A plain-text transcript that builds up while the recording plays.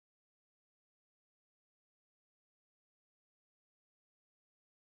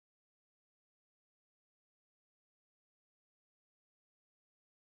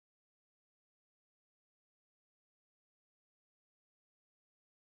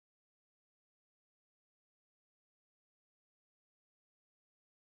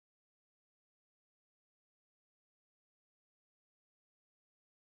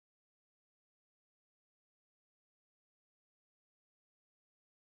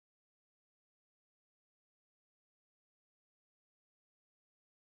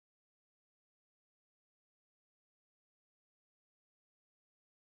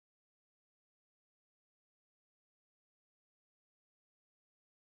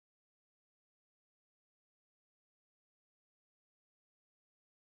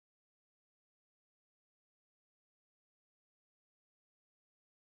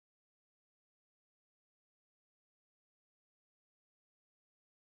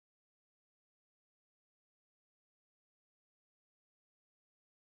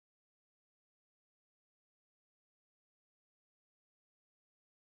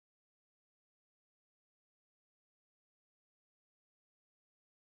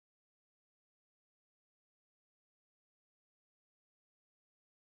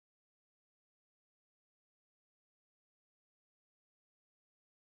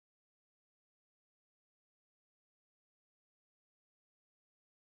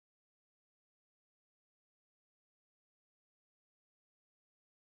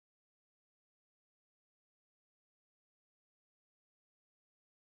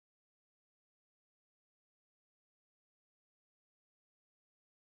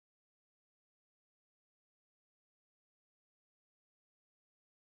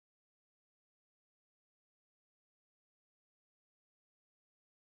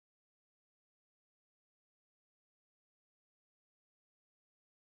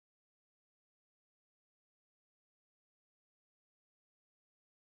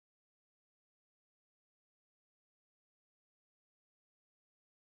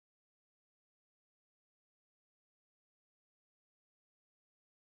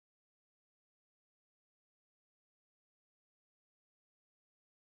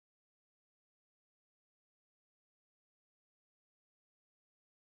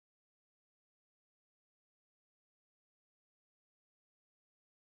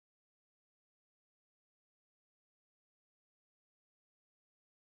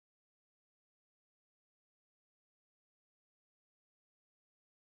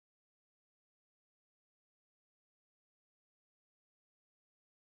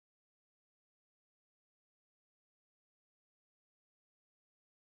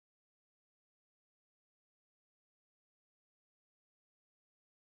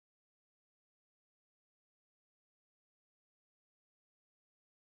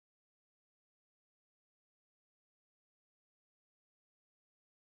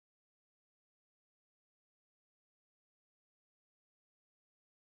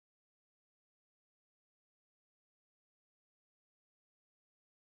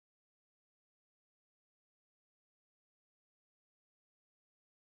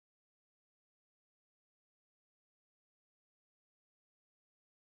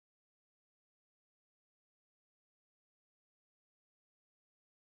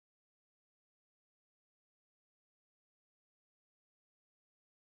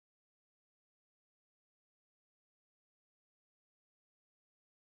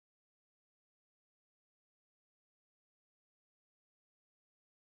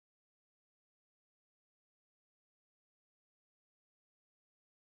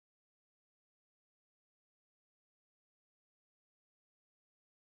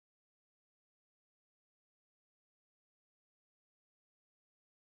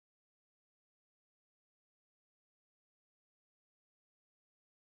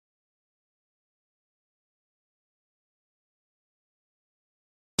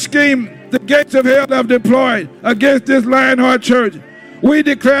scheme the gates of hell have deployed against this Lionheart Church, we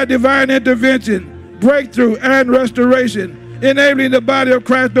declare divine intervention, breakthrough, and restoration, enabling the body of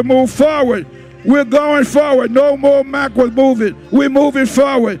Christ to move forward. We're going forward. No more backward moving. We're moving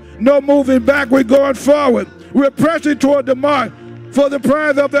forward. No moving back. We're going forward. We're pressing toward the mark for the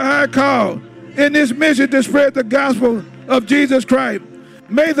prize of the high call in this mission to spread the gospel of Jesus Christ.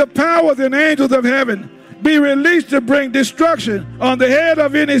 May the powers and angels of heaven be released to bring destruction on the head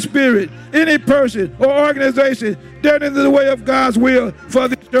of any spirit, any person or organization standing in the way of God's will for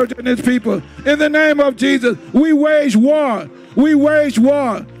this church and its people. In the name of Jesus, we wage war. We wage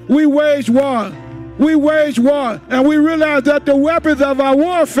war. We wage war. We wage war, and we realize that the weapons of our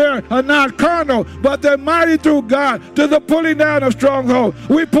warfare are not carnal, but they're mighty through God to the pulling down of strongholds.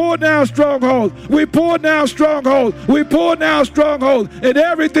 We pull down strongholds. We pull down strongholds. We pull down strongholds and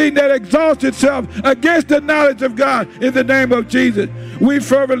everything that exalts itself against the knowledge of God in the name of Jesus. We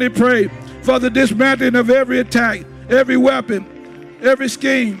fervently pray for the dismantling of every attack, every weapon, every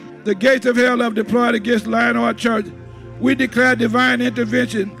scheme the gates of hell have deployed against Lionheart Church. We declare divine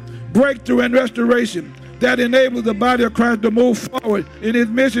intervention, breakthrough, and restoration that enables the body of Christ to move forward in his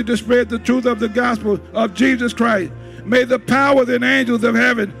mission to spread the truth of the gospel of Jesus Christ. May the powers and angels of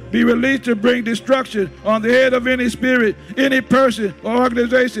heaven be released to bring destruction on the head of any spirit, any person or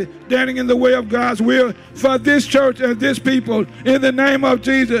organization standing in the way of God's will for this church and this people. In the name of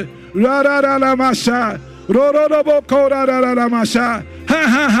Jesus. Ha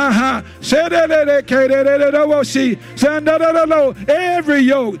ha ha ha.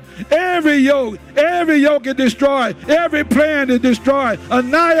 Every yoke is destroyed. Every plan is destroyed,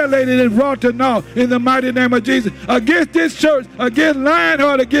 annihilated and brought to naught in the mighty name of Jesus. Against this church, against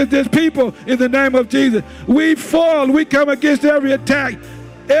Lionheart, against this people, in the name of Jesus. We fall. We come against every attack,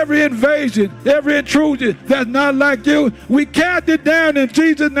 every invasion, every intrusion that's not like you. We cast it down in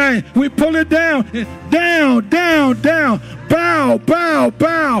Jesus' name. We pull it down, down, down, down. Bow, bow,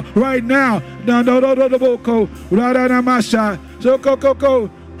 bow right now. No, no, no, no, no, no, right on my side. So, go.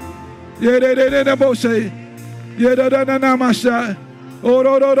 Yeah, they both say. Yeah, no, my side. Oh,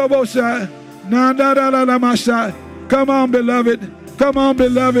 no, both side. No, my side. Come on, beloved. Come on,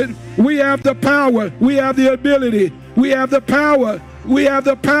 beloved. We have the power. We have the ability. We have the power. We have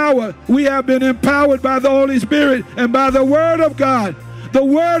the power. We have been empowered by the Holy Spirit and by the Word of God. The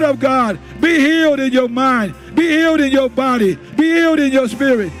Word of God. Be healed in your mind. Be healed in your body. Be healed in your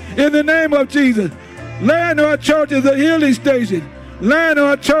spirit. In the name of Jesus. Lionheart Church is a healing station.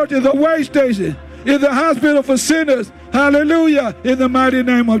 Lionheart Church is a way station. It's a hospital for sinners. Hallelujah. In the mighty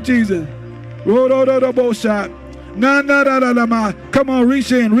name of Jesus. Come on,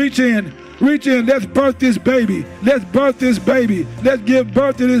 reach in, reach in. Reach in. Let's birth this baby. Let's birth this baby. Let's give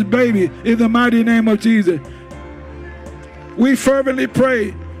birth to this baby in the mighty name of Jesus. We fervently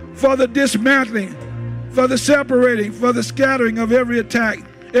pray for the dismantling, for the separating, for the scattering of every attack,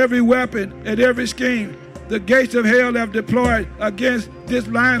 every weapon, and every scheme the gates of hell have deployed against this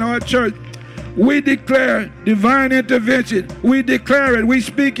Lionheart Church. We declare divine intervention. We declare it. We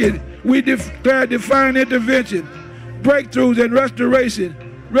speak it. We declare divine intervention, breakthroughs, and restoration.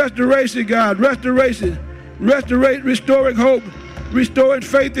 Restoration, God, restoration. Restoring hope, restoring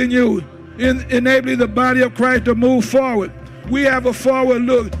faith in you, enabling the body of Christ to move forward. We have a forward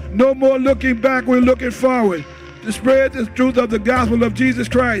look. No more looking back. We're looking forward to spread the truth of the gospel of Jesus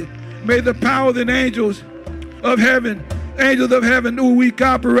Christ. May the powers and angels of heaven who we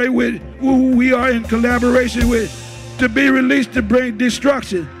cooperate with, who we are in collaboration with, to be released to bring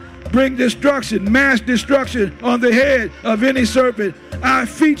destruction, mass destruction on the head of any serpent. Our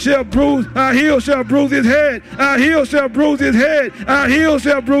feet shall bruise, our heels shall bruise his head. Our heels shall bruise his head. Our heels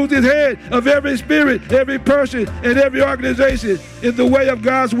shall bruise his head of every spirit, every person, and every organization in the way of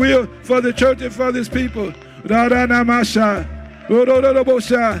God's will for the church and for this people.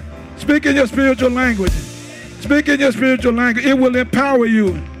 Speak in your spiritual language. Speak in your spiritual language. It will empower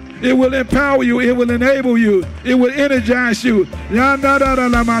you. It will empower you. It will enable you. It will energize you.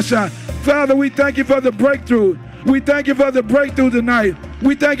 Father, we thank you for the breakthrough. We thank you for the breakthrough tonight.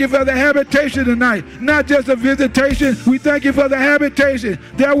 We thank you for the habitation tonight. Not just a visitation. We thank you for the habitation.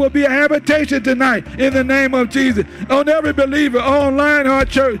 There will be a habitation tonight in the name of Jesus. On every believer, on Lionheart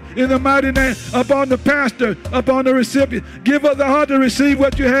Church, in the mighty name, upon the pastor, upon the recipient. Give us the heart to receive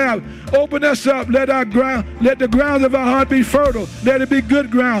what you have. Open us up. Let the grounds of our heart be fertile. Let it be good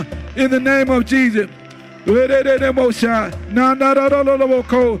ground in the name of Jesus. We travail,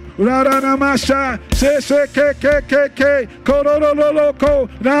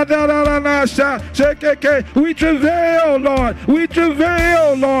 Lord. We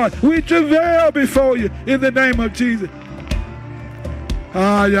travail, Lord. We travail before you in the name of Jesus.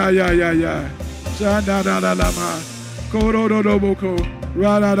 Ah, yeah. Shanda da la la ma. Koro do do boko.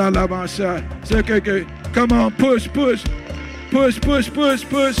 Ra da da la ma sha. Sekeke. Come on, push.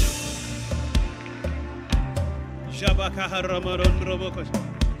 Jabaka Haramaron Robokos.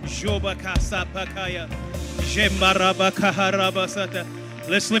 Jobaka Sapakaya. Jembarabaka Harabasata.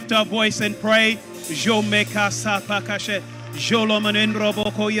 Let's lift our voice and pray. Jomeka Sapakashe. Jolomanen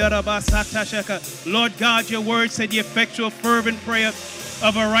Roboko Yarabasatashaka. Lord God, your word said the effectual fervent prayer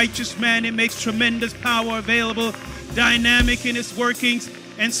of a righteous man, it makes tremendous power available, dynamic in its workings.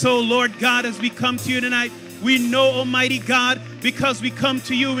 And so, Lord God, as we come to you tonight, we know, Almighty God, because we come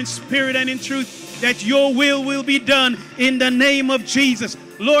to you in spirit and in truth, that your will be done in the name of Jesus.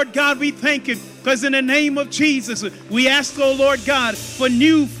 Lord God, we thank you, because in the name of Jesus, we ask, oh Lord God, for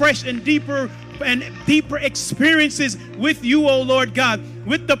new, fresh, and deeper experiences with you, oh Lord God,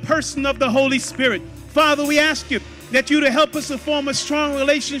 with the person of the Holy Spirit. Father, we ask you that you to help us to form a strong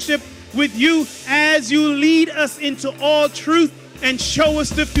relationship with you as you lead us into all truth and show us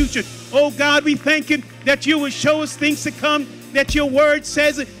the future. Oh God, we thank you that you will show us things to come, that your word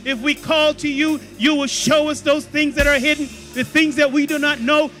says if we call to you, you will show us those things that are hidden, the things that we do not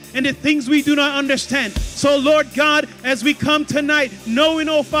know, and the things we do not understand. So Lord God, as we come tonight, knowing,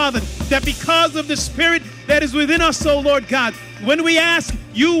 oh Father, that because of the Spirit that is within us, oh Lord God, when we ask,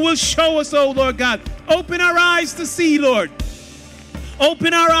 you will show us, oh Lord God. Open our eyes to see, Lord.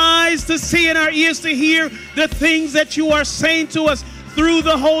 Open our eyes to see and our ears to hear the things that you are saying to us through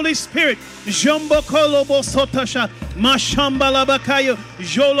the Holy Spirit. Father,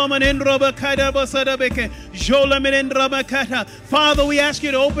 we ask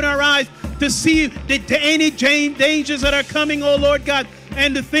you to open our eyes to see any dangers that are coming, oh Lord God,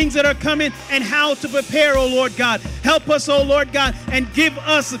 and the things that are coming and how to prepare, oh Lord God. Help us, oh Lord God, and give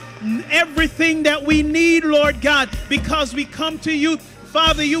us everything that we need, Lord God, because we come to you.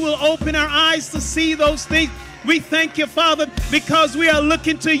 Father, you will open our eyes to see those things. We thank you, Father, because we are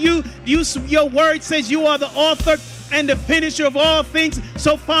looking to you. Your word says you are the author and the finisher of all things.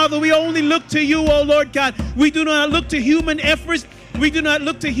 So, Father, we only look to you, oh Lord God. We do not look to human efforts. We do not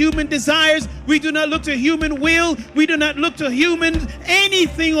look to human desires. We do not look to human will. We do not look to human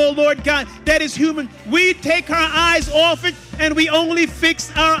anything, oh Lord God, that is human. We take our eyes off it and we only fix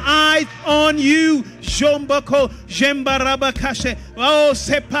our eyes on you. Jombako, Jembarabakashe, oh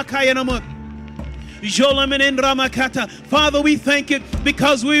Sepakayanamo. Father, we thank you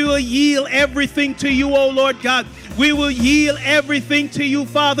because we will yield everything to you, oh Lord God. We will yield everything to you,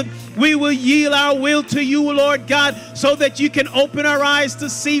 Father. We will yield our will to you, Lord God, so that you can open our eyes to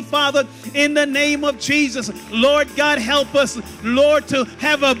see, Father, in the name of Jesus. Lord God, help us, Lord, to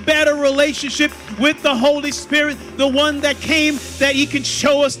have a better relationship with the Holy Spirit, the one that came, that he can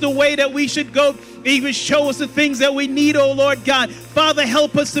show us the way that we should go, even show us the things that we need, oh Lord God. Father,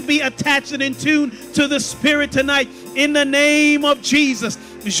 help us to be attached and in tune to the Spirit tonight, in the name of Jesus.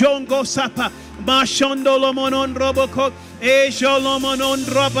 Jongo Sapa. Mashondolomonon Roboko, Ejolomonon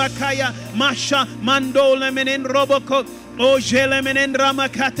Robakaya, Masha Mandolemenen Roboko, O Jelemenen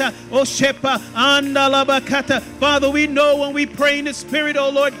Ramakata, O Shepa, Andalabakata. Father, we know when we pray in the Spirit,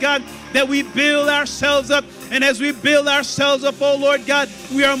 oh Lord God, that we build ourselves up. And as we build ourselves up, oh Lord God,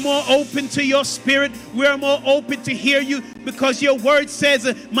 we are more open to your Spirit. We are more open to hear you, because your word says,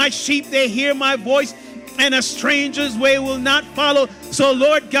 my sheep, they hear my voice, and a stranger's way will not follow. So,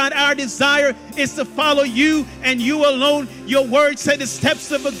 Lord God, our desire is to follow you and you alone. Your word said the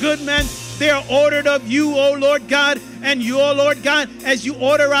steps of a good man, they are ordered of you, O Lord God. And you, O Lord God, as you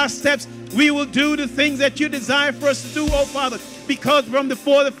order our steps, we will do the things that you desire for us to do, O Father. Because from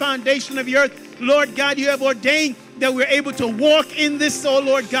before the foundation of the earth, Lord God, you have ordained that we're able to walk in this, O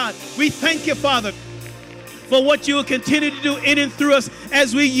Lord God. We thank you, Father, for what you will continue to do in and through us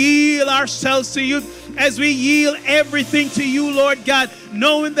as we yield ourselves to you, as we yield everything to you, Lord God,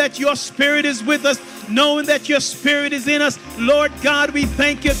 knowing that your Spirit is with us, knowing that your Spirit is in us. Lord God, we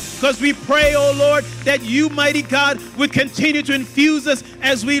thank you, because we pray, oh Lord, that you, mighty God, would continue to infuse us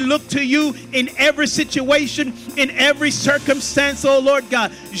as we look to you in every situation, in every circumstance, oh Lord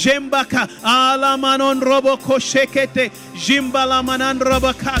God. Jembaka, alamanon roboko shekete, jimbalamanan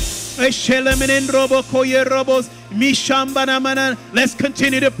robaka, eshelemenen roboko ye robos, mishambanamanan. Let's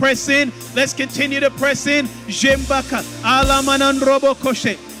continue to press in. Let's continue to press in. Jembaka, alamanan roboko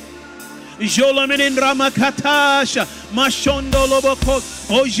she. Jolomenin Ramakatasha, Mashondo Loboko,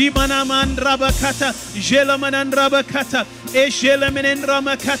 Ojimanaman Rabakata, Jelamanan Rabakata, Eshelemenin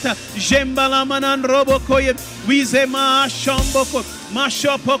Ramakata, Jembalamanan Robokoye, Wizema Shamboko,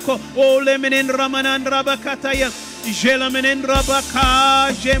 Mashopoko, Olemenin Ramanan Rabakataya, Jelamanendra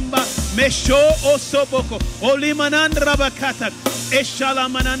baka jemba mesho osoboko olimanandra bakata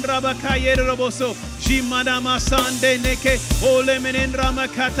eshalamanandra baka yeroboso jimanama sande neke olemenendra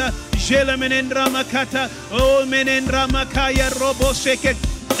makata jelamanendra makata olmenendra makaya robosheke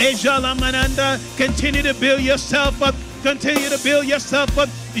ejalamananda. Continue to build yourself up. Continue to build yourself up.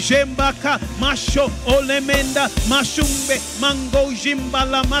 Jembaka masho olemenda mashumbe mango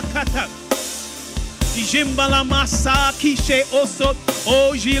jimbala makata jimbala masa kishe oso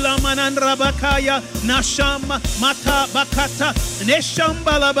ojila manandra bakaya nashama mata bakata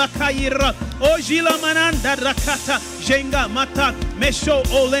neshambala bakayira ojila mananda rakata jenga mata mesho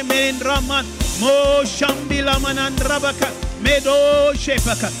olemendra man mo shambila manandra bakata Medo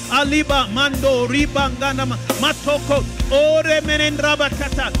shepaka aliba mando ribangana matoko ore menendra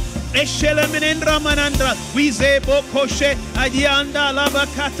bakata eshele menendra manandra wize bokoshe adianda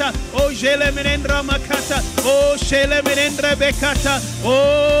labakata o jele menendra makata o shele menendra bekata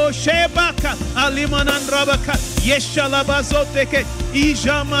o shebaka alimanandra baka yeshala bazoteke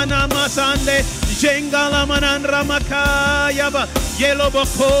ijamana masande jengala manandra makayaba yelo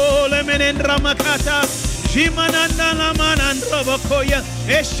bokole menendra makata Jimananda la manandra bakoya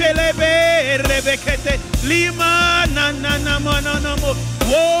eshelebe rebekete lima nana mananamo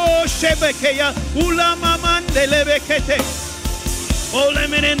wo shebekeya ulama mandelebekete ole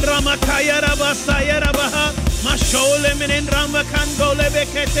menendra makaya rabasaya rabaha mashole menendra makando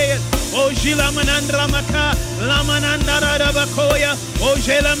lebekete o jila manandra maka la manandara rabakoya o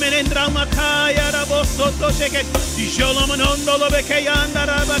jela menendra makaya rabosoto sheke jola manondo lebekeya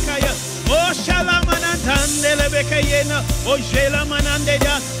andara bakaya O shalamanandande lebekayena, o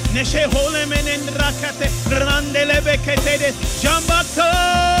jelamanandeja, neshe hole menendrakate, rande lebekete, jambato,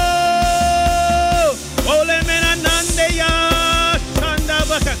 ole menanandeya,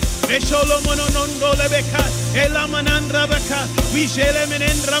 shandabaka, esholo mononondo lebeka, elamanandra baka, we jele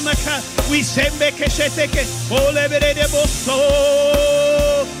menendramaka, we sembeke sheteke, ole berede boso,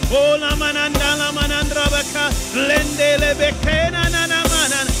 ola manandala manandra baka, lende lebekena nana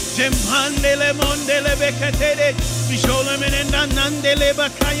manana. Jemandele mondele bekatede bijole menenda nandele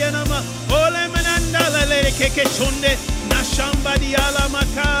bakaya nama ole menandala le keke shonde nashamba diala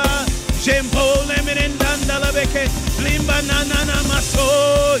maka jempole menenda ndala beke limba nana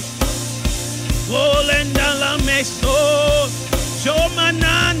maso ole ndala meso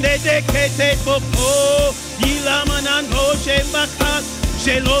jomanande de kete boko ila manando jembaka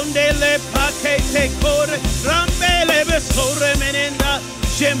jelonde le pakete kore rambele besore menenda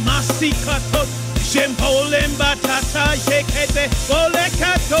Jemasikato, Jembolem batata, Jekete,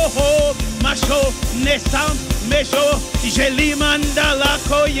 Olekato, Masho, Nesam, Mesho, Jelimandala,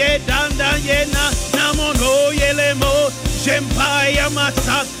 Koye, Danda, Yena, Namono, Yelemo, Jempaya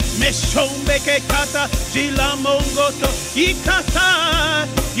Mata, Meshombeke Kata, Jilamongoto, Ikata,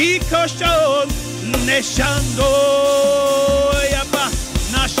 Ikosho, Neshando, Yaba,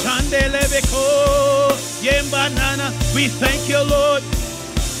 Nashandelebeko, Yembanana. We thank you, Lord.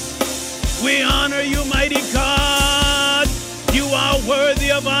 We honor you, mighty God. You are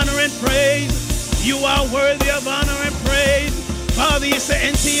worthy of honor and praise. You are worthy of honor and praise. Father, you say,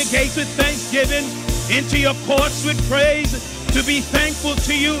 enter your gates with thanksgiving, into your courts with praise, to be thankful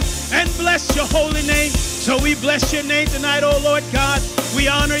to you and bless your holy name. So we bless your name tonight, oh Lord God. We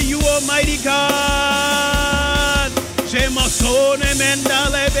honor you, Almighty God.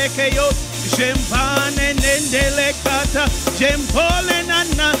 Jempane nendele kata, jempole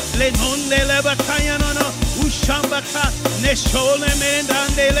nana, le nondele bakaya nono, ushambaka, neshole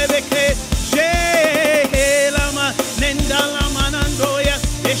mendandele beke, jelama, nendala manandoya,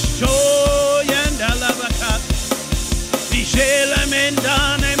 eshoya ndala baka, dijela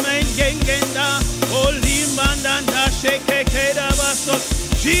mendane mengengenda, olimbandanda shekekeda baso,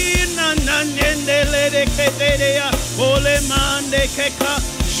 jina nandele de keteya, ole mande keka,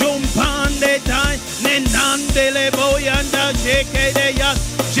 Jumpande tai, nenandele boyanda jekedeya,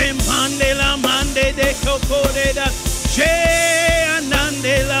 jempandela mande de kokoreda, je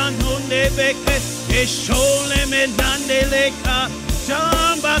anandela nonde beke, eshole menandele ka,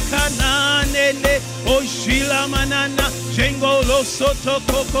 jamba kanane, oshila manana, jengolo soto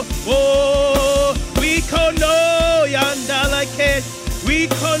koko, oh, we kono yandala ke, we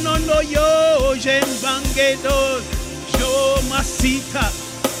kono no yo, jembangedo, jo masita.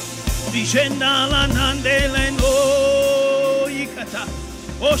 Vijenda la nandele no ikata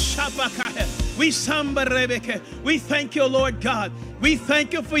o shabaka We thank you, Lord God. We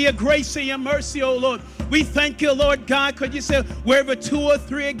thank you for your grace and your mercy, oh Lord. We thank you, Lord God, because you said wherever 2 or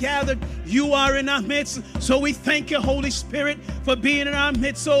 3 are gathered, you are in our midst. So we thank you, Holy Spirit, for being in our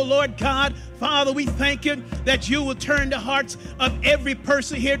midst, oh Lord God. Father, we thank you that you will turn the hearts of every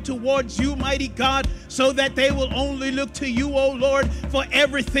person here towards you, mighty God, so that they will only look to you, oh Lord, for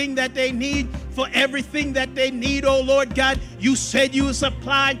everything that they need, oh Lord God. You said you would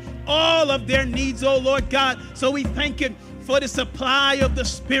supply all of their needs, oh Lord God. So we thank you for the supply of the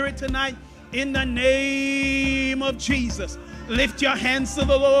Spirit tonight in the name of Jesus. Lift your hands to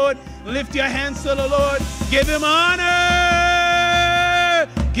the Lord. Lift your hands to the Lord. Give him honor.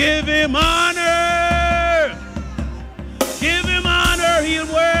 Give him honor. Give him honor. He's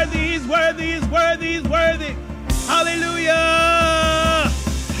worthy. He's worthy. He's worthy. He's worthy. Hallelujah.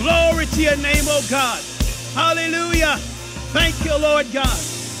 Glory to your name, oh God. Hallelujah. Thank you, Lord God.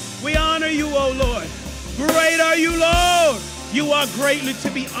 We honor you, oh Lord. Great are you, Lord. You are greatly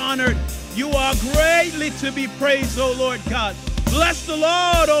to be honored. You are greatly to be praised, oh Lord God. Bless the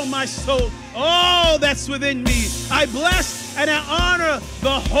Lord, oh my soul, all that's within me. I bless and I honor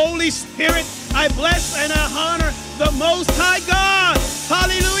the Holy Spirit. I bless and I honor the Most High God.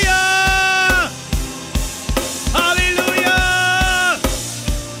 Hallelujah! Hallelujah!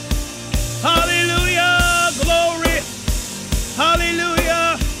 Hallelujah! Glory!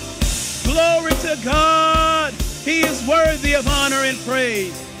 Hallelujah! Glory to God. He is worthy of honor and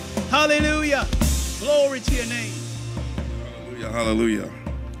praise. Hallelujah. Glory to your name. Hallelujah. Hallelujah.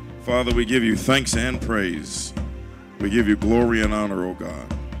 Father, we give you thanks and praise. We give you glory and honor, O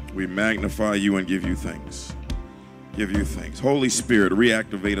God. We magnify you and give you thanks. Give you thanks. Holy Spirit,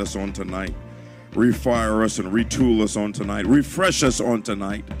 reactivate us on tonight. Refire us and retool us on tonight. Refresh us on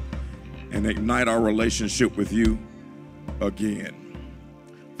tonight and ignite our relationship with you again.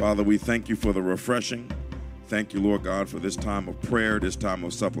 Father, we thank you for the refreshing. Thank you, Lord God, for this time of prayer, this time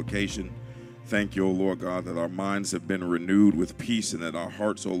of supplication. Thank you, O Lord God, that our minds have been renewed with peace and that our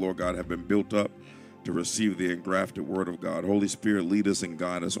hearts, O Lord God, have been built up to receive the engrafted word of God. Holy Spirit, lead us and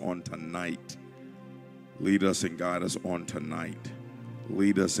guide us on tonight. Lead us and guide us on tonight.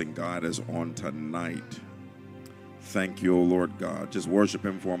 Lead us and guide us on tonight. Thank you, O Lord God. Just worship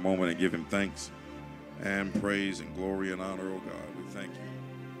him for a moment and give him thanks and praise and glory and honor, O God. We thank you.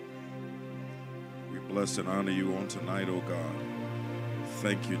 We bless and honor you on tonight, O God.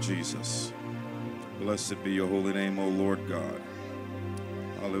 Thank you, Jesus. Blessed be your holy name, O Lord God.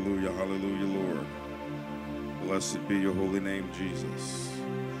 Hallelujah, hallelujah, Lord. Blessed be your holy name, Jesus.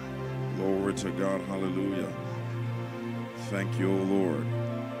 Glory to God, hallelujah. Thank you, O Lord.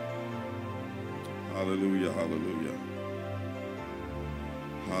 Hallelujah, hallelujah.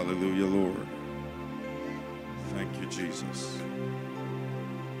 Hallelujah, Lord. Thank you, Jesus.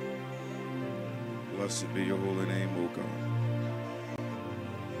 Blessed be your holy name, O God.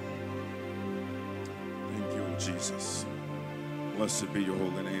 Thank you, O Jesus. Blessed be your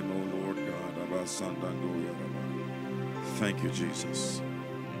holy name, O Lord God. Thank you, Jesus.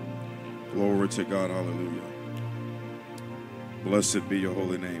 Glory to God, hallelujah. Blessed be your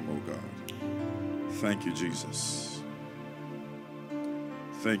holy name, O God. Thank you, Jesus.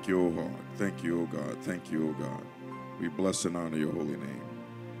 Thank you, O God. Thank you, O God. Thank you, O God. We bless and honor your holy name.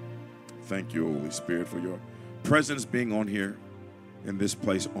 Thank you, Holy Spirit, for your presence being on here in this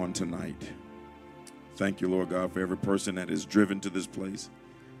place on tonight. Thank you, Lord God, for every person that is driven to this place,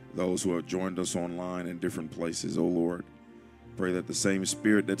 those who have joined us online in different places, oh Lord. Pray that the same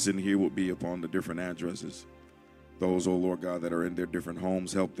spirit that's in here will be upon the different addresses. Those, oh Lord God, that are in their different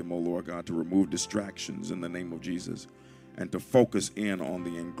homes, help them, oh Lord God, to remove distractions in the name of Jesus and to focus in on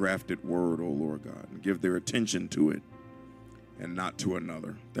the engrafted word, oh Lord God, and give their attention to it and not to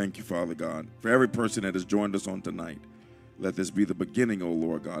another. Thank you, Father God. For every person that has joined us on tonight, let this be the beginning, O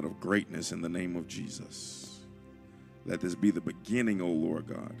Lord God, of greatness in the name of Jesus. Let this be the beginning, O Lord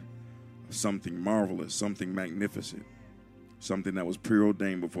God, of something marvelous, something magnificent, something that was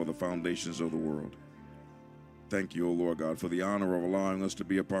preordained before the foundations of the world. Thank you, O Lord God, for the honor of allowing us to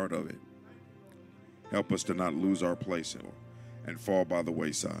be a part of it. Help us to not lose our place and fall by the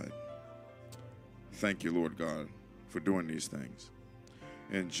wayside. Thank you, Lord God, for doing these things.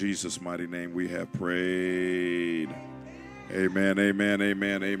 In Jesus' mighty name we have prayed. Amen, amen,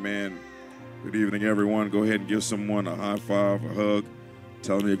 amen, amen. Good evening, everyone. Go ahead and give someone a high five, a hug.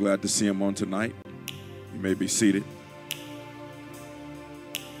 Tell them you're glad to see them on tonight. You may be seated.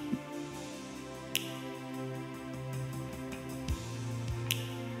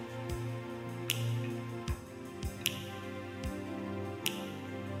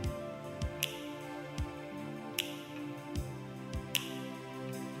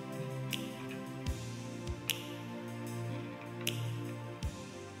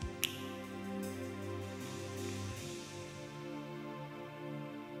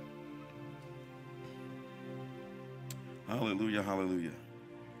 Hallelujah, hallelujah.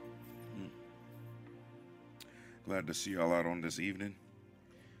 Glad to see y'all out on this evening.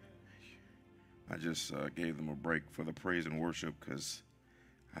 I just gave them a break for the praise and worship because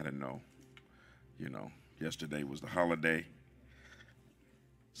I didn't know. Yesterday was the holiday.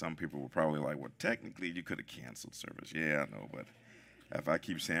 Some people were probably like, well, technically you could have canceled service. Yeah, I know, but if I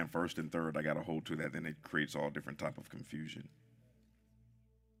keep saying first and third, I got to hold to that, then it creates all different type of confusion.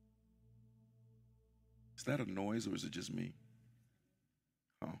 Is that a noise or is it just me?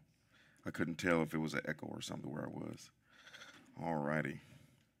 Oh, I couldn't tell if it was an echo or something where I was. All righty.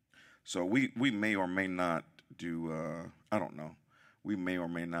 So we may or may not do, I don't know. We may or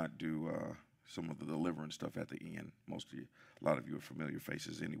may not do some of the deliverance stuff at the end. A lot of you are familiar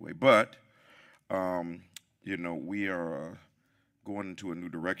faces anyway. But, we are going into a new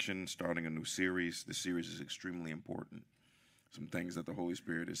direction, starting a new series. This series is extremely important. Some things that the Holy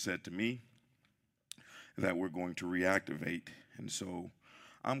Spirit has said to me that we're going to reactivate. And so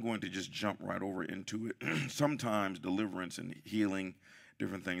I'm going to just jump right over into it. Sometimes deliverance and healing,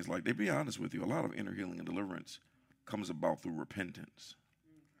 different things like, to be honest with you, a lot of inner healing and deliverance comes about through repentance.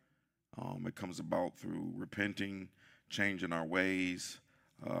 It comes about through repenting, changing our ways,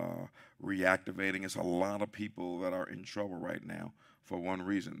 reactivating. It's a lot of people that are in trouble right now for one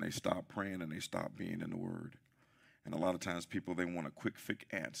reason. They stop praying and they stop being in the Word. And a lot of times people, they want a quick fix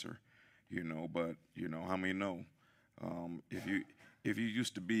answer, but how many know? If you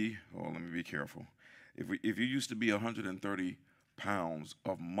used to be, let me be careful. If you used to be 130 pounds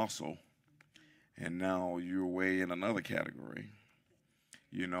of muscle and now you're way in another category,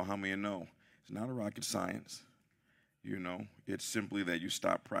 how many know? It's not a rocket science. It's simply that you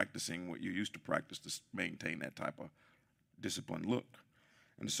stop practicing what you used to practice to maintain that type of disciplined look.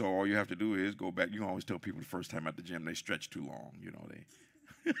 And so all you have to do is go back. You always tell people the first time at the gym they stretch too long,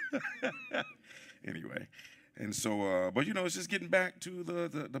 anyway. And so, but it's just getting back to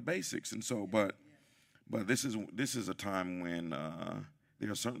the basics. And so, but this is a time when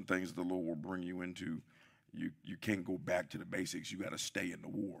there are certain things the Lord will bring you into. You can't go back to the basics. You got to stay in the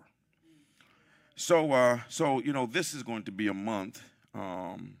war. So this is going to be a month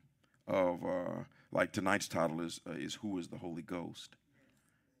of like tonight's title is Who is the Holy Ghost,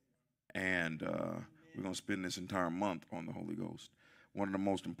 and we're going to spend this entire month on the Holy Ghost. One of the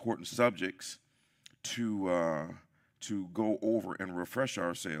most important subjects to go over and refresh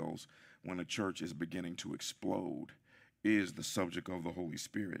ourselves when the church is beginning to explode is the subject of the Holy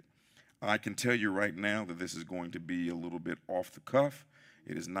Spirit. I can tell you right now that this is going to be a little bit off the cuff.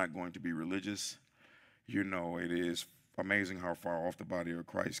 It is not going to be religious. It is amazing how far off the body of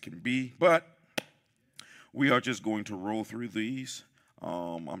Christ can be. But we are just going to roll through these.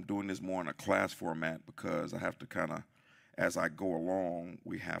 I'm doing this more in a class format because I have to kind of, as I go along,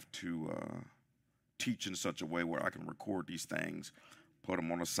 we have to teach in such a way where I can record these things, put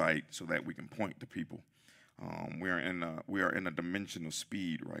them on a site so that we can point to people. We are in a dimension of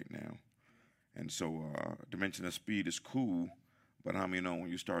speed right now. And so dimension of speed is cool, but how many know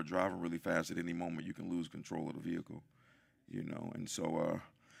when you start driving really fast at any moment, you can lose control of the vehicle, And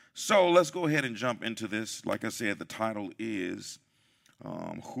so let's go ahead and jump into this. Like I said, the title is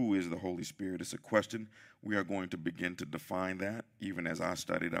Who is the Holy Spirit? It's a question. We are going to begin to define that. Even as I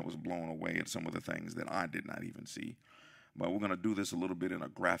studied, I was blown away at some of the things that I did not even see. But we're going to do this a little bit in a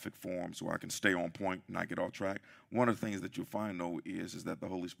graphic form so I can stay on point and not get off track. One of the things that you'll find, though, is that the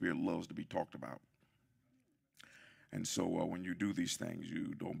Holy Spirit loves to be talked about. And so when you do these things,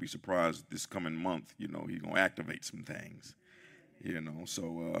 you don't be surprised this coming month, he's going to activate some things,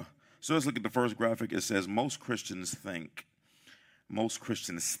 So let's look at the first graphic. It says most Christians think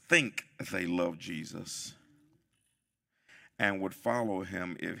they love Jesus and would follow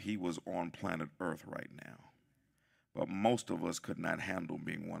him if he was on planet Earth right now. But most of us could not handle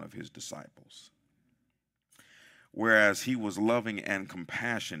being one of his disciples. Whereas he was loving and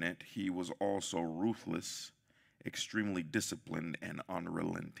compassionate, he was also ruthless, extremely disciplined, and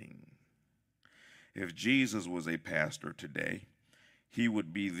unrelenting. If Jesus was a pastor today, he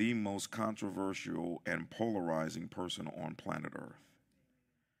would be the most controversial and polarizing person on planet Earth.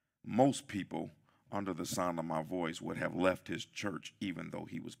 Most people, under the sound of my voice, would have left his church even though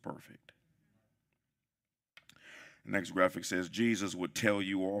he was perfect. Next graphic says Jesus would tell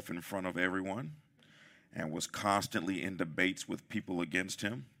you off in front of everyone and was constantly in debates with people against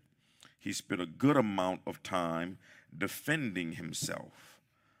him. He spent a good amount of time defending himself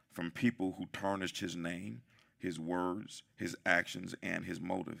from people who tarnished his name, his words, his actions, and his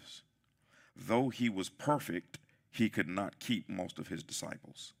motives. Though he was perfect, he could not keep most of his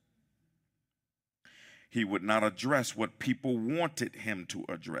disciples. He would not address what people wanted him to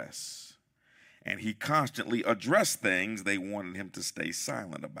address. and he constantly addressed things they wanted him to stay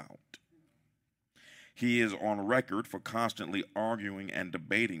silent about. He is on record for constantly arguing and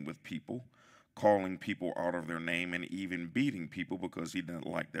debating with people, calling people out of their name, and even beating people because he didn't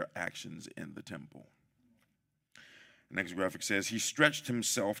like their actions in the temple. The next graphic says, he stretched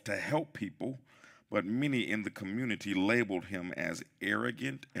himself to help people, but many in the community labeled him as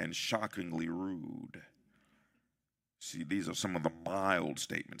arrogant and shockingly rude. See, these are some of the mild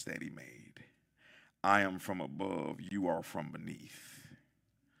statements that he made. I am from above, you are from beneath.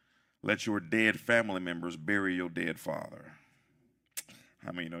 Let your dead family members bury your dead father.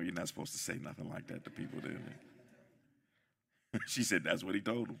 How many know you're not supposed to say nothing like that to people, didn't you? She said that's what he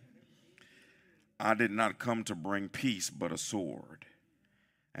told them. I did not come to bring peace, but a sword.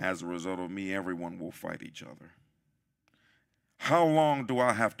 As a result of me, everyone will fight each other. How long do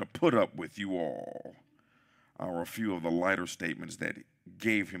I have to put up with you all? Are a few of the lighter statements that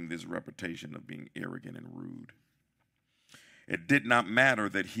gave him this reputation of being arrogant and rude. It did not matter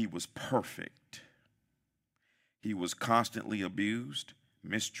that he was perfect. He was constantly abused,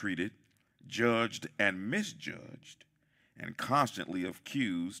 mistreated, judged, and misjudged, and constantly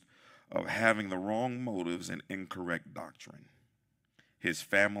accused of having the wrong motives and incorrect doctrine. His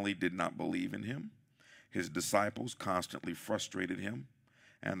family did not believe in him. His disciples constantly frustrated him,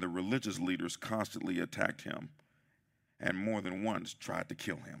 and the religious leaders constantly attacked him and more than once tried to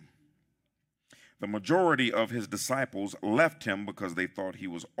kill him. The majority of his disciples left him because they thought he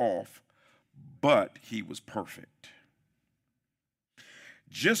was off, but he was perfect.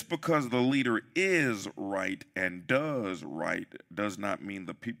 Just because the leader is right and does right does not mean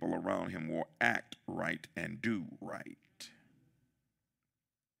the people around him will act right and do right.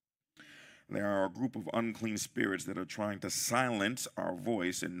 There are a group of unclean spirits that are trying to silence our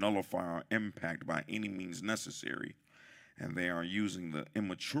voice and nullify our impact by any means necessary, and they are using the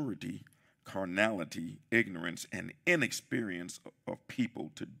immaturity, carnality, ignorance, and inexperience of people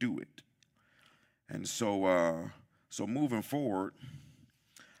to do it. And so moving forward,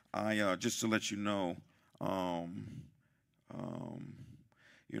 I just to let you know,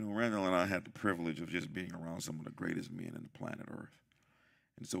 Randall and I had the privilege of just being around some of the greatest men in the planet Earth.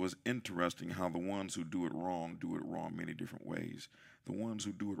 And so it's interesting how the ones who do it wrong many different ways. The ones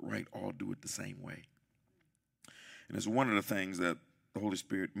who do it right all do it the same way. And it's one of the things that the Holy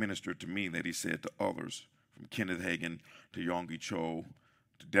Spirit ministered to me that he said to others, from Kenneth Hagin to Yonggi Cho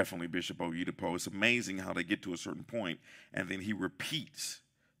to definitely Bishop Oyedepo. It's amazing how they get to a certain point and then he repeats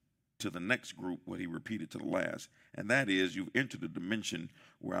to the next group what he repeated to the last. And that is, you've entered a dimension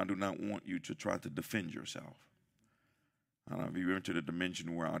where I do not want you to try to defend yourself. You've entered a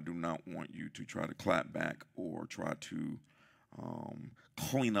dimension where I do not want you to try to clap back or try to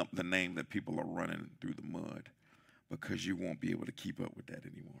clean up the name that people are running through the mud, because you won't be able to keep up with that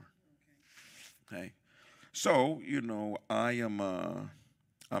anymore. Okay? So,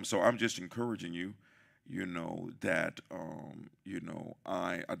 I'm just encouraging you, that,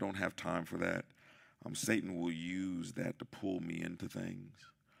 I don't have time for that. Satan will use that to pull me into things,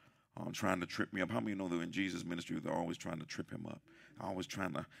 trying to trip me up. How many know that in Jesus' ministry, they're always trying to trip him up? Always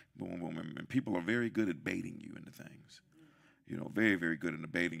trying to, boom, boom, and people are very good at baiting you into things. Very, very good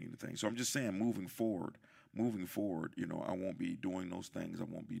at baiting you into things. So I'm just saying, moving forward, I won't be doing those things. I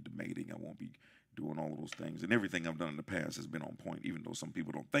won't be debating. I won't be doing all of those things. And everything I've done in the past has been on point, even though some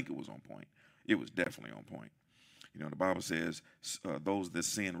people don't think it was on point. It was definitely on point. The Bible says, those that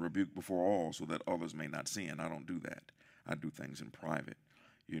sin rebuke before all so that others may not sin. I don't do that. I do things in private.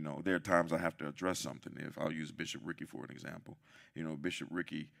 There are times I have to address something. If I'll use Bishop Ricky for an example. Bishop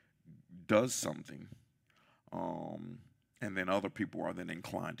Ricky does something, and then other people are then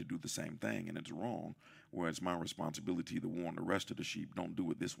inclined to do the same thing, and it's wrong, where it's my responsibility to warn the rest of the sheep, don't do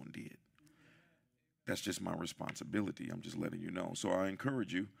what this one did. That's just my responsibility. I'm just letting you know. So I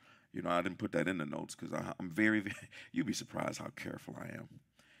encourage you. I didn't put that in the notes because I'm very, very, you'd be surprised how careful I am.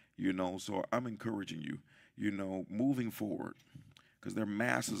 So I'm encouraging you, moving forward, because there are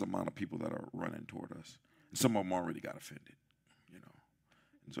massive amount of people that are running toward us. And some of them already got offended,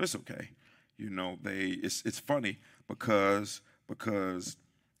 And so it's okay. It's funny because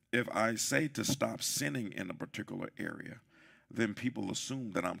if I say to stop sinning in a particular area, then people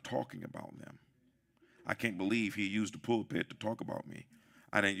assume that I'm talking about them. I can't believe he used the pulpit to talk about me.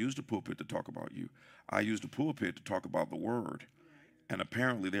 I didn't use the pulpit to talk about you. I used the pulpit to talk about the word. And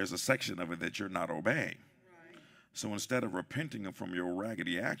apparently there's a section of it that you're not obeying. So instead of repenting from your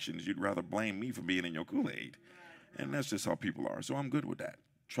raggedy actions, you'd rather blame me for being in your Kool-Aid. And that's just how people are. So I'm good with that.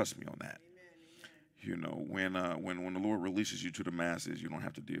 Trust me on that. When the Lord releases you to the masses, you don't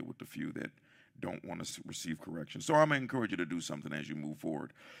have to deal with the few that don't want to receive correction. So I'm going to encourage you to do something as you move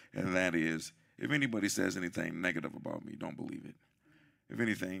forward. And that is if anybody says anything negative about me, don't believe it. If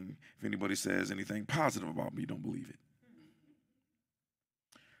anybody says anything positive about me, don't believe it.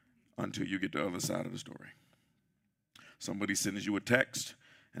 Until you get to the other side of the story. Somebody sends you a text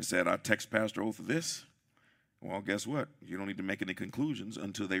and said, I text Pastor Oath this. Well, guess what? You don't need to make any conclusions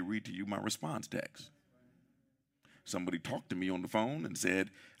until they read to you my response text. Somebody talked to me on the phone and said,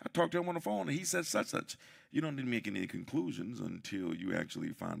 I talked to him on the phone and he said such. You don't need to make any conclusions until you actually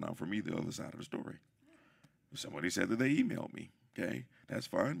find out from me the other side of the story. Somebody said that they emailed me. Okay, that's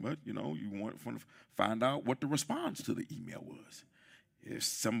fine, but you want to find out what the response to the email was. If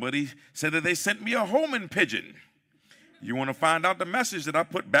somebody said that they sent me a homing pigeon, you want to find out the message that I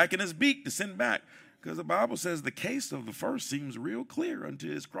put back in his beak to send back. Because the Bible says the case of the first seems real clear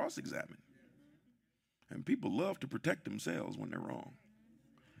until it's cross-examined. And people love to protect themselves when they're wrong.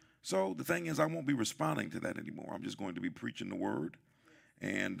 So the thing is, I won't be responding to that anymore. I'm just going to be preaching the word.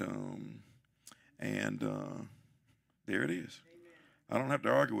 And there it is. I don't have to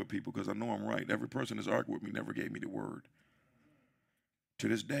argue with people because I know I'm right. Every person that's argued with me never gave me the word. To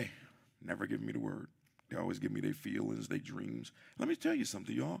this day, never give me the word. They always give me their feelings, their dreams. Let me tell you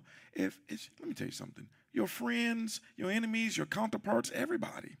something, y'all. Let me tell you something. Your friends, your enemies, your counterparts,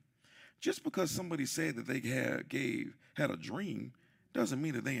 everybody. Just because somebody said that they had a dream doesn't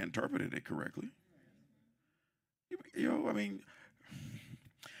mean that they interpreted it correctly.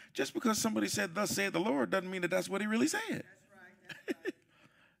 Just because somebody said, thus saith the Lord, doesn't mean that that's what he really said. That's right.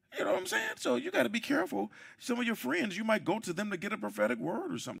 You know what I'm saying? So you got to be careful. Some of your friends, you might go to them to get a prophetic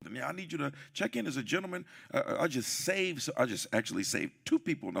word or something. Yeah, I need you to check in as a gentleman. I just actually saved 2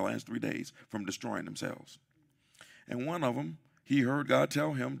 people in the last 3 days from destroying themselves. And one of them, he heard God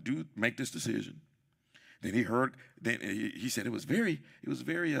tell him, make this decision. Then he said it was very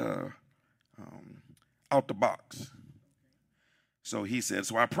out the box. So he said,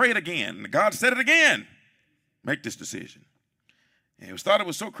 so I prayed again, and God said it again. Make this decision. And he thought it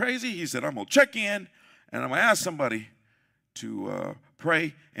was so crazy, he said, I'm going to check in, and I'm going to ask somebody to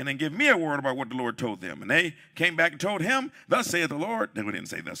pray and then give me a word about what the Lord told them. And they came back and told him, thus saith the Lord. They didn't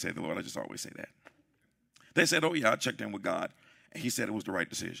say, thus saith the Lord. I just always say that. They said, oh, yeah, I checked in with God, and he said it was the right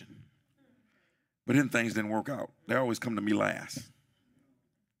decision. But then things didn't work out. They always come to me last.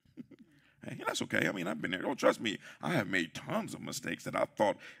 Hey, that's okay. I mean, I've been there. Don't trust me. I have made tons of mistakes that I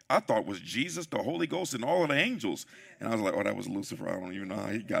thought was Jesus, the Holy Ghost, and all of the angels. And I was like, oh, that was Lucifer. I don't even know how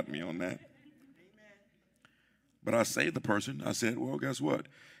he got me on that. But I saved the person. I said, well, guess what?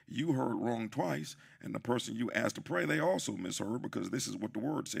 You heard wrong twice, and the person you asked to pray, they also misheard because this is what the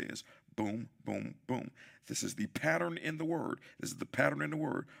word says. Boom, boom, boom. This is the pattern in the word. This is the pattern in the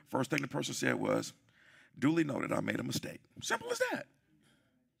word. First thing the person said was, duly noted, I made a mistake. Simple as that.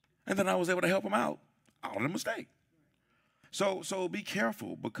 And then I was able to help them out of the mistake. So be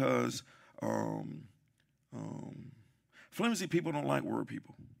careful because flimsy people don't like word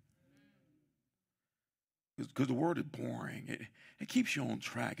people. Because the word is boring. It keeps you on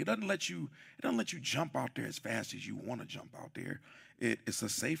track. It doesn't let you jump out there as fast as you want to jump out there. It's a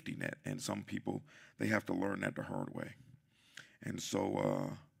safety net, and some people, they have to learn that the hard way. And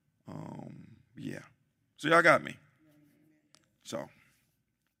so, yeah. So y'all got me. So.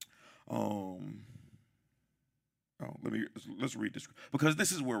 Let's read this because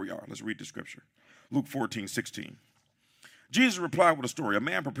this is where we are. Let's read the scripture. Luke 14:16. Jesus replied with a story. A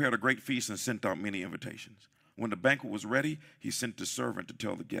man prepared a great feast and sent out many invitations. When the banquet was ready, he sent the servant to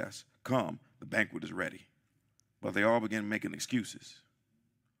tell the guests, come, the banquet is ready. But they all began making excuses.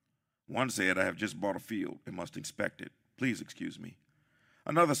 One said, I have just bought a field and must inspect it. Please excuse me.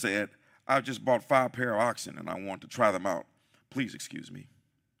 Another said, I've just bought 5 pair of oxen and I want to try them out. Please excuse me.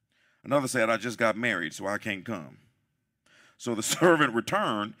 Another said, I just got married, so I can't come. So the servant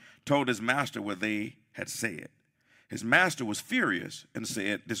returned, told his master what they had said. His master was furious and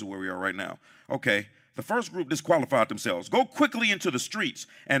said, this is where we are right now. Okay, the first group disqualified themselves. Go quickly into the streets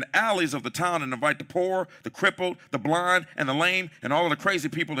and alleys of the town and invite the poor, the crippled, the blind, and the lame, and all of the crazy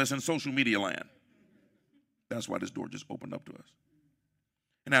people that's in social media land. That's why this door just opened up to us.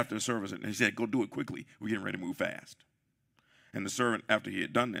 And after the service, he said, go do it quickly. We're getting ready to move fast. And the servant, after he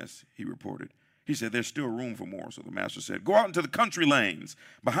had done this, he reported. He said, there's still room for more. So the master said, go out into the country lanes,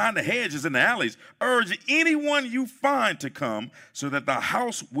 behind the hedges and the alleys. Urge anyone you find to come so that the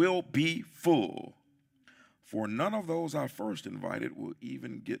house will be full. For none of those I first invited will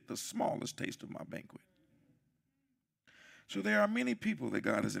even get the smallest taste of my banquet. So there are many people that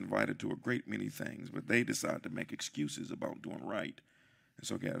God has invited to a great many things, but they decide to make excuses about doing right. And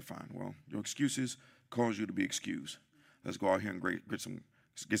so God, fine. Well, your excuses cause you to be excused. Let's go out here and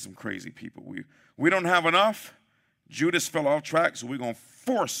get some crazy people. We don't have enough. Judas fell off track, so we're going to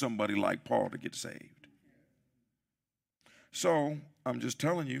force somebody like Paul to get saved. So I'm just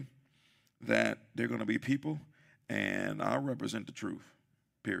telling you that there are going to be people, and I represent the truth,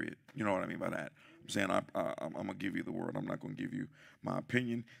 period. You know what I mean by that? I'm saying I'm going to give you the word. I'm not going to give you my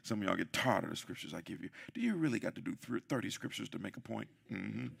opinion. Some of y'all get tired of the scriptures I give you. Do you really got to do 30 scriptures to make a point?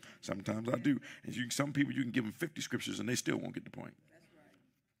 Mm-hmm. Sometimes I do. And some people, you can give them 50 scriptures, and they still won't get the point.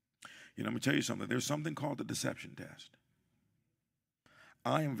 You know, I'm going to tell you something. There's something called the deception test.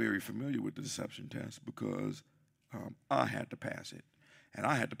 I am very familiar with the deception test because I had to pass it. And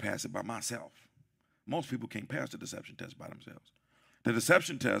I had to pass it by myself. Most people can't pass the deception test by themselves. The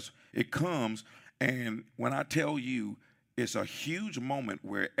deception test, it comes, and when I tell you, it's a huge moment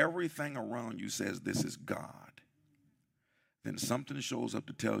where everything around you says this is God. Then something shows up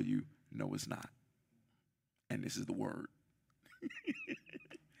to tell you, no, it's not. And this is the word.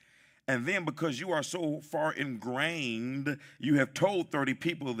 And then because you are so far ingrained, you have told 30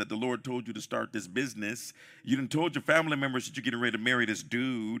 people that the Lord told you to start this business. You done told your family members that you're getting ready to marry this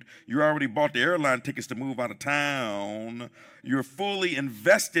dude. You already bought the airline tickets to move out of town. You're fully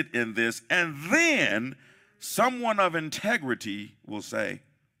invested in this. And then someone of integrity will say,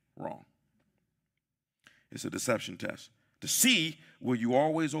 wrong. It's a deception test to see will you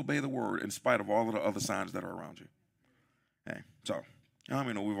always obey the word in spite of all of the other signs that are around you. Okay, so I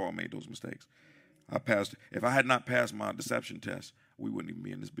mean, we've all made those mistakes. If I had not passed my deception test, we wouldn't even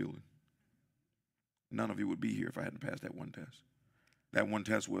be in this building. None of you would be here if I hadn't passed that one test. That one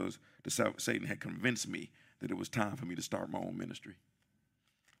test was Satan had convinced me that it was time for me to start my own ministry.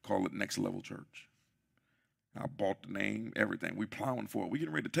 Call it Next Level Church. I bought the name, everything. We plowing for it. We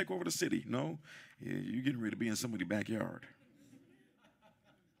getting ready to take over the city. No, you're getting ready to be in somebody's backyard.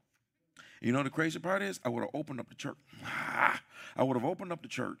 You know the crazy part is I would have opened up the church. I would have opened up the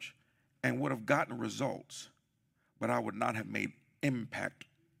church and would have gotten results, but I would not have made impact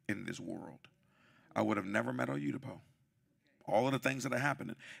in this world. I would have never met Oyedepo. All of the things that are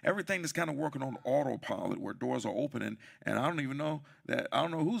happening, everything that's kind of working on autopilot where doors are opening, and I don't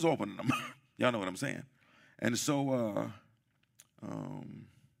know who's opening them. Y'all know what I'm saying. And so,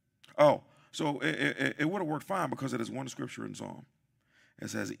 it would have worked fine because it is one scripture in Psalm. It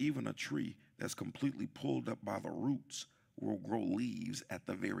says, even a tree that's completely pulled up by the roots will grow leaves at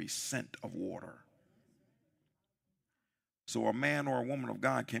the very scent of water. So a man or a woman of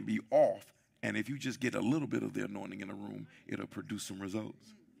God can be off, and if you just get a little bit of the anointing in the room, it'll produce some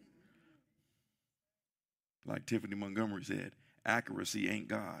results. Like Tiffany Montgomery said, accuracy ain't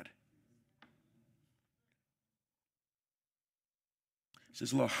God. It's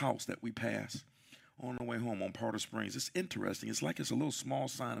this little house that we pass on the way home on Powder Springs. It's interesting. It's like it's a little small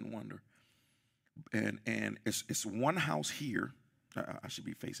sign and wonder. And it's one house here. I should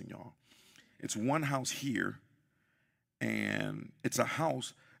be facing y'all. It's one house here, and it's a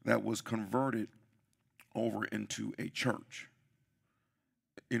house that was converted over into a church.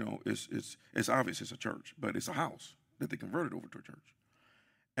 You know, it's obvious it's a church, but it's a house that they converted over to a church.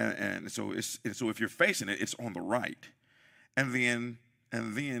 And so if you're facing it, it's on the right. And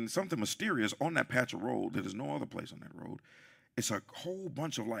then something mysterious on that patch of road, there's no other place on that road. It's a whole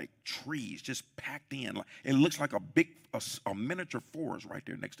bunch of like trees just packed in. Like, it looks like a miniature forest right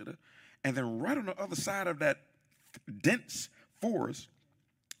there next to it. And then right on the other side of that dense forest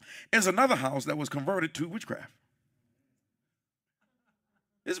is another house that was converted to witchcraft.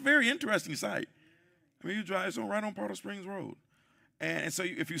 It's a very interesting sight. I mean, you drive right on Powder Springs Road. And so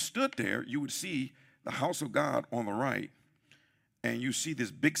if you stood there, you would see the house of God on the right. And you see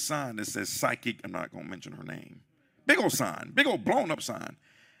this big sign that says psychic. I'm not going to mention her name. Big old sign, big old blown up sign.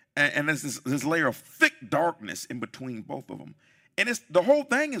 And there's this layer of thick darkness in between both of them. And the whole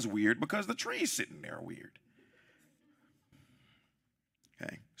thing is weird because the trees sitting there are weird.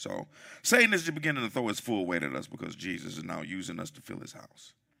 Okay, so Satan is beginning to throw his full weight at us because Jesus is now using us to fill his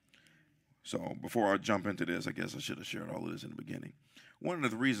house. So before I jump into this, I guess I should have shared all of this in the beginning. One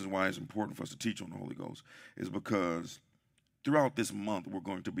of the reasons why it's important for us to teach on the Holy Ghost is because throughout this month, we're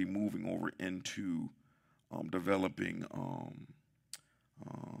going to be moving over into developing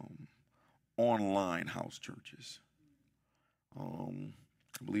online house churches.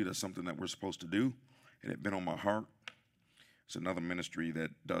 I believe that's something that we're supposed to do. It had been on my heart. It's another ministry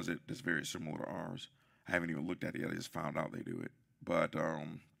that does it that's very similar to ours. I haven't even looked at it yet. I just found out they do it. But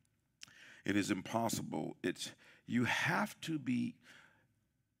it is impossible. You have to be.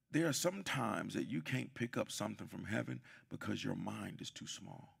 There are some times that you can't pick up something from heaven because your mind is too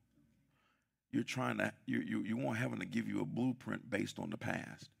small. You're trying to, you want heaven to give you a blueprint based on the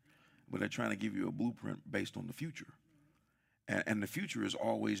past, but they're trying to give you a blueprint based on the future. And the future is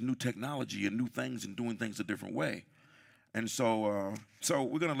always new technology and new things and doing things a different way. And so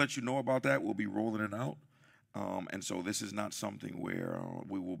we're going to let you know about that. We'll be rolling it out. And so this is not something where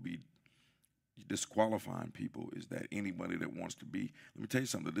we will be disqualifying people. Is that anybody that wants to be, let me tell you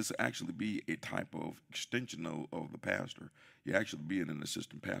something, this will actually be a type of extension of the pastor. You actually be in an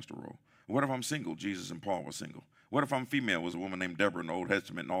assistant pastor role. What if I'm single? Jesus and Paul were single. What if I'm female? Was a woman named Deborah in the Old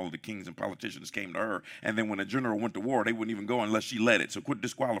Testament, and all of the kings and politicians came to her, and then when a general went to war, they wouldn't even go unless she led it. So quit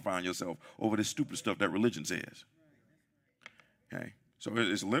disqualifying yourself over this stupid stuff that religion says. Okay, so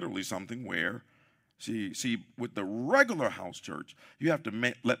it's literally something where, see, with the regular house church, you have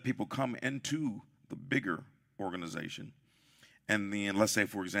to let people come into the bigger organization. And then, let's say,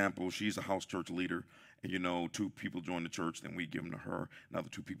 for example, she's a house church leader, and, 2 people join the church, then we give them to her. Another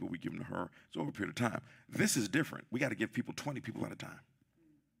 2 people, we give them to her. It's over a period of time. This is different. We got to give people 20 people at a time.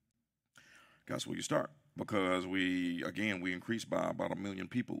 That's where you start. Because we increased by about 1 million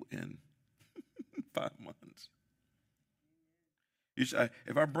people in 5 months.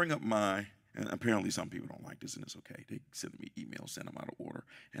 If I bring up and apparently some people don't like this, and it's okay. They send me emails, send them out of order,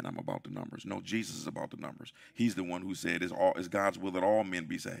 and I'm about the numbers. No, Jesus is about the numbers. He's the one who said it's God's will that all men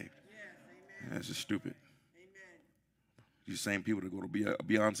be saved. Yeah, that's just stupid. Amen. These same people that go to a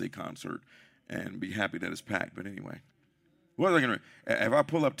Beyonce concert and be happy that it's packed. But anyway, if I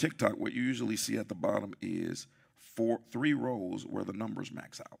pull up TikTok, what you usually see at the bottom is 3 rows where the numbers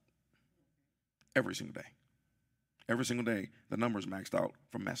max out. Every single day. Every single day, the numbers maxed out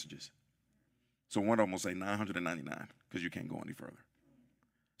for messages. So one of them will say 999 because you can't go any further.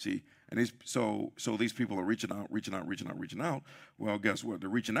 See, and these people are reaching out. Well, guess what? They're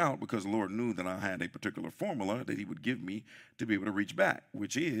reaching out because the Lord knew that I had a particular formula that he would give me to be able to reach back,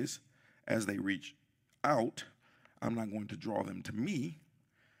 which is, as they reach out, I'm not going to draw them to me.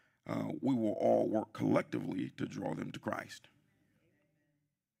 We will all work collectively to draw them to Christ.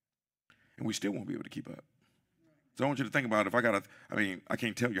 And we still won't be able to keep up. So I want you to think about I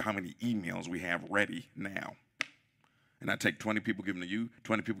can't tell you how many emails we have ready now. And I take 20 people, give them to you,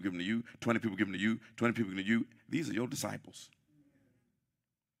 20 people, give them to you, 20 people, give them to you, 20 people, give them to you. These are your disciples.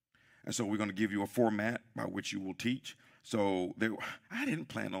 And so we're going to give you a format by which you will teach. So I didn't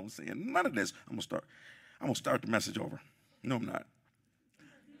plan on saying none of this. I'm going to start the message over. No, I'm not.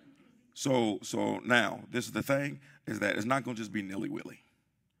 So now, this is the thing, is that it's not going to just be nilly-willy.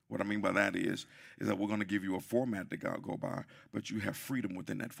 What I mean by that is that we're going to give you a format to go by, but you have freedom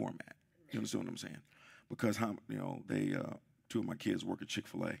within that format. You understand what I'm saying? Because, 2 of my kids work at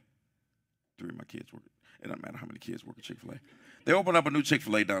Chick-fil-A. 3 of my kids work. It doesn't matter how many kids work at Chick-fil-A. They open up a new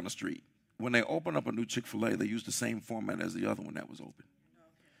Chick-fil-A down the street. When they open up a new Chick-fil-A, they use the same format as the other one that was open.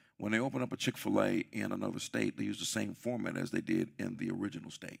 When they open up a Chick-fil-A in another state, they use the same format as they did in the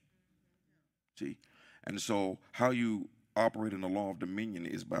original state. See? And so how you operate in the law of dominion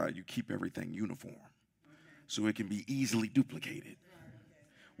is by you keep everything uniform so it can be easily duplicated.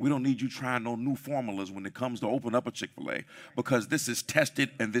 We don't need you trying no new formulas when it comes to open up a Chick-fil-A, because this is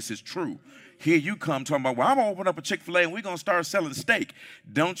tested and this is true. Here you come talking about, well, I'm going to open up a Chick-fil-A and we're going to start selling steak.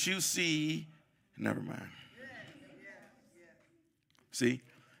 Don't you see? Never mind. See?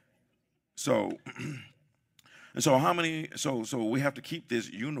 So, and so how many, so we have to keep this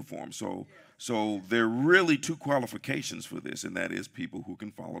uniform. So there are really 2 qualifications for this, and that is people who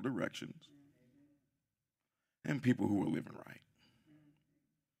can follow directions and people who are living right.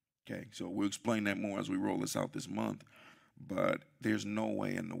 Okay, so we'll explain that more as we roll this out this month. But there's no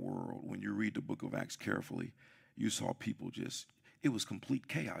way in the world, when you read the book of Acts carefully, you saw people it was complete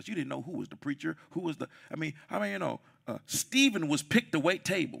chaos. You didn't know who was the preacher, Stephen was picked to wait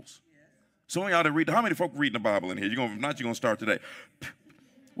tables. Some of y'all that read, how many folk reading the Bible in here? If not, you're going to start today.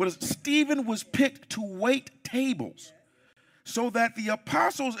 Stephen was picked to wait tables so that the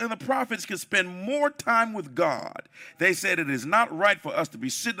apostles and the prophets could spend more time with God. They said it is not right for us to be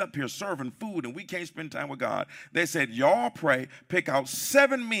sitting up here serving food and we can't spend time with God. They said, y'all pray, pick out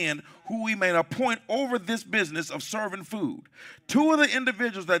 7 men who we may appoint over this business of serving food. 2 of the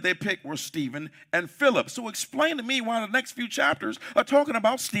individuals that they picked were Stephen and Philip. So explain to me why the next few chapters are talking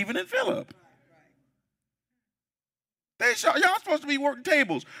about Stephen and Philip. Y'all supposed to be working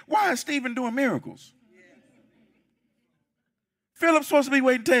tables. Why is Stephen doing miracles? Philip's supposed to be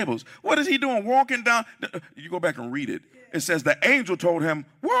waiting tables. What is he doing? Walking down. You go back and read it. It says the angel told him,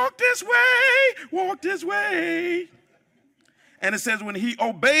 walk this way. And it says when he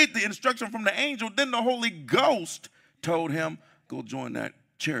obeyed the instruction from the angel, then the Holy Ghost told him, go join that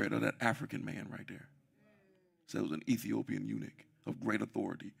chariot of that African man right there. So it was an Ethiopian eunuch of great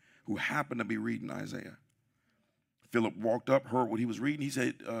authority who happened to be reading Isaiah. Philip walked up, heard what he was reading. He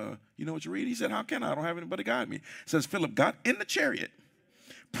said, you know what you're reading? He said, how can I? I don't have anybody guide me. It says Philip got in the chariot,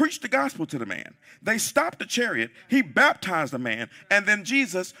 preached the gospel to the man. They stopped the chariot. He baptized the man. And then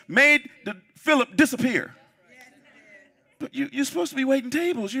Jesus made Philip disappear. But you're supposed to be waiting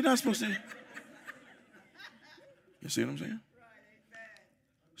tables. You're not supposed to. You see what I'm saying?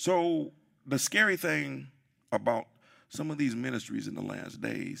 So the scary thing about some of these ministries in the last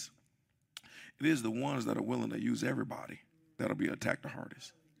days, it is the ones that are willing to use everybody that'll be attacked the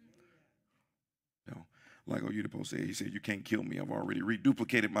hardest. You know, like Oyedepo said, he said, you can't kill me. I've already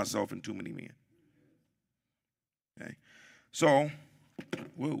reduplicated myself in too many men. Okay. So,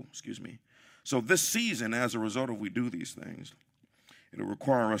 excuse me. So this season, as a result of we do these things, it'll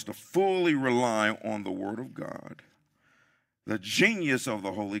require us to fully rely on the Word of God, the genius of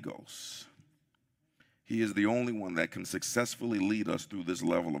the Holy Ghost. He is the only one that can successfully lead us through this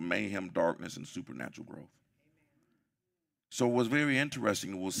level of mayhem, darkness, and supernatural growth. So what's very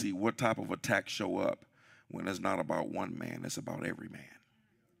interesting, we'll see what type of attacks show up when it's not about one man, it's about every man.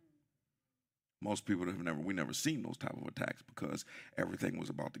 Most people we never seen those type of attacks because everything was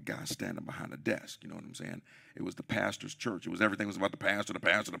about the guy standing behind the desk. You know what I'm saying? It was the pastor's church. Everything was about the pastor, the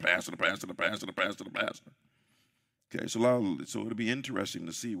pastor, the pastor, the pastor, the pastor, the pastor, the pastor. Okay, so it'll be interesting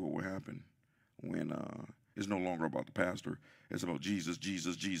to see what will happen when it's no longer about the pastor. It's about Jesus,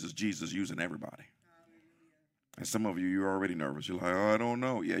 Jesus, Jesus, Jesus using everybody. And some of you, you're already nervous. You're like, oh, I don't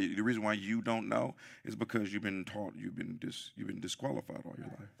know. Yeah, the reason why you don't know is because you've been taught, you've been disqualified all your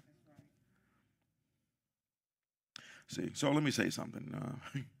life. See, so let me say something.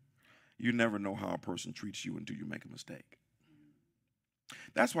 You never know how a person treats you until you make a mistake.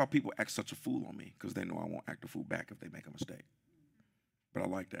 That's why people act such a fool on me, because they know I won't act a fool back if they make a mistake. But I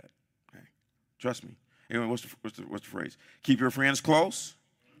like that. Okay. Trust me. Anyway, what's the phrase? Keep your friends close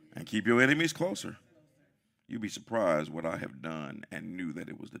and keep your enemies closer. You'd be surprised what I have done and knew that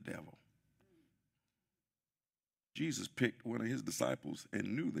it was the devil. Jesus picked one of his disciples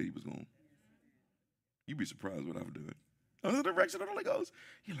and knew that he was going. You'd be surprised what I've done. Under the direction of the Holy Ghost.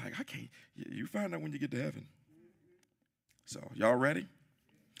 You're like, I can't. You find out when you get to heaven. So, y'all ready?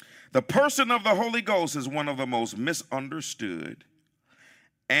 The person of the Holy Ghost is one of the most misunderstood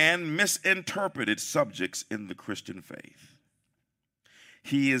and misinterpreted subjects in the Christian faith.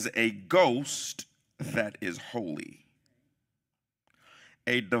 He is a ghost that is holy,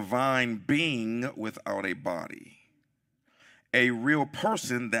 a divine being without a body, a real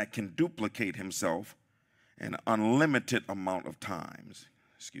person that can duplicate himself an unlimited amount of times.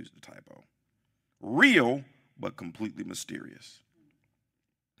 Excuse the typo. Real, but completely mysterious.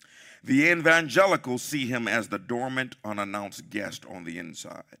 The evangelicals see him as the dormant, unannounced guest on the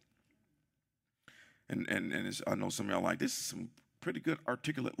inside. And I know some of y'all like, this is some pretty good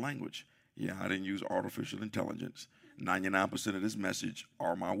articulate language. Yeah, I didn't use artificial intelligence. 99% of this message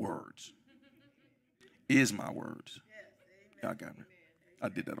are my words. Is my words. Y'all got me. I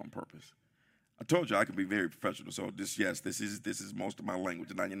did that on purpose. I told you I could be very professional. So this is most of my language,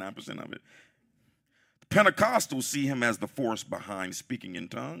 99% of it. The Pentecostals see him as the force behind speaking in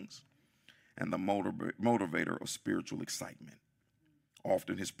tongues and the motivator of spiritual excitement.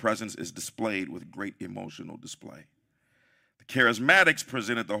 Often his presence is displayed with great emotional display. The charismatics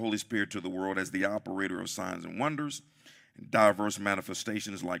presented the Holy Spirit to the world as the operator of signs and wonders and diverse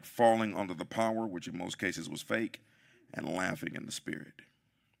manifestations like falling under the power, which in most cases was fake, and laughing in the Spirit.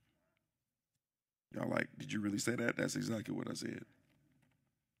 Y'all like, did you really say that? That's exactly what I said.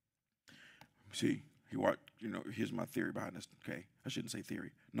 See, here's my theory behind this, okay? I shouldn't say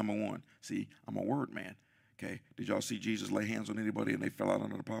theory. Number one, see, I'm a word man, okay? Did y'all see Jesus lay hands on anybody and they fell out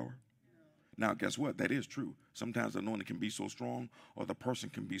under the power? Now, guess what? That is true. Sometimes the anointing can be so strong or the person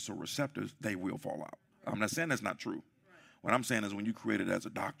can be so receptive, they will fall out. I'm not saying that's not true. What I'm saying is when you create it as a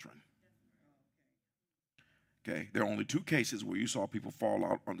doctrine. Okay, there are only two cases where you saw people fall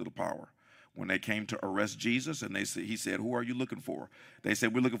out under the power. When they came to arrest Jesus and he said, who are you looking for? They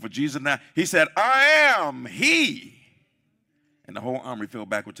said, we're looking for Jesus now. He said, I am he. And the whole army fell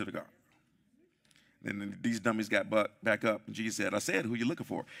backward to the ground. Then these dummies got back up, and Jesus said, I said, who you looking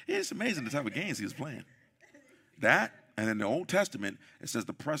for? It's amazing the type of games he was playing. That, and in the Old Testament, it says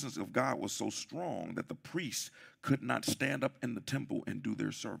the presence of God was so strong that the priests could not stand up in the temple and do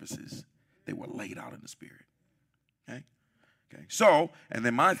their services. They were laid out in the Spirit. Okay? So, and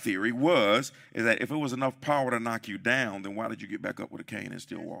then my theory is that if it was enough power to knock you down, then why did you get back up with a cane and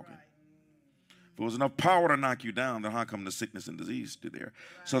still walking? If it was enough power to knock you down, then how come the sickness and disease stood there?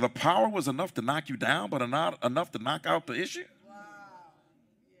 Right. So the power was enough to knock you down, but not enough to knock out the issue? Wow.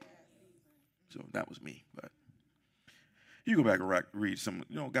 Yes. So that was me. But You go back and read some,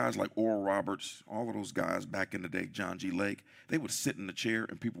 guys like Oral Roberts, all of those guys back in the day, John G. Lake, they would sit in the chair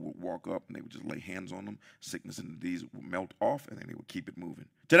and people would walk up and they would just lay hands on them. Sickness and disease would melt off and then they would keep it moving.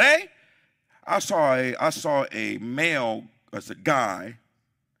 Today, I saw a male, as a guy.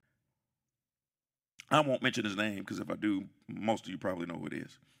 I won't mention his name because if I do, most of you probably know who it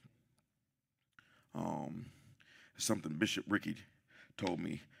is. Something Bishop Ricky told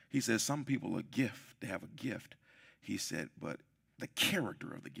me. He says some people are a gift. They have a gift. He said, but the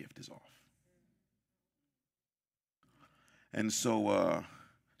character of the gift is off. And so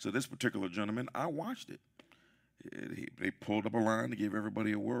this particular gentleman, I watched it. They pulled up a line to give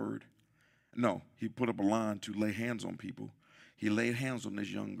everybody a word. No, he put up a line to lay hands on people. He laid hands on this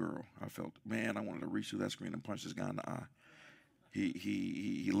young girl. I felt, man, I wanted to reach through that screen and punch this guy in the eye.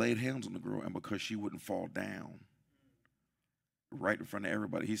 He laid hands on the girl, and because she wouldn't fall down right in front of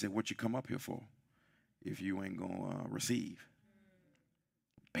everybody, he said, what you come up here for if you ain't going to receive?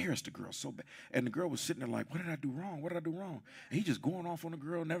 Embarrassed the girl so bad. And the girl was sitting there like, what did I do wrong? What did I do wrong? And he just going off on the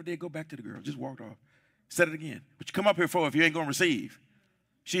girl, never did go back to the girl, just walked off. Said it again. What you come up here for if you ain't going to receive?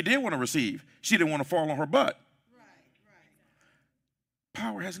 She did want to receive. She didn't want to fall on her butt.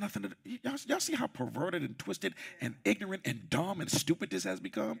 Power has nothing to do. Y'all see how perverted and twisted and ignorant and dumb and stupid this has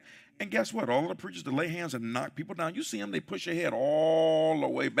become? And guess what? All of the preachers that lay hands and knock people down, you see them, they push your head all the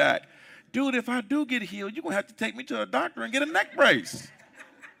way back. Dude, if I do get healed, you're going to have to take me to a doctor and get a neck brace.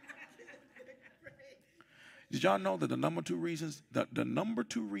 Did y'all know that the number two reasons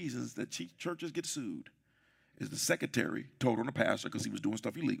that churches get sued is the secretary told on the pastor because he was doing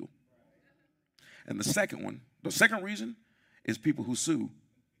stuff illegal. And the second reason is people who sue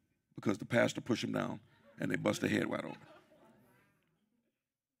because the pastor pushed them down and they bust their head wide open.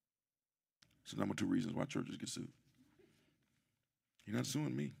 So number two reasons why churches get sued. You're not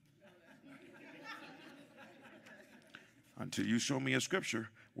suing me. Until you show me a scripture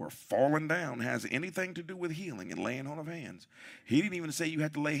where falling down has anything to do with healing and laying on of hands. He didn't even say you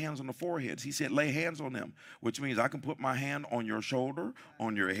had to lay hands on the foreheads. He said lay hands on them, which means I can put my hand on your shoulder,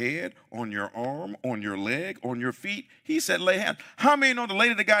 on your head, on your arm, on your leg, on your feet. He said lay hands. How many know the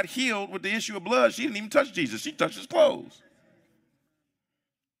lady that got healed with the issue of blood, she didn't even touch Jesus. She touched his clothes.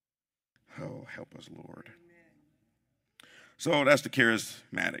 Oh, help us, Lord. So that's the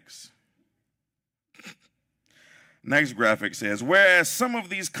charismatics. Next graphic says, whereas some of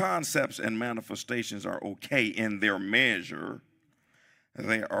these concepts and manifestations are okay in their measure,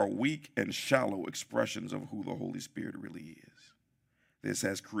 they are weak and shallow expressions of who the Holy Spirit really is. This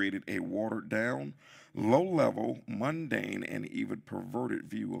has created a watered down, low level, mundane, and even perverted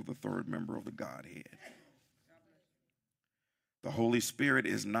view of the third member of the Godhead. The Holy Spirit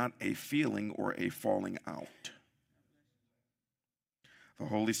is not a feeling or a falling out. The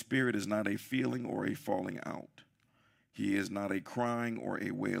Holy Spirit is not a feeling or a falling out. He is not a crying or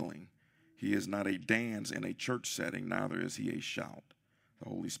a wailing. He is not a dance in a church setting, neither is he a shout. The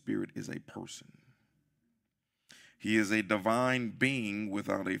Holy Spirit is a person. He is a divine being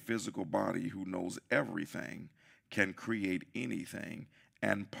without a physical body who knows everything, can create anything,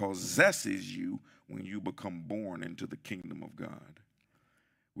 and possesses you when you become born into the kingdom of God.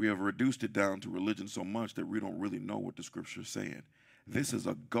 We have reduced it down to religion so much that we don't really know what the scripture is saying. This is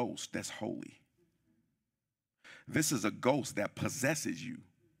a ghost that's holy. This is a ghost that possesses you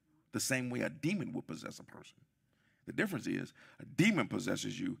the same way a demon would possess a person. The difference is a demon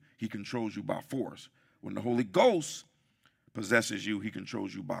possesses you, he controls you by force. When the Holy Ghost possesses you, he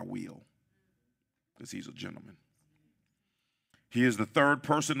controls you by will because he's a gentleman. He is the third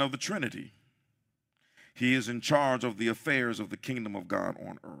person of the Trinity. He is in charge of the affairs of the kingdom of God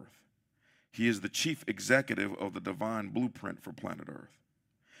on earth. He is the chief executive of the divine blueprint for planet Earth.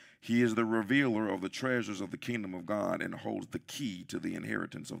 He is the revealer of the treasures of the kingdom of God and holds the key to the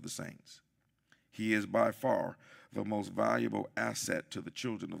inheritance of the saints. He is by far the most valuable asset to the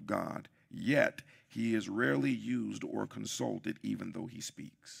children of God, yet he is rarely used or consulted even though he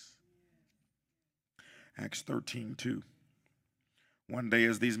speaks. Acts 13:2. One day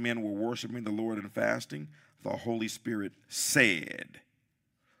as these men were worshiping the Lord and fasting, the Holy Spirit said,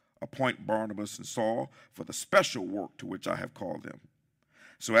 appoint Barnabas and Saul for the special work to which I have called them.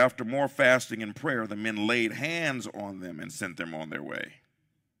 So after more fasting and prayer, the men laid hands on them and sent them on their way.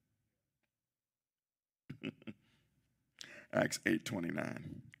 Acts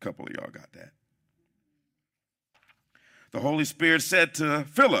 8:29. A couple of y'all got that. The Holy Spirit said to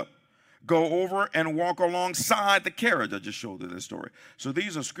Philip, go over and walk alongside the carriage. I just showed you this story. So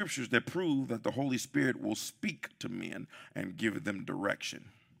these are scriptures that prove that the Holy Spirit will speak to men and give them direction.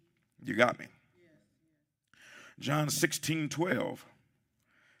 You got me? John 16:12.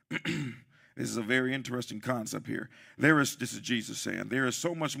 This is a very interesting concept here. This is Jesus saying, there is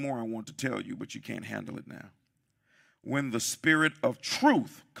so much more I want to tell you, but you can't handle it now. When the Spirit of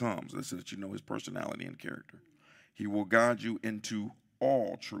truth comes, this is that you know his personality and character, he will guide you into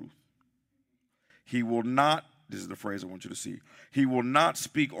all truth. He will not, this is the phrase I want you to see, he will not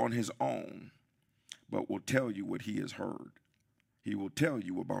speak on his own, but will tell you what he has heard. He will tell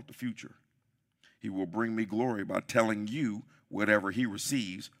you about the future. He will bring me glory by telling you whatever he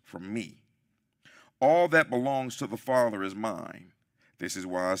receives from me. All that belongs to the Father is mine. This is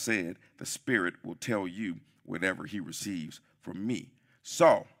why I said the Spirit will tell you whatever he receives from me.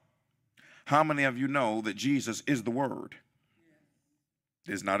 So, how many of you know that Jesus is the Word?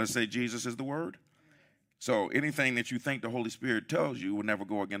 Does not it say Jesus is the Word? So anything that you think the Holy Spirit tells you will never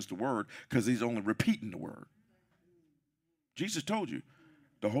go against the Word because he's only repeating the Word. Jesus told you,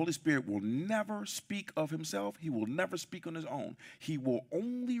 the Holy Spirit will never speak of himself. He will never speak on his own. He will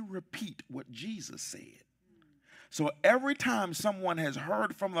only repeat what Jesus said. So every time someone has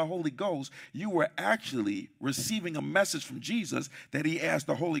heard from the Holy Ghost, you were actually receiving a message from Jesus that he asked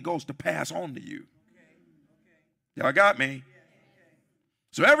the Holy Ghost to pass on to you. Y'all got me?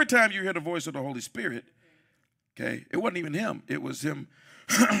 So every time you hear the voice of the Holy Spirit, okay, it wasn't even him. It was him.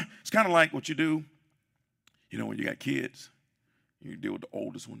 It's kind of like what you do, you know, when you got kids. You deal with the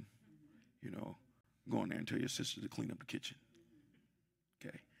oldest one, you know, go in there and tell your sister to clean up the kitchen.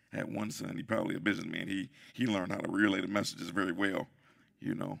 Okay. I had one son, he probably a businessman. He learned how to relay the messages very well.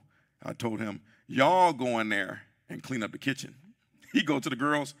 You know, I told him, y'all go in there and clean up the kitchen. He go to the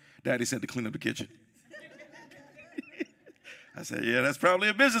girls, Daddy said to clean up the kitchen. I said, yeah, that's probably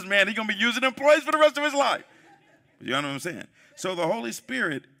a businessman. He's going to be using employees for the rest of his life. You know what I'm saying? So the Holy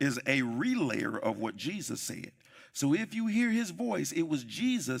Spirit is a relayer of what Jesus said. So if you hear his voice, it was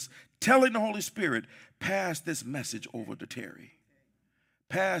Jesus telling the Holy Spirit, pass this message over to Terry.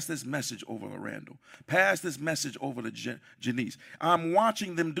 Pass this message over to Randall. Pass this message over to Janice. I'm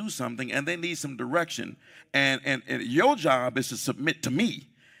watching them do something and they need some direction. And your job is to submit to me.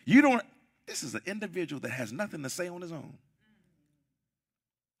 This is an individual that has nothing to say on his own.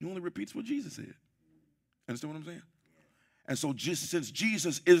 He only repeats what Jesus said. Understand what I'm saying? And so just since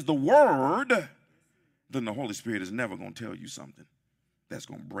Jesus is the Word, then the Holy Spirit is never going to tell you something that's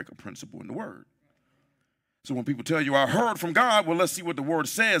going to break a principle in the Word. So when people tell you, I heard from God, well, let's see what the Word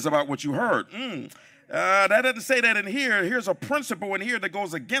says about what you heard. That doesn't say that in here. Here's a principle in here that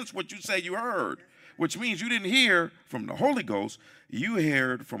goes against what you say you heard, which means you didn't hear from the Holy Ghost. You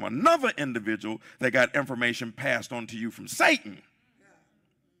heard from another individual that got information passed on to you from Satan,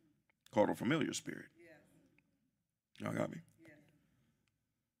 called a familiar spirit. Y'all got me?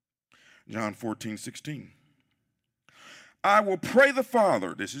 John 14:16. I will pray the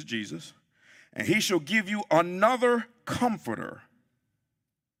Father, this is Jesus, and he shall give you another comforter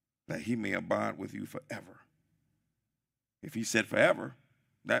that he may abide with you forever. If he said forever,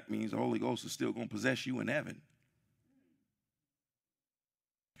 that means the Holy Ghost is still going to possess you in heaven.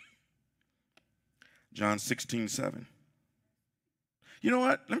 John 16:7. You know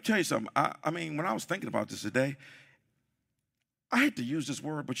what? Let me tell you something. I mean, when I was thinking about this today, I hate to use this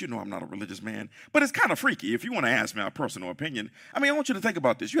word, but you know I'm not a religious man. But it's kind of freaky. If you want to ask me my personal opinion, I mean, I want you to think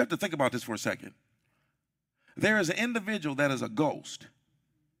about this. You have to think about this for a second. There is an individual that is a ghost.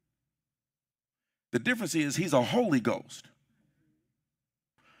 The difference is he's a Holy Ghost.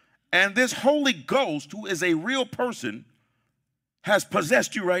 And this Holy Ghost, who is a real person, has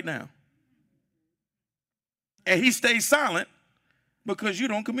possessed you right now. And he stays silent because you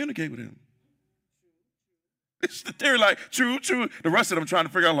don't communicate with him. They're like, true. The rest of them trying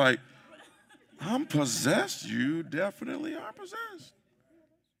to figure out, like, I'm possessed. You definitely are possessed.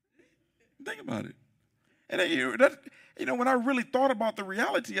 Think about it. And when I really thought about the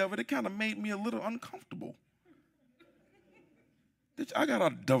reality of it, it kind of made me a little uncomfortable. I got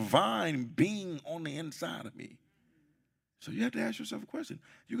a divine being on the inside of me. So you have to ask yourself a question.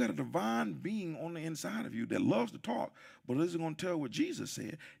 You got a divine being on the inside of you that loves to talk, but isn't going to tell what Jesus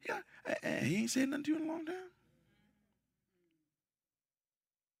said. Yeah, he ain't said nothing to you in a long time.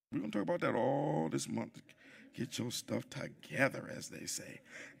 We're going to talk about that all this month. Get your stuff together, as they say.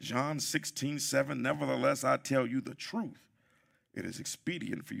 John 16:7, nevertheless, I tell you the truth. It is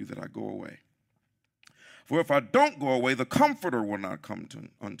expedient for you that I go away. For if I don't go away, the Comforter will not come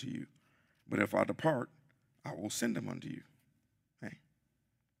unto you. But if I depart, I will send him unto you. Hey.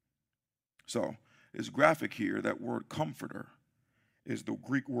 So, it's graphic here. That word comforter is the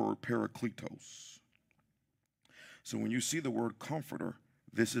Greek word parakletos. So when you see the word comforter,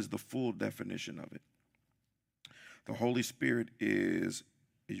 this is the full definition of it. The Holy Spirit is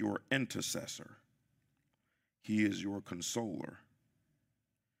your intercessor. He is your consoler.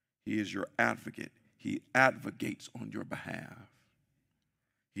 He is your advocate. He advocates on your behalf.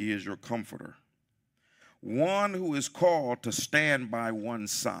 He is your comforter. One who is called to stand by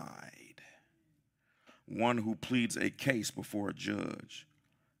one's side. One who pleads a case before a judge.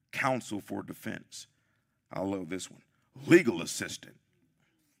 Counsel for defense. I love this one. Legal assistant.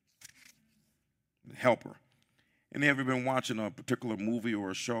 Helper. Any ever been watching a particular movie or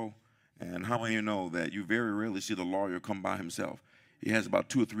a show? And how many of you know that you very rarely see the lawyer come by himself? He has about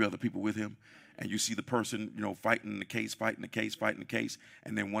 2 or 3 other people with him. And you see the person, fighting the case,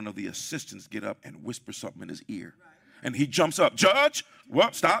 and then one of the assistants get up and whisper something in his ear. And he jumps up, Judge,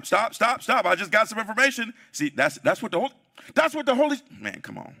 well, stop. I just got some information. See, that's what the Holy, man,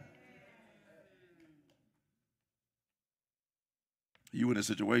 come on. You in a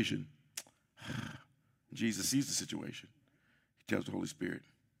situation, Jesus sees the situation. He tells the Holy Spirit,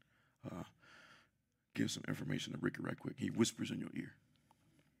 give some information to Ricky right quick. He whispers in your ear.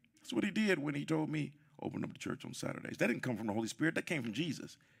 That's what he did when he told me, open up the church on Saturdays. That didn't come from the Holy Spirit. That came from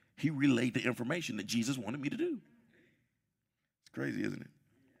Jesus. He relayed the information that Jesus wanted me to do. It's crazy, isn't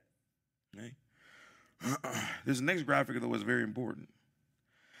it? Okay. This next graphic, though, is very important.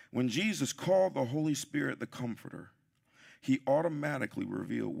 When Jesus called the Holy Spirit the Comforter, he automatically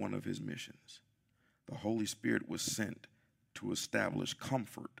revealed one of his missions. The Holy Spirit was sent to establish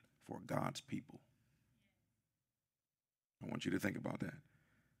comfort for God's people. I want you to think about that.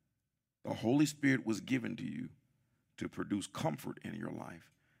 The Holy Spirit was given to you to produce comfort in your life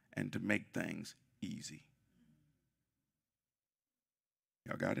and to make things easy.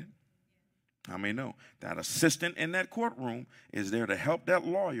 Y'all got it? How many know that assistant in that courtroom is there to help that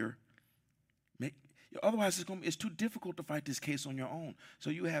lawyer otherwise it's too difficult to fight this case on your own. So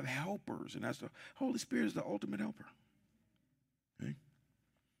you have helpers, and that's the Holy Spirit is the ultimate helper. Okay?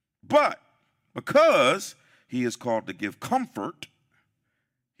 But because he is called to give comfort,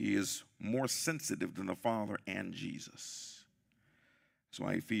 he is more sensitive than the Father and Jesus. That's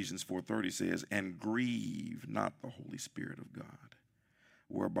why Ephesians 4:30 says, and grieve not the Holy Spirit of God,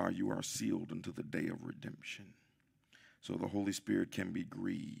 whereby you are sealed unto the day of redemption. So the Holy Spirit can be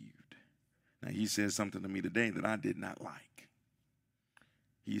grieved. Now, he said something to me today that I did not like.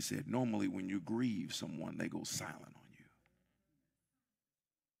 He said, normally when you grieve someone, they go silent on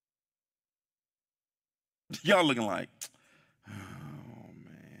you. Y'all looking like, oh,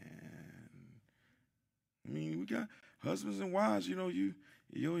 man. I mean, we got husbands and wives,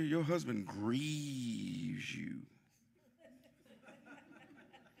 your husband grieves you.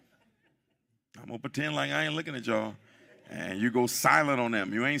 I'm going to pretend like I ain't looking at y'all. And you go silent on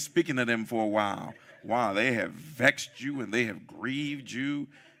them. You ain't speaking to them for a while. Wow, they have vexed you and they have grieved you.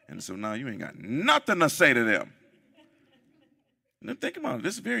 And so now you ain't got nothing to say to them. And then think about it.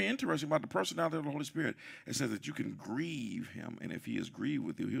 This is very interesting about the personality of the Holy Spirit. It says that you can grieve him. And if he is grieved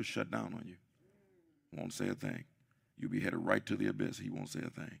with you, he'll shut down on you. Won't say a thing. You'll be headed right to the abyss. He won't say a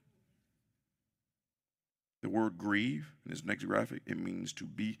thing. The word grieve, in this next graphic, it means to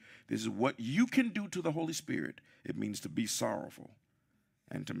be, this is what you can do to the Holy Spirit. It means to be sorrowful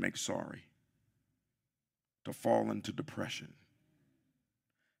and to make sorry, to fall into depression,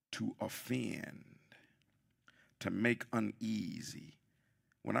 to offend, to make uneasy.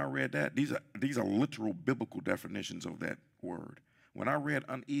 When I read that, these are literal biblical definitions of that word. When I read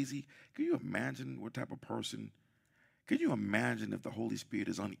uneasy, can you imagine what type of person, can you imagine if the Holy Spirit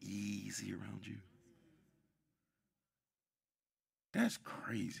is uneasy around you? That's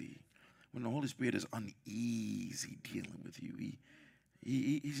crazy. When the Holy Spirit is uneasy dealing with you,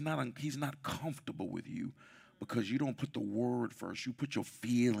 he's not comfortable with you because you don't put the word first. You put your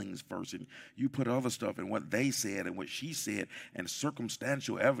feelings first, and you put other stuff and what they said and what she said and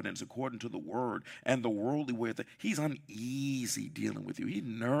circumstantial evidence according to the word and the worldly way. He's uneasy dealing with you. He's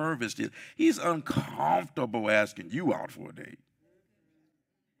nervous. He's uncomfortable asking you out for a date.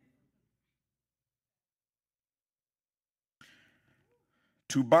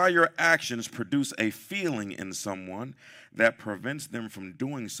 To by your actions produce a feeling in someone that prevents them from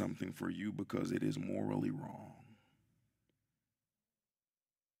doing something for you because it is morally wrong.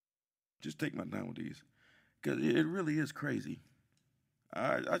 Just take my time with these, because it really is crazy.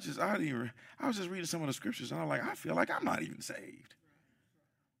 I was just reading some of the scriptures, and I feel like I'm not even saved.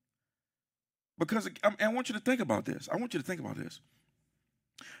 Because I want you to think about this.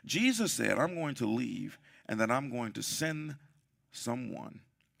 Jesus said, I'm going to leave, and then I'm going to send someone,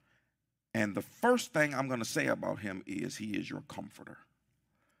 and the first thing I'm going to say about him is he is your comforter.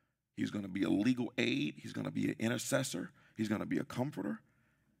 He's going to be a legal aid. He's going to be an intercessor. He's going to be a comforter.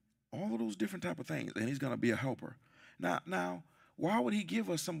 All of those different type of things, and he's going to be a helper. Now, why would he give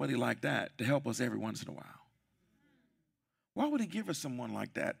us somebody like that to help us every once in a while? Why would he give us someone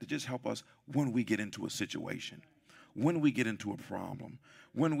like that to just help us when we get into a situation, when we get into a problem,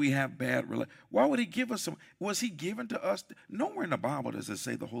 when we have bad relations? Why would he give us some? Was he given to us? Nowhere in the Bible does it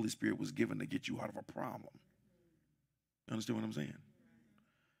say the Holy Spirit was given to get you out of a problem. You understand what I'm saying?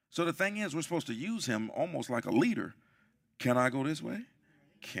 So the thing is, we're supposed to use him almost like a leader. Can I go this way?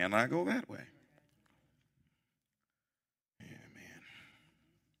 Can I go that way? Yeah,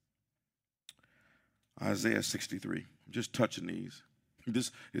 man. Isaiah 63. I'm just touching these.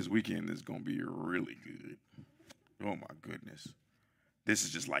 This weekend is going to be really good. Oh, my goodness. This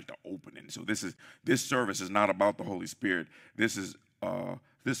is just like the opening. So this service is not about the Holy Spirit. This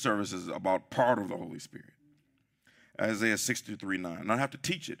service is about part of the Holy Spirit. Isaiah 63:9. And I have to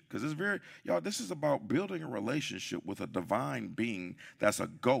teach it because this is about building a relationship with a divine being that's a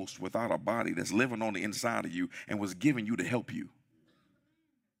ghost without a body that's living on the inside of you and was given you to help you.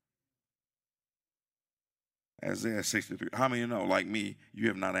 Isaiah 63. How many of you know, like me, you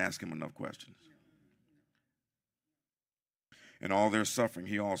have not asked him enough questions? In all their suffering,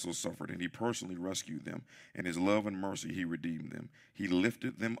 he also suffered, and he personally rescued them. In his love and mercy, he redeemed them. He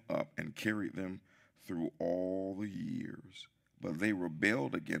lifted them up and carried them through all the years. But they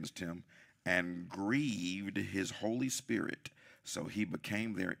rebelled against him and grieved his Holy Spirit. So he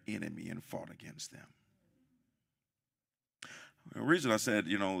became their enemy and fought against them. The reason I said,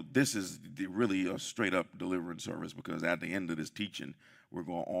 this is really a straight up deliverance service because at the end of this teaching, we're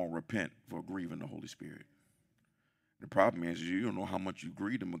going to all repent for grieving the Holy Spirit. The problem is you don't know how much you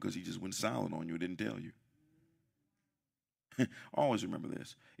grieved him because he just went silent on you and didn't tell you. Always remember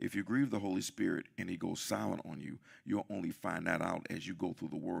this. If you grieve the Holy Spirit and he goes silent on you, you'll only find that out as you go through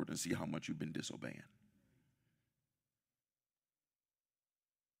the word and see how much you've been disobeying.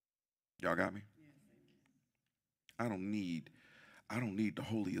 Y'all got me? I don't need the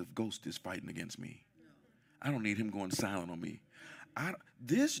Holy Ghost is fighting against me. I don't need him going silent on me.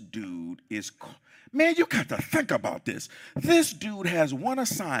 This dude is, man, you got to think about this. This dude has one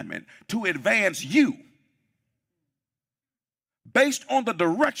assignment: to advance you based on the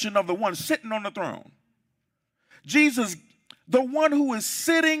direction of the one sitting on the throne. Jesus, the one who is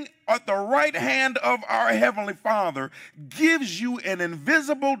sitting at the right hand of our Heavenly Father, gives you an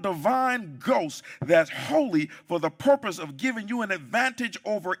invisible divine ghost that's holy for the purpose of giving you an advantage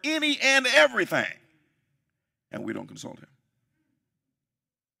over any and everything. And we don't consult him.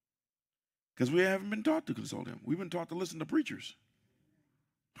 Because we haven't been taught to consult him. We've been taught to listen to preachers.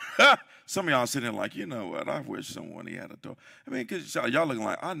 Some of y'all sitting there like, you know what, I wish someone he had a talk. I mean, because y'all looking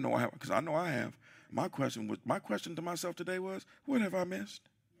like, I know I have, because I know I have. My question to myself today was, what have I missed?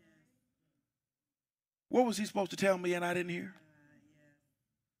 What was he supposed to tell me and I didn't hear?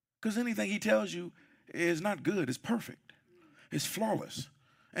 Because anything he tells you is not good, it's perfect. It's flawless,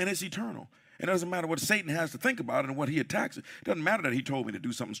 and it's eternal. It doesn't matter what Satan has to think about it and what he attacks. It doesn't matter that he told me to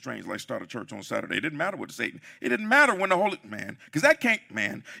do something strange like start a church on Saturday. It didn't matter what Satan. It didn't matter when the Holy, man, because that can't,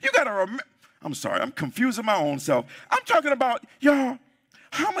 man. You got to remember. I'm sorry, I'm confusing my own self. I'm talking about, y'all,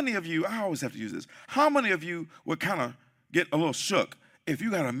 how many of you, I always have to use this, how many of you would kind of get a little shook if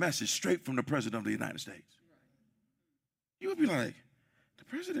you got a message straight from the President of the United States? You would be like, the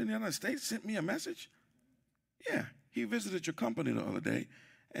President of the United States sent me a message? Yeah, he visited your company the other day.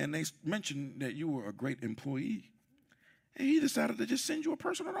 And they mentioned that you were a great employee. And he decided to just send you a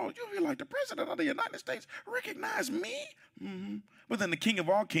personal note. You'll be like, the President of the United States recognized me? Mm-hmm. But then the King of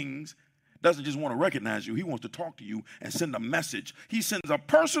all kings doesn't just want to recognize you. He wants to talk to you and send a message. He sends a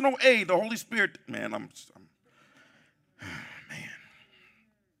personal aid, the Holy Spirit. Man, man.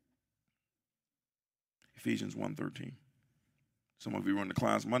 Ephesians 1:13. Some of you were in the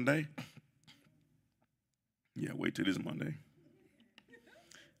class Monday. Yeah, wait till this Monday.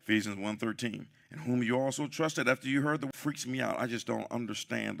 Ephesians 1:13, in whom you also trusted after you heard the freaks me out. I just don't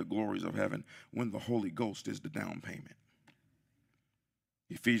understand the glories of heaven when the Holy Ghost is the down payment.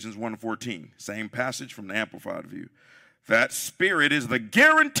 Ephesians 1:14, same passage from the Amplified View. That Spirit is the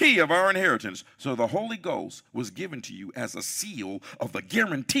guarantee of our inheritance. So the Holy Ghost was given to you as a seal of the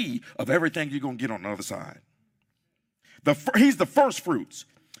guarantee of everything you're going to get on the other side. He's the first fruits.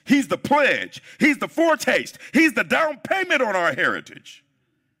 He's the pledge. He's the foretaste. He's the down payment on our heritage.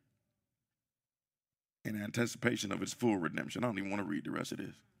 In anticipation of its full redemption. I don't even want to read the rest of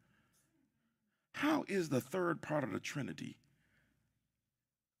this. How is the third part of the Trinity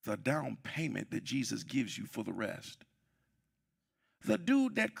the down payment that Jesus gives you for the rest? The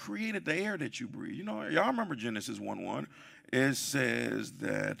dude that created the air that you breathe. You know, y'all remember Genesis 1:1. It says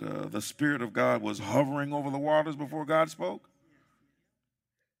that the Spirit of God was hovering over the waters before God spoke.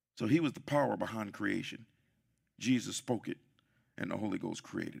 So he was the power behind creation. Jesus spoke it, and the Holy Ghost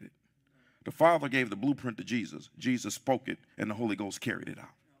created it. The Father gave the blueprint to Jesus. Jesus spoke it, and the Holy Ghost carried it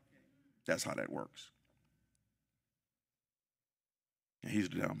out. That's how that works. And he's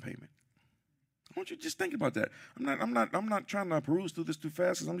the down payment. I want you to just think about that. I'm not trying to peruse through this too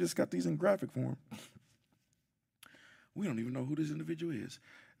fast because I'm just got these in graphic form. We don't even know who this individual is.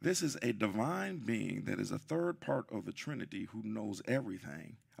 This is a divine being that is a third part of the Trinity who knows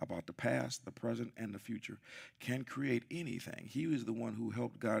everything about the past, the present, and the future, can create anything. He is the one who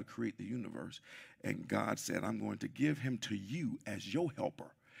helped God create the universe. And God said, I'm going to give him to you as your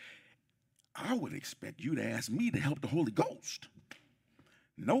helper. I would expect you to ask me to help the Holy Ghost.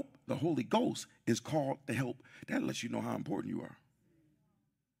 Nope, the Holy Ghost is called to help. That lets you know how important you are.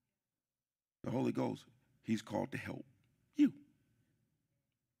 The Holy Ghost, he's called to help you.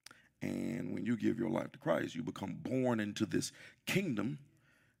 And when you give your life to Christ, you become born into this kingdom.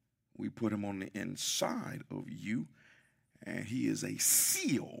 We put him on the inside of you, and he is a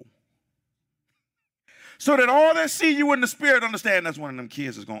seal. So that all that see you in the spirit understand that's one of them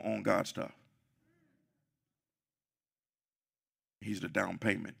kids that's going to own God's stuff. He's the down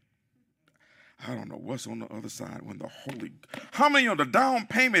payment. I don't know what's on the other side when the Holy... How many of the down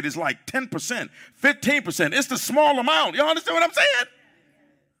payment is like 10%, 15%? It's the small amount. Y'all understand what I'm saying?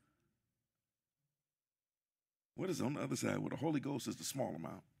 What is on the other side? Well, the Holy Ghost is the small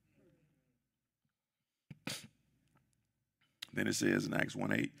amount. Then it says in Acts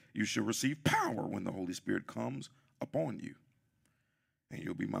 1:8, you shall receive power when the Holy Spirit comes upon you. And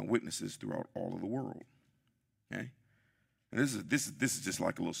you'll be my witnesses throughout all of the world. Okay? And this is just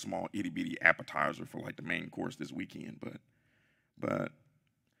like a little small itty-bitty appetizer for like the main course this weekend. But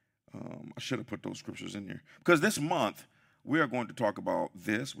I should have put those scriptures in there. Because this month, we are going to talk about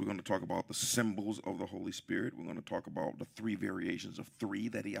this. We're going to talk about the symbols of the Holy Spirit. We're going to talk about the 3 variations of 3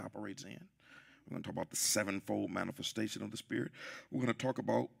 that he operates in. We're going to talk about the 7-fold manifestation of the Spirit. We're going to talk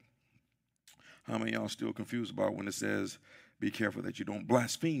about how many of y'all still confused about when it says, be careful that you don't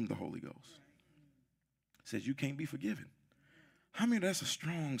blaspheme the Holy Ghost. It says you can't be forgiven. How many that's a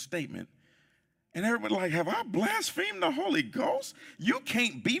strong statement? And everybody like, have I blasphemed the Holy Ghost? You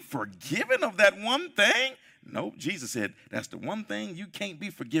can't be forgiven of that one thing? Nope, Jesus said that's the one thing you can't be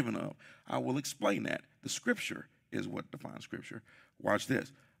forgiven of. I will explain that. The scripture is what defines scripture. Watch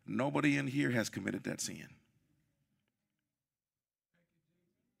this. Nobody in here has committed that sin.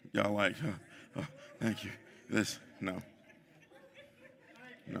 Y'all like, thank you. This, no,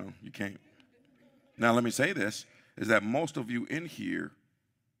 you can't. Now let me say this, is that most of you in here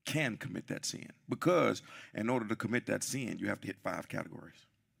can commit that sin. Because in order to commit that sin, you have to hit 5 categories.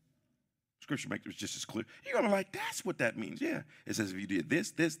 Scripture makes it just as clear. You're going to be like, that's what that means. Yeah. It says if you did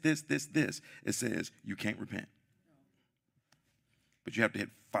this, it says you can't repent. But you have to hit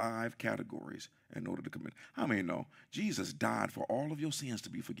 5 categories in order to commit. How many know Jesus died for all of your sins to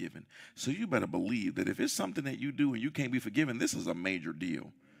be forgiven? So you better believe that if it's something that you do and you can't be forgiven, this is a major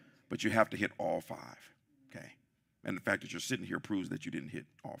deal. But you have to hit all 5. Okay? And the fact that you're sitting here proves that you didn't hit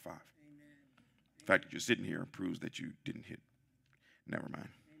all 5. Amen. The fact that you're sitting here proves that you didn't hit. Never mind.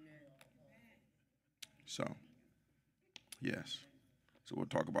 So, yes. So we're going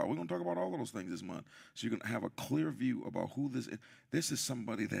to talk about all of those things this month. So you're going to have a clear view about who this is. This is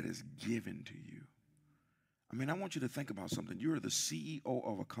somebody that is given to you. I mean, I want you to think about something. You're the CEO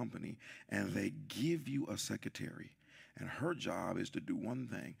of a company, and they give you a secretary. And her job is to do one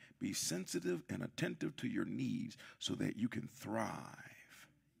thing, be sensitive and attentive to your needs so that you can thrive.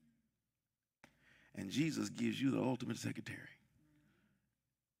 And Jesus gives you the ultimate secretary.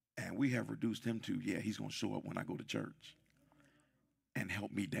 And we have reduced him to, he's going to show up when I go to church and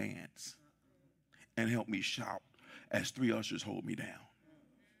help me dance and help me shout as 3 ushers hold me down.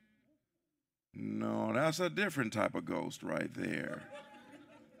 No, that's a different type of ghost right there.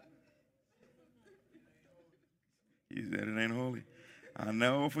 He said it ain't holy. I'll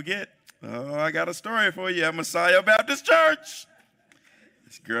never forget. Oh, I got a story for you at Messiah Baptist Church.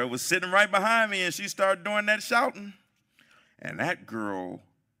 This girl was sitting right behind me, and she started doing that shouting. And that girl,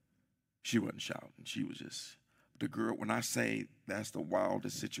 she wasn't shouting. She was just, the girl, when I say that's the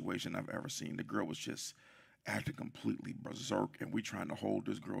wildest situation I've ever seen, the girl was just acting completely berserk, and we trying to hold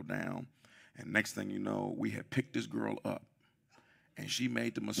this girl down. And next thing you know, we had picked this girl up, and she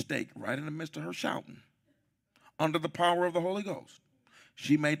made the mistake right in the midst of her shouting. Under the power of the Holy Ghost,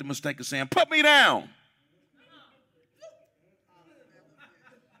 she made the mistake of saying, put me down.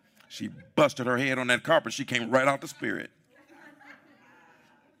 She busted her head on that carpet. She came right out the spirit.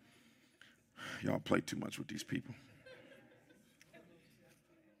 Y'all play too much with these people.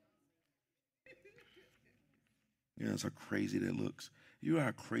 Yeah, that's how crazy that looks. You know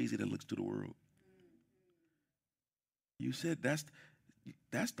how crazy that looks to the world. You said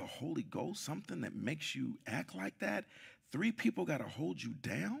That's the Holy Ghost, something that makes you act like that. 3 people got to hold you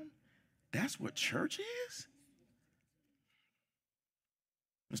down. That's what church is?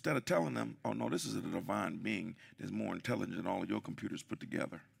 Instead of telling them, oh, no, this is a divine being that's more intelligent than all of your computers put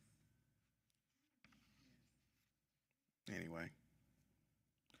together. Anyway,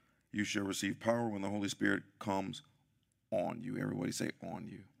 you shall receive power when the Holy Spirit comes on you. Everybody say on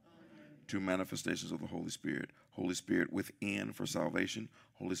you. 2 manifestations of the Holy Spirit. Holy Spirit within for salvation.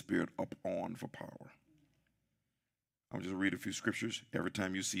 Holy Spirit up on for power. I'll just read a few scriptures. Every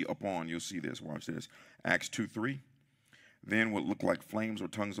time you see up on, you'll see this. Watch this. Acts 2:3. Then what looked like flames or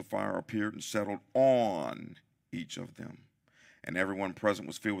tongues of fire appeared and settled on each of them. And everyone present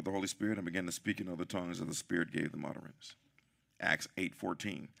was filled with the Holy Spirit and began to speak in other tongues as the Spirit gave them utterance. Acts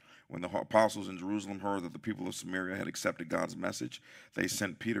 8:14. When the apostles in Jerusalem heard that the people of Samaria had accepted God's message, they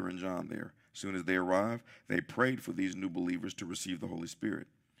sent Peter and John there. As soon as they arrived, they prayed for these new believers to receive the Holy Spirit.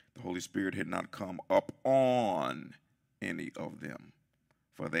 The Holy Spirit had not come up on any of them,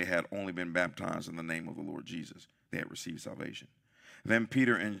 for they had only been baptized in the name of the Lord Jesus. They had received salvation. Then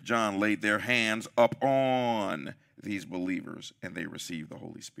Peter and John laid their hands up on these believers, and they received the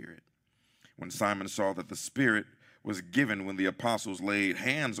Holy Spirit. When Simon saw that the Spirit was given when the apostles laid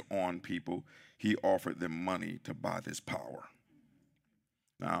hands on people, he offered them money to buy this power.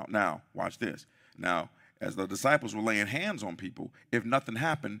 Now, watch this. Now, as the disciples were laying hands on people, if nothing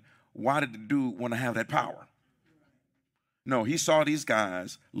happened, why did the dude want to have that power? No, he saw these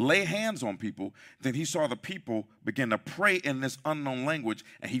guys lay hands on people. Then he saw the people begin to pray in this unknown language,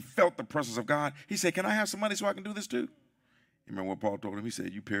 and he felt the presence of God. He said, can I have some money so I can do this too? You remember what Paul told him? He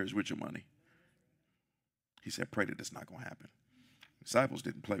said, you perish with your money. He said, pray that it's not going to happen. Disciples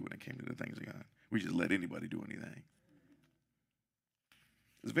didn't play when it came to the things of God. We just let anybody do anything.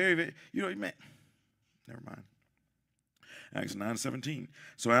 It's very, very, man, never mind. Acts 9:17.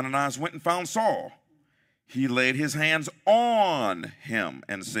 So Ananias went and found Saul. He laid his hands on him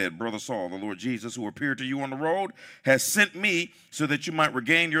and said, Brother Saul, the Lord Jesus, who appeared to you on the road, has sent me so that you might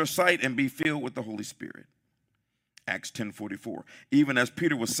regain your sight and be filled with the Holy Spirit. Acts 10:44. Even as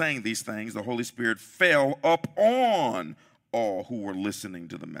Peter was saying these things, the Holy Spirit fell up on all who were listening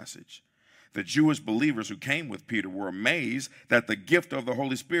to the message. The Jewish believers who came with Peter were amazed that the gift of the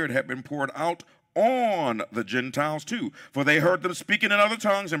Holy Spirit had been poured out on the Gentiles too, for they heard them speaking in other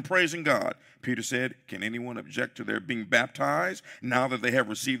tongues and praising God. Peter said, can anyone object to their being baptized now that they have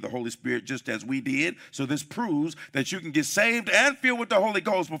received the Holy Spirit just as we did? So this proves that you can get saved and filled with the Holy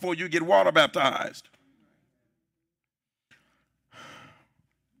Ghost before you get water baptized.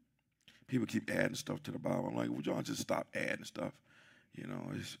 People keep adding stuff to the Bible. I'm like, would y'all just stop adding stuff?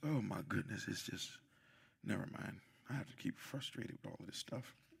 It's, oh my goodness, it's just, never mind. I have to keep frustrated with all of this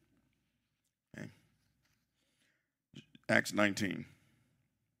stuff. Okay. Acts 19.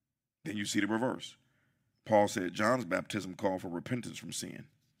 Then you see the reverse. Paul said John's baptism called for repentance from sin.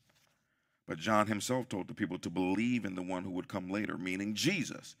 But John himself told the people to believe in the one who would come later, meaning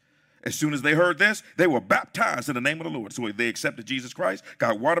Jesus. As soon as they heard this, they were baptized in the name of the Lord. So they accepted Jesus Christ,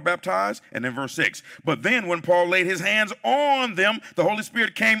 got water baptized, and then verse 6. But then when Paul laid his hands on them, the Holy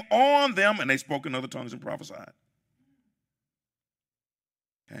Spirit came on them, and they spoke in other tongues and prophesied.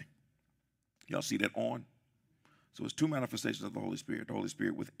 Okay? Y'all see that on? So it's 2 manifestations of the Holy Spirit. The Holy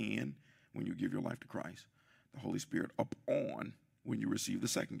Spirit within when you give your life to Christ. The Holy Spirit up on when you receive the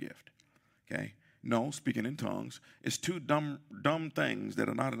second gift. Okay? No, speaking in tongues. It's 2 dumb things that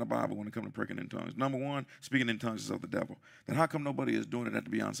are not in the Bible when it comes to praying in tongues. Number 1, speaking in tongues is of the devil. Then how come nobody is doing it at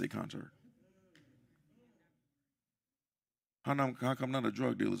the Beyonce concert? How come none of the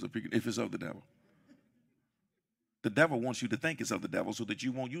drug dealers are speaking if it's of the devil? The devil wants you to think it's of the devil so that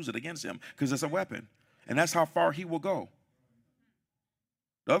you won't use it against him because it's a weapon. And that's how far he will go.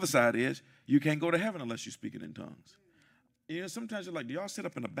 The other side is you can't go to heaven unless you speak it in tongues. Sometimes you're like, do y'all sit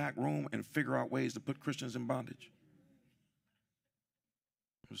up in the back room and figure out ways to put Christians in bondage?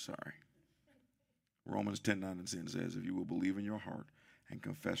 I'm sorry. Romans 10:9 and 10 says, if you will believe in your heart and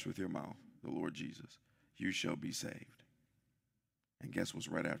confess with your mouth the Lord Jesus, you shall be saved. And guess what's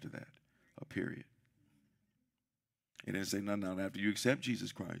right after that? A period. It didn't say nothing out after you accept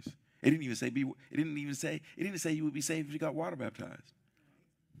Jesus Christ. It didn't even say you would be saved if you got water baptized.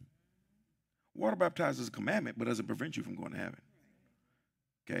 Water baptized is a commandment, but doesn't prevent you from going to heaven.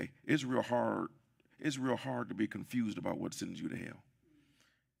 Okay? It's real hard to be confused about what sends you to hell.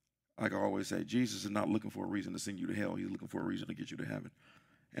 Like I always say, Jesus is not looking for a reason to send you to hell. He's looking for a reason to get you to heaven.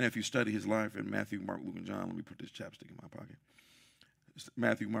 And if you study his life in Matthew, Mark, Luke, and John, let me put this chapstick in my pocket.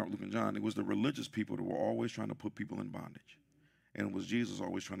 Matthew, Mark, Luke, and John, it was the religious people that were always trying to put people in bondage. And it was Jesus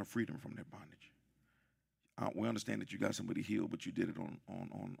always trying to free them from their bondage. we understand that you got somebody healed, but you did it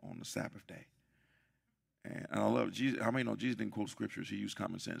on the Sabbath day. And I love Jesus. How many know Jesus didn't quote scriptures? He used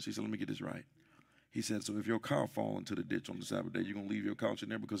common sense. He said, let me get this right. He said, so if your cow fall into the ditch on the Sabbath day, you're going to leave your couch in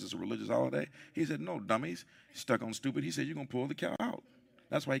there because it's a religious holiday? He said, no, dummies. Stuck on stupid. He said, you're going to pull the cow out.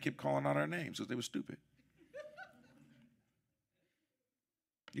 That's why he kept calling out our names, because they were stupid.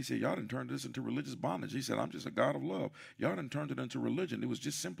 He said, y'all done turned this into religious bondage. He said, I'm just a God of love. Y'all done turned it into religion. It was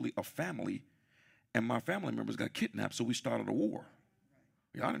just simply a family, and my family members got kidnapped, so we started a war.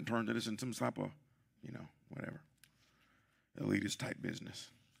 Y'all done turned this into some type of, whatever, elitist type business.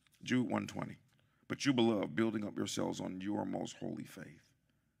 Jude 1:20. But you, beloved, building up yourselves on your most holy faith,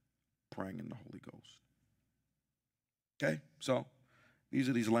 praying in the Holy Ghost. Okay, so these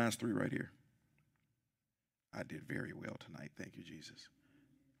are these last three right here. I did very well tonight. Thank you, Jesus.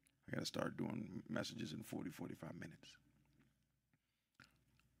 I got to start doing messages in 40, 45 minutes.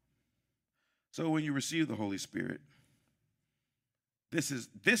 So when you receive the Holy Spirit, this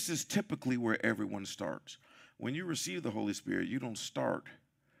is typically where everyone starts. When you receive the Holy Spirit, you don't start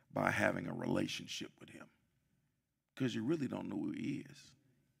by having a relationship with him, because you really don't know who he is.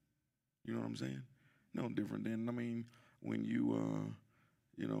 You know what I'm saying? No different than, when you,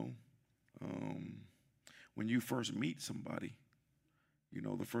 when you first meet somebody,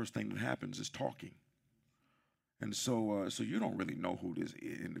 the first thing that happens is talking. And so you don't really know who this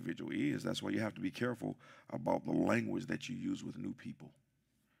individual is. That's why you have to be careful about the language that you use with new people.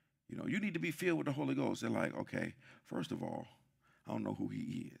 You need to be filled with the Holy Ghost. They're like, okay, first of all, I don't know who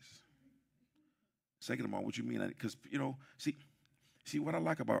he is. Second of all, what you mean? Because, see what I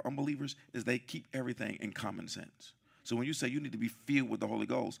like about unbelievers is they keep everything in common sense. So when you say you need to be filled with the Holy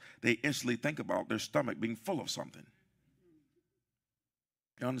Ghost, they instantly think about their stomach being full of something.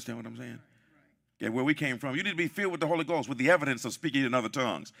 You understand what I'm saying? Yeah, where we came from. You need to be filled with the Holy Ghost with the evidence of speaking in other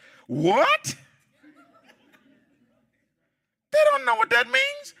tongues. What? They don't know what that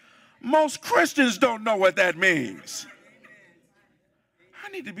means. Most Christians don't know what that means. I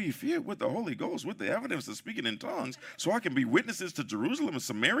need to be filled with the Holy Ghost with the evidence of speaking in tongues so I can be witnesses to Jerusalem and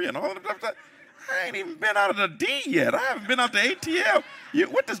Samaria and all of that. I ain't even been out of the D yet. I haven't been out to ATL.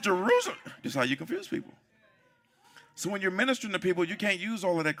 What does Jerusalem? This is how you confuse people. So when you're ministering to people, you can't use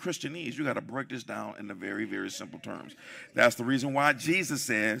all of that Christianese. You got to break this down in the very, very simple terms. That's the reason why Jesus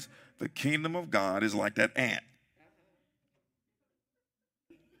says the kingdom of God is like that ant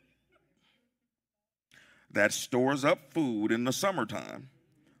that stores up food in the summertime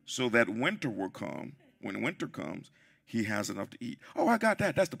so that winter will come. When winter comes, he has enough to eat. Oh, I got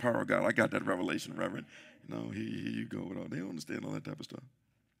that. That's the power of God. I got that revelation, Reverend. Here you go with all. They don't understand all that type of stuff.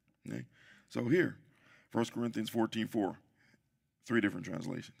 Okay? So here, 1 Corinthians 14:4, 3 different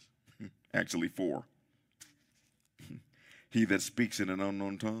translations. Actually 4. He that speaks in an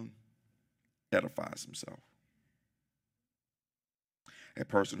unknown tongue edifies himself. A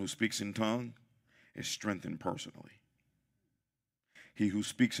person who speaks in tongue is strengthened personally. He who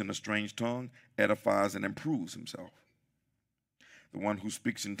speaks in a strange tongue edifies and improves himself. The one who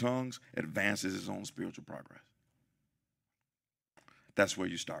speaks in tongues advances his own spiritual progress. That's where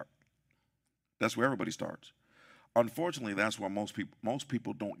you start. That's where everybody starts. Unfortunately, that's why most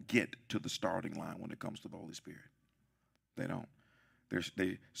people don't get to the starting line when it comes to the Holy Spirit. They don't.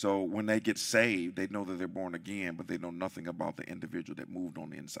 So when they get saved, they know that they're born again, but they know nothing about the individual that moved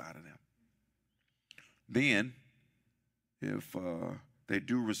on the inside of them. Then, if they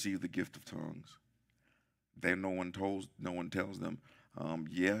do receive the gift of tongues, then no one tells them,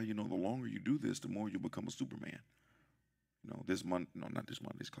 the longer you do this, the more you become a Superman. Not this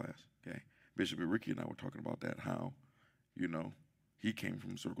Monday's class, okay? Bishop Ricky and I were talking about that, how, he came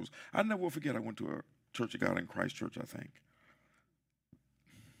from circles. I never will forget, I went to a Church of God in Christ Church, I think.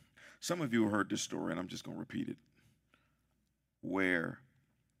 Some of you have heard this story, and I'm just going to repeat it, where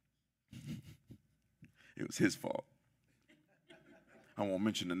it was his fault. I won't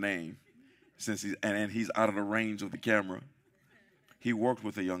mention the name, since he's out of the range of the camera. He worked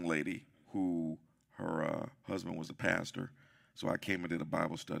with a young lady who her husband was a pastor, so I came and did a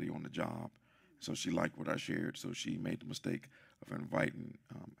Bible study on the job. So she liked what I shared, so she made the mistake of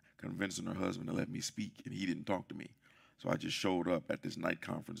convincing her husband to let me speak, and he didn't talk to me. So I just showed up at this night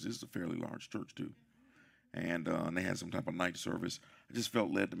conference. This is a fairly large church, too. And they had some type of night service. I just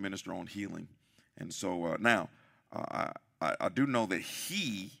felt led to minister on healing. And so now, I do know that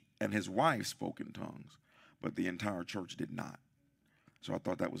he and his wife spoke in tongues, but the entire church did not. So I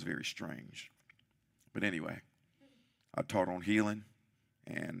thought that was very strange. But anyway, I taught on healing,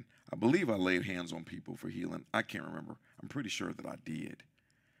 and I believe I laid hands on people for healing. I can't remember. I'm pretty sure that I did.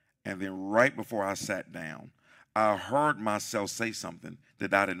 And then right before I sat down, I heard myself say something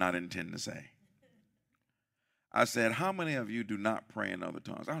that I did not intend to say. I said, how many of you do not pray in other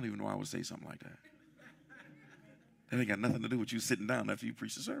tongues? I don't even know why I would say something like that. That ain't got nothing to do with you sitting down after you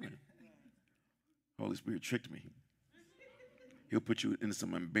preach the sermon. Holy Spirit tricked me. He'll put you in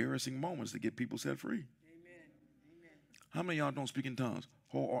some embarrassing moments to get people set free. Amen. How many of y'all don't speak in tongues?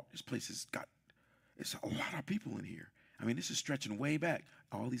 This place has got, it's a lot of people in here. I mean, this is stretching way back.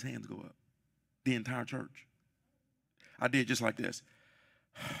 All these hands go up. The entire church. I did just like this.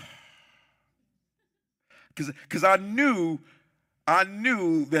 Because I knew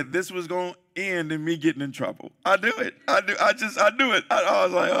that this was going to end in me getting in trouble. I knew it. I knew it. I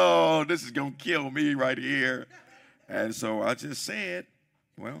was like, oh, this is going to kill me right here. And so I just said,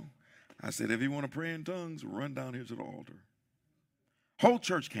 I said, if you want to pray in tongues, run down here to the altar. Whole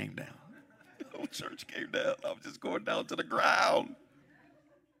church came down. Whole church came down. I was just going down to the ground.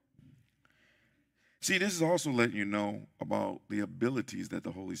 See, this is also letting you know about the abilities that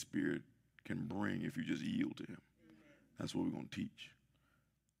the Holy Spirit can bring if you just yield to him. That's what we're going to teach.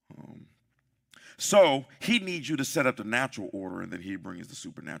 So he needs you to set up the natural order, and then he brings the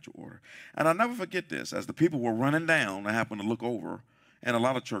supernatural order. And I'll never forget this. As the people were running down, I happened to look over, and a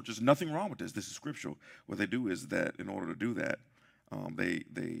lot of churches, nothing wrong with this. This is scriptural. What they do is that in order to do that,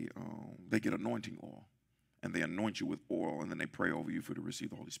 they get anointing oil, and they anoint you with oil, and then they pray over you for to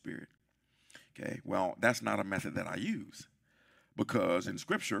receive the Holy Spirit. Okay, well, that's not a method that I use. Because in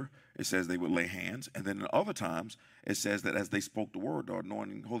Scripture, it says they would lay hands, and then in other times, it says that as they spoke the word, the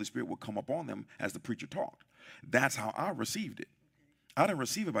anointing Holy Spirit would come upon them as the preacher talked. That's how I received it. I didn't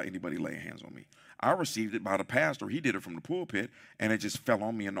receive it by anybody laying hands on me. I received it by the pastor. He did it from the pulpit, and it just fell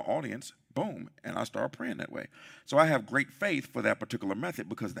on me in the audience, boom, and I started praying that way. So I have great faith for that particular method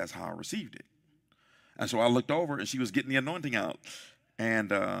because that's how I received it. And so I looked over, and she was getting the anointing out,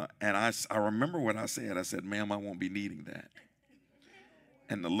 and I remember what I said. I said, ma'am, I won't be needing that.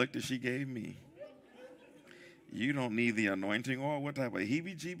 And the look that she gave me, you don't need the anointing oil? What type of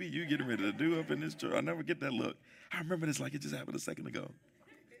heebie-jeebie you getting ready to do up in this church? I'll never get that look. I remember this like it just happened a second ago.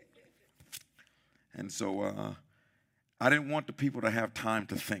 And so I didn't want the people to have time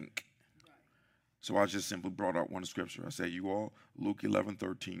to think. So I just simply brought out one scripture. I said, you all, Luke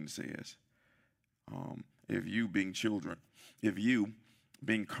 11:13 says, if you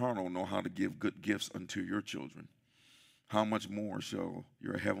being carnal know how to give good gifts unto your children, how much more shall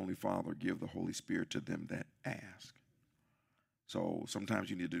your heavenly Father give the Holy Spirit to them that ask? So sometimes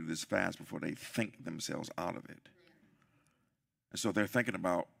you need to do this fast before they think themselves out of it. And so they're thinking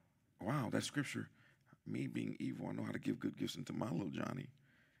about, wow, that scripture, me being evil, I know how to give good gifts unto my little Johnny.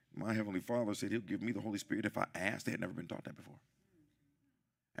 My heavenly Father said he'll give me the Holy Spirit if I ask. They had never been taught that before.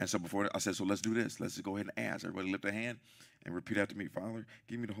 And so before I said, so let's do this. Let's just go ahead and ask. Everybody lift their hand and repeat after me. Father,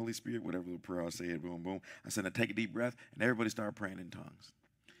 give me the Holy Spirit, whatever the prayer I said, boom, boom. I said, now take a deep breath, and everybody started praying in tongues.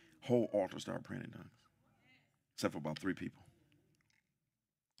 Whole altar started praying in tongues, except for about 3 people.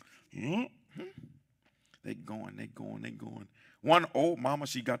 Mm-hmm. They going. One old mama,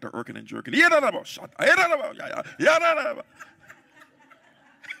 she got the irking and jerking.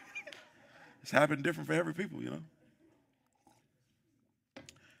 It's happened different for every people, you know.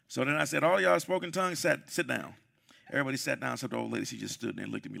 So then I said, all y'all spoken tongues, sit down. Everybody sat down, except the old lady. She just stood there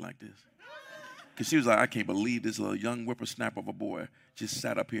and looked at me like this. Because she was like, I can't believe this little young whippersnapper of a boy just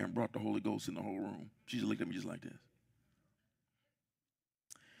sat up here and brought the Holy Ghost in the whole room. She just looked at me just like this.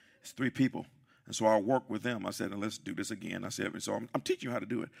 It's 3 people. And so I worked with them. I said, let's do this again. I said, so I'm teaching you how to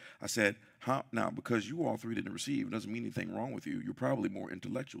do it. I said, now, because you all 3 didn't receive, it doesn't mean anything wrong with you. You're probably more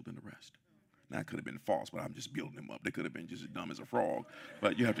intellectual than the rest. Now, it could have been false, but I'm just building them up. They could have been just as dumb as a frog.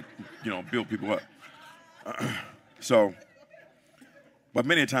 But you have to, build people up. But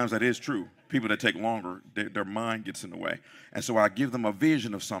many times that is true. People that take longer, their mind gets in the way. And so I give them a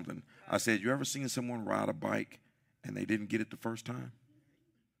vision of something. I said, you ever seen someone ride a bike and they didn't get it the first time?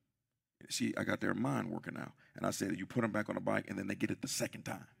 See, I got their mind working out. And I said, you put them back on the bike and then they get it the second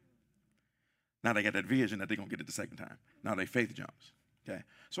time. Now they got that vision that they're going to get it the second time. Now their faith jumps. Okay,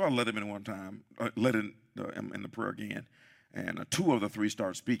 so I let him in one time, let him in the prayer again, and 2 of the 3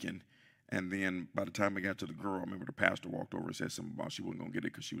 started speaking, and then by the time I got to the girl, I remember the pastor walked over and said something about she wasn't going to get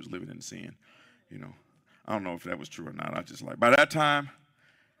it because she was living in sin, I don't know if that was true or not. I just by that time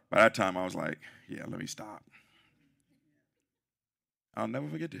I was like, yeah, let me stop. I'll never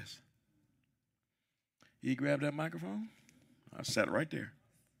forget this. He grabbed that microphone. I sat right there.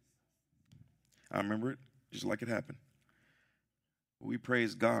 I remember it just like it happened. We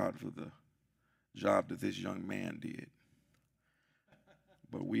praise God for the job that this young man did.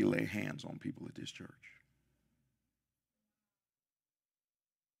 But we lay hands on people at this church.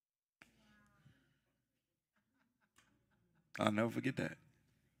 I'll never forget that.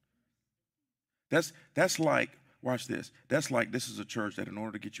 That's like Watch this. That's like, this is a church that in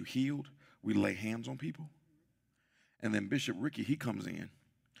order to get you healed, we lay hands on people. And then Bishop Ricky, he comes in.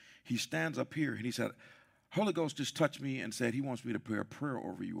 He stands up here and he said, Holy Ghost just touched me and said he wants me to pray a prayer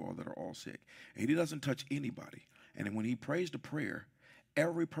over you all that are all sick. And he doesn't touch anybody. And then when he prays the prayer,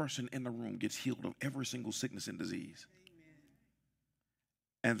 every person in the room gets healed of every single sickness and disease.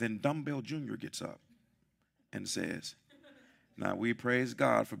 Amen. And then Dumbbell Jr. gets up and says, now we praise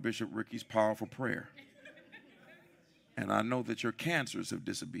God for Bishop Ricky's powerful prayer. And I know that your cancers have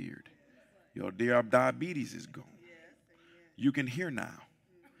disappeared. Your diabetes is gone. You can hear now.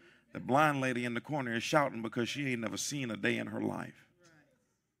 The blind lady in the corner is shouting because she ain't never seen a day in her life.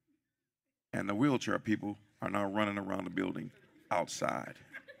 And the wheelchair people are now running around the building outside.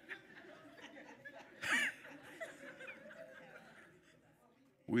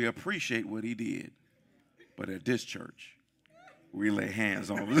 We appreciate what he did, but at this church, we lay hands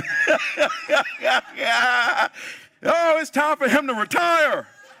on him. Oh, it's time for him to retire.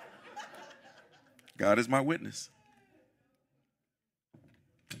 God is my witness.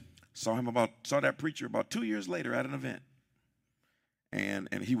 Saw that preacher about 2 years later at an event. And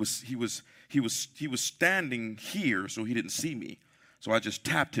he was standing here, so he didn't see me. So I just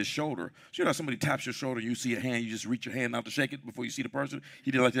tapped his shoulder. So you know how somebody taps your shoulder, you see a hand, you just reach your hand out to shake it before you see the person?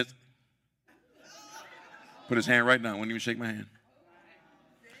 He did like this. Put his hand right down, wouldn't even shake my hand.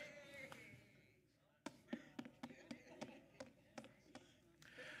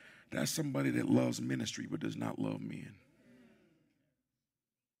 That's somebody that loves ministry but does not love men.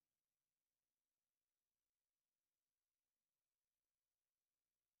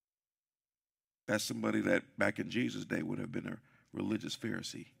 That's somebody that back in Jesus' day would have been a religious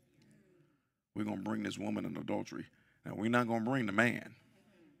Pharisee. We're going to bring this woman in adultery. Now, we're not going to bring the man.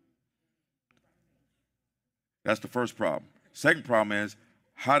 That's the first problem. Second problem is,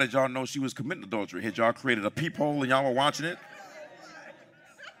 how did y'all know she was committing adultery? Had y'all created a peephole and y'all were watching it?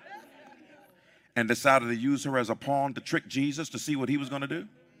 And decided to use her as a pawn to trick Jesus to see what he was going to do?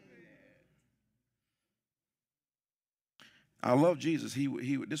 I love Jesus. This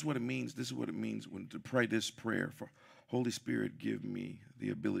is what it means. This is what it means when to pray this prayer for Holy Spirit, give me the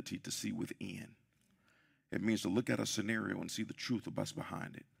ability to see within. It means to look at a scenario and see the truth of us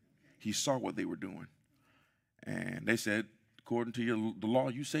behind it. He saw what they were doing. And they said, according to the law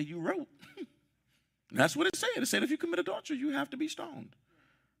you say you wrote. That's what it said. It said if you commit adultery, you have to be stoned.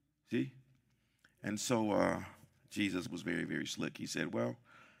 See? And so Jesus was very, very slick. He said, well,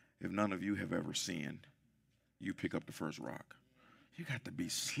 if none of you have ever sinned, you pick up the first rock. You got to be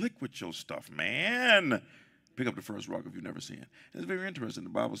slick with your stuff, man. Pick up the first rock if you've never sinned. And it's very interesting. The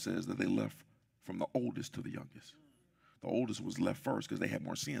Bible says that they left from the oldest to the youngest. The oldest was left first because they had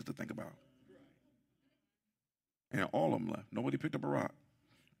more sins to think about. And all of them left. Nobody picked up a rock.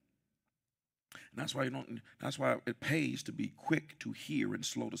 And that's why it pays to be quick to hear and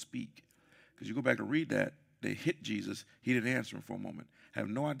slow to speak. Because you go back and read that, they hit Jesus. He didn't answer him for a moment. Have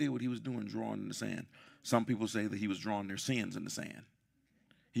no idea what he was doing drawing in the sand. Some people say that he was drawing their sins in the sand.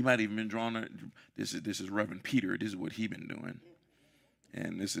 He might even been drawing, this is Reverend Peter. This is what he been doing.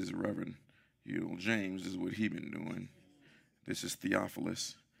 And this is Reverend James. This is what he been doing. This is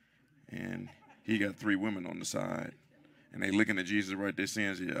Theophilus. And he got 3 women on the side. And they looking at Jesus right there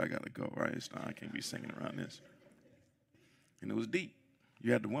saying, yeah, I got to go. Right? I can't be singing around this. And it was deep.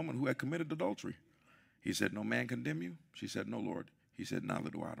 You had the woman who had committed adultery. He said, no man condemn you? She said, no, Lord. He said, neither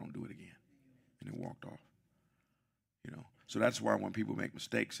do I. Don't do it again. And he walked off. So that's why when people make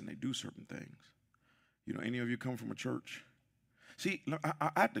mistakes and they do certain things, any of you come from a church. See,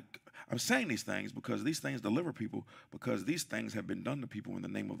 I'm saying these things because these things deliver people, because these things have been done to people in the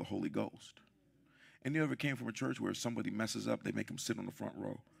name of the Holy Ghost. Any of you ever came from a church where somebody messes up, they make them sit on the front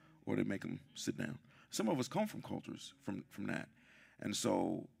row, or they make them sit down? Some of us come from cultures from that. And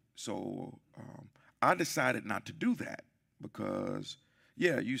so I decided not to do that because,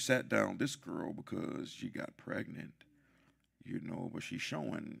 yeah, you sat down this girl because she got pregnant, but she's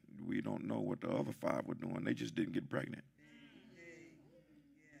showing we don't know what the other 5 were doing. They just didn't get pregnant.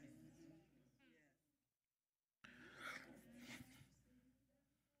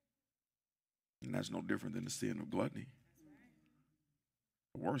 And that's no different than the sin of gluttony.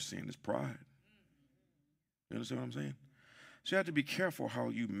 The worst sin is pride. You understand what I'm saying? So you have to be careful how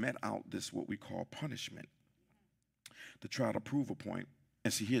you met out this, what we call punishment, to try to prove a point.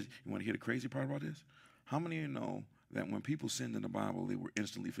 And see, you want to hear the crazy part about this? How many of you know that when people sinned in the Bible, they were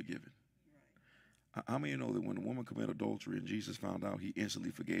instantly forgiven? Right. How many of you know that when a woman committed adultery and Jesus found out, he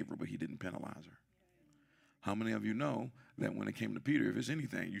instantly forgave her, but he didn't penalize her? How many of you know that when it came to Peter, if it's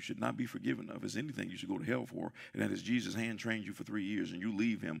anything you should not be forgiven of, if it's anything you should go to hell for, and that is Jesus' hand trained you for 3 years and you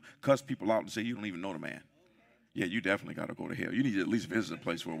leave him, cuss people out and say you don't even know the man. Yeah, you definitely got to go to hell. You need to at least visit the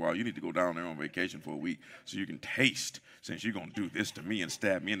place for a while. You need to go down there on vacation for a week so you can taste, since you're going to do this to me and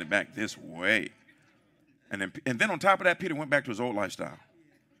stab me in the back this way. And then on top of that, Peter went back to his old lifestyle.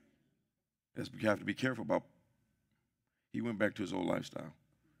 You have to be careful about. He went back to his old lifestyle,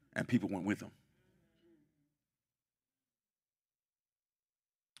 and people went with him.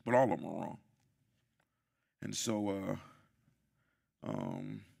 But all of them were wrong. And so,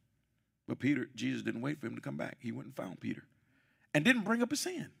 but Jesus didn't wait for him to come back. He went and found Peter and didn't bring up a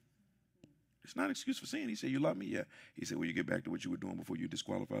sin. It's not an excuse for sin. He said, you love me? Yeah. He said, well, you get back to what you were doing before you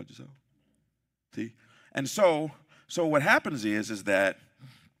disqualified yourself. See? And so what happens is that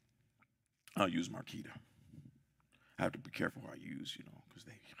I'll use Marquita. I have to be careful who I use,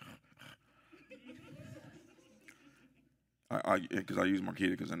 because I use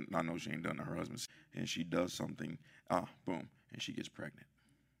Marquita because I know she ain't done to her husband, and she does something, boom, and she gets pregnant.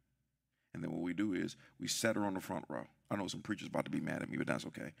 And then what we do is we set her on the front row. I know some preachers about to be mad at me, but that's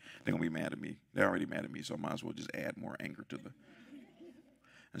okay. They're going to be mad at me. They're already mad at me, so I might as well just add more anger to the.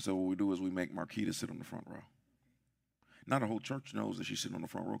 And so what we do is we make Marquita sit on the front row. Now the whole church knows that she's sitting on the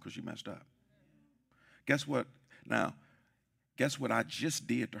front row because she messed up. Guess what? Now, guess what I just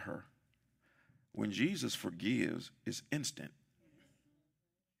did to her? When Jesus forgives, it's instant.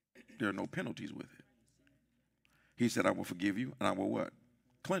 There are no penalties with it. He said, I will forgive you, and I will what?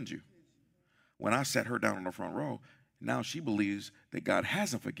 Cleanse you. When I sat her down on the front row, now she believes that God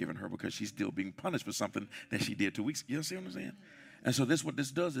hasn't forgiven her because she's still being punished for something that she did 2 weeks ago. You see what I'm saying? And so what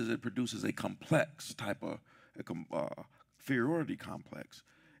this does is it produces a complex type of inferiority complex.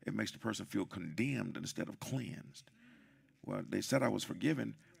 It makes the person feel condemned instead of cleansed. Well, they said I was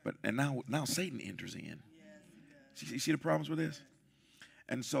forgiven, and now Satan enters in. You see the problems with this?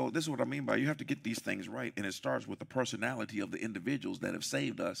 And so this is what I mean by you have to get these things right, and it starts with the personality of the individuals that have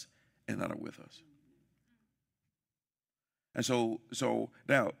saved us and that are with us. And so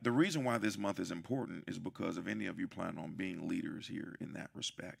now the reason why this month is important is because if any of you plan on being leaders here in that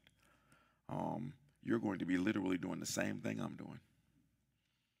respect, you're going to be literally doing the same thing I'm doing.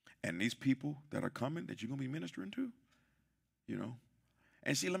 And these people that are coming that you're going to be ministering to,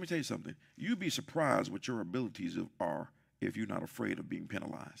 And see, let me tell you something. You'd be surprised what your abilities are if you're not afraid of being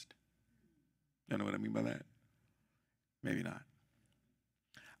penalized. You know what I mean by that? Maybe not.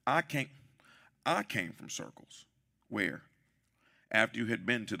 I came from circles where after you had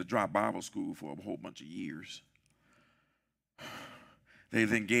been to the Dry Bible School for a whole bunch of years, they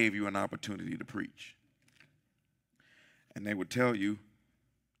then gave you an opportunity to preach. And they would tell you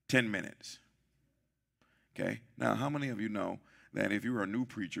 10 minutes. Okay? Now, how many of you know that if you're a new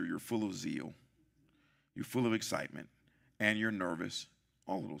preacher, you're full of zeal, you're full of excitement, and you're nervous,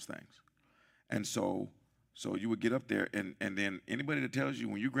 all of those things. And so you would get up there, and then anybody that tells you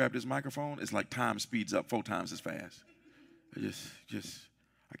when you grab this microphone, it's like time speeds up 4 times as fast. I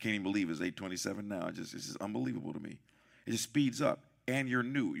can't even believe it's 8:27 now. It's just unbelievable to me. It just speeds up, and you're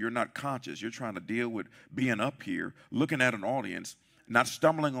new. You're not conscious. You're trying to deal with being up here, looking at an audience, not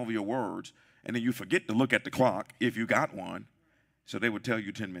stumbling over your words, and then you forget to look at the clock if you got one. So they would tell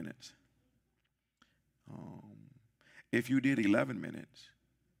you 10 minutes. If you did 11 minutes,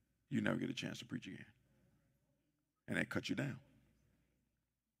 you never get a chance to preach again. And they cut you down.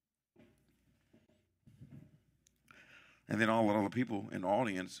 And then all the other people in the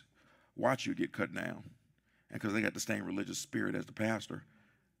audience watch you get cut down. And because they got the same religious spirit as the pastor,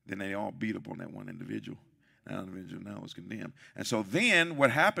 then they all beat up on that one individual. That individual now is condemned. And so then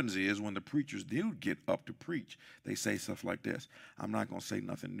what happens is when the preachers do get up to preach, they say stuff like this. I'm not going to say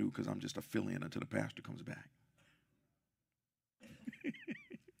nothing new because I'm just a fill-in until the pastor comes back.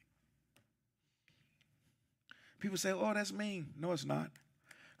 People say, oh, that's mean. No, it's not.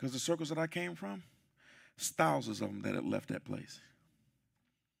 Because the circles that I came from, thousands of them that had left that place.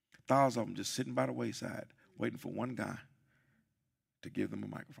 Thousands of them just sitting by the wayside, waiting for one guy to give them a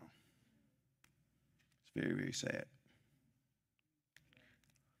microphone. It's very, very sad.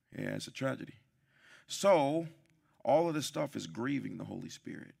 Yeah, it's a tragedy. So, all of this stuff is grieving the Holy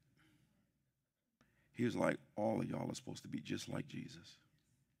Spirit. He was like, all of y'all are supposed to be just like Jesus.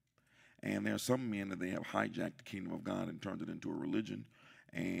 And there are some men that they have hijacked the kingdom of God and turned it into a religion.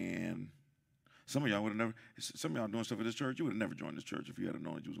 And some of y'all would have never, some of y'all doing stuff at this church, you would have never joined this church if you had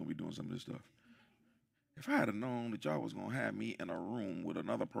known that you was going to be doing some of this stuff. If I had known that y'all was going to have me in a room with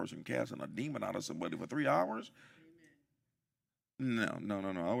another person casting a demon out of somebody for 3 hours, no.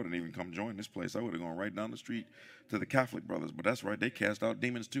 I wouldn't even come join this place. I would have gone right down the street to the Catholic brothers. But that's right, they cast out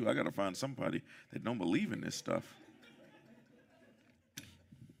demons too. I got to find somebody that don't believe in this stuff.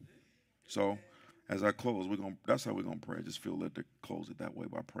 So, as I close, that's how we're going to pray. I just feel led to close it that way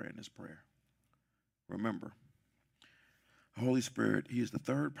by praying this prayer. Remember, The Holy Spirit, he is the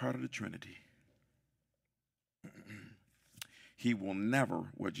third part of the Trinity. He will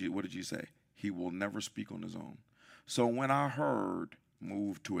never, what did you say? He will never speak on his own. So when I heard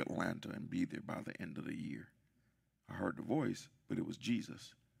move to Atlanta and be there by the end of the year, I heard the voice, but it was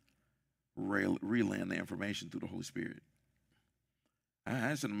Jesus relaying the information through the Holy Spirit.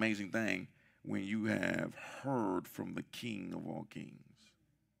 That's an amazing thing when you have heard from the King of all kings.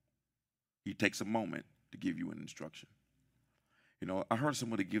 He takes a moment to give you an instruction. You know, I heard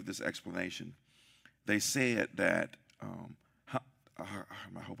somebody give this explanation. They said that,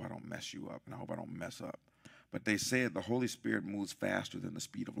 I hope I don't mess you up, and I hope I don't mess up, but they said the Holy Spirit moves faster than the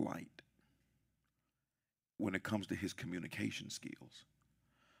speed of light when it comes to his communication skills.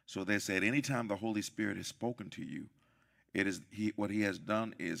 So they said anytime the Holy Spirit has spoken to you, what he has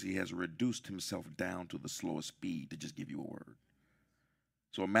done is he has reduced himself down to the slowest speed to just give you a word.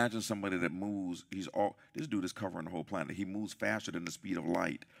 So imagine somebody that moves, this dude is covering the whole planet. He moves faster than the speed of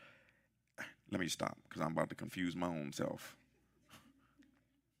light. Let me stop, because I'm about to confuse my own self.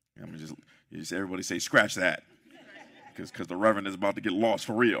 I'm just everybody say, scratch that, because the Reverend is about to get lost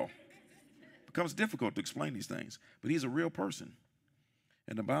for real. It becomes difficult to explain these things, but he's a real person.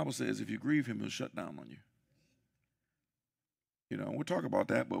 And the Bible says if you grieve him, he'll shut down on you. You know, we'll talk about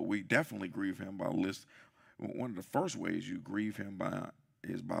that, but we definitely grieve him by one of the first ways you grieve him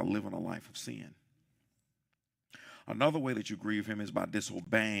is by living a life of sin. Another way that you grieve him is by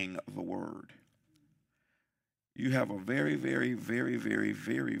disobeying the word. You have a very, very, very, very,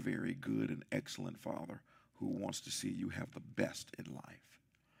 very, very good and excellent Father who wants to see you have the best in life.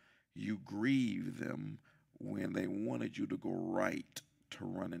 You grieve them when they wanted you to go right to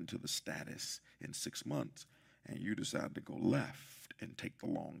run into the status in 6 months, and you decide to go left and take the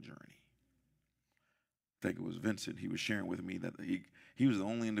long journey. I think it was Vincent. He was sharing with me that he was the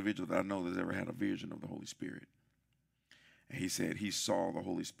only individual that I know that's ever had a vision of the Holy Spirit. And he said he saw the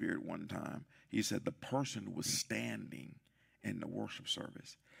Holy Spirit one time. He said the person was standing in the worship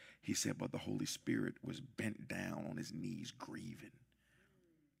service. He said, but the Holy Spirit was bent down on his knees grieving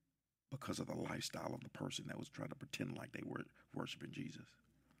because of the lifestyle of the person that was trying to pretend like they were worshiping Jesus.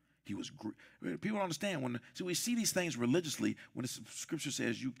 He was people don't understand we see these things religiously when the scripture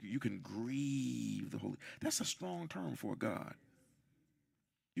says you can grieve the Holy. That's a strong term for God.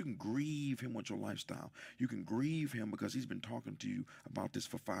 You can grieve him with your lifestyle. You can grieve him because he's been talking to you about this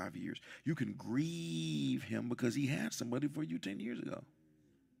for 5 years. You can grieve him because he had somebody for you 10 years ago.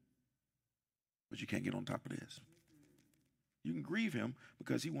 But you can't get on top of this. You can grieve him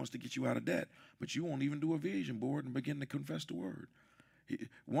because he wants to get you out of debt, but you won't even do a vision board and begin to confess the word.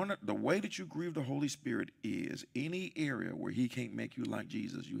 The way that you grieve the Holy Spirit is any area where he can't make you like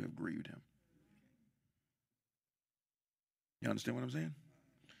Jesus, you have grieved him. You understand what I'm saying?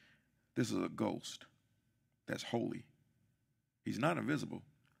 This is a ghost that's holy. He's not invisible.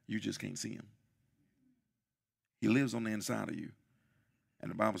 You just can't see him. He lives on the inside of you.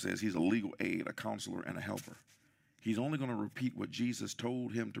 And the Bible says he's a legal aid, a counselor, and a helper. He's only going to repeat what Jesus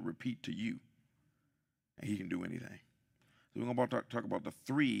told him to repeat to you. And he can do anything. So we're going to talk about the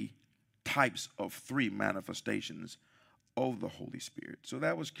 3 types of 3 manifestations of the Holy Spirit. So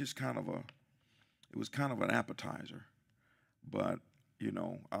that was just kind of an appetizer. But, you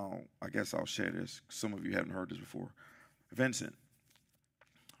know, I guess I'll share this. Some of you haven't heard this before. Vincent,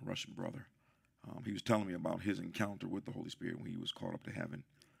 a Russian brother, he was telling me about his encounter with the Holy Spirit when he was caught up to heaven.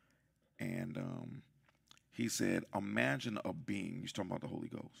 And he said, imagine a being. He's talking about the Holy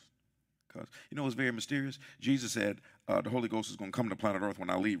Ghost. Because, you know, it's very mysterious. Jesus said the Holy Ghost is going to come to planet Earth when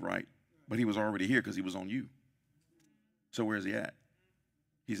I leave, right? But he was already here because he was on you. So where's he at?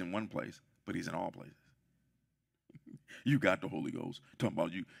 He's in one place, but he's in all places. You got the Holy Ghost. Talking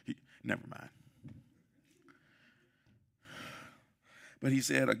about you. Never mind. But he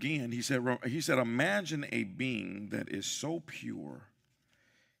said again, he said, imagine a being that is so pure.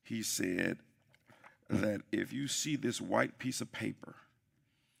 He said that if you see this white piece of paper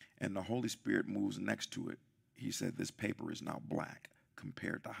and the Holy Spirit moves next to it, he said this paper is now black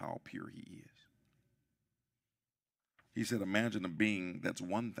compared to how pure he is. He said, imagine a being that's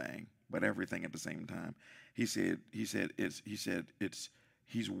one thing, but everything at the same time. He said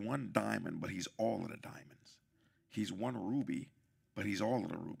he's one diamond, but he's all of the diamonds. He's one ruby, but he's all of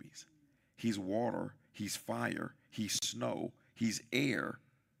the rubies. He's water, he's fire, he's snow, he's air,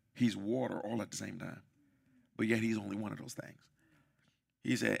 he's water, all at the same time. But yet he's only one of those things.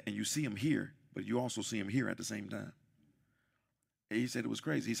 He said, and you see him here, but you also see him here at the same time. He said it was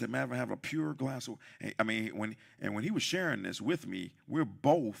crazy. He said, man, I have a pure glass of, when he was sharing this with me, we're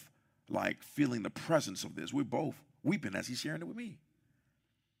both like feeling the presence of this. We're both weeping as he's sharing it with me.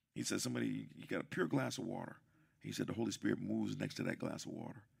 He said, you got a pure glass of water. He said the Holy Spirit moves next to that glass of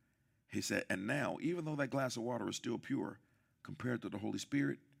water. He said, and now, even though that glass of water is still pure, compared to the Holy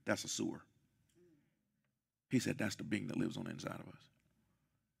Spirit, that's a sewer. He said that's the being that lives on the inside of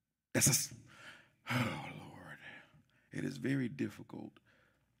us. Oh, Lord. It is very difficult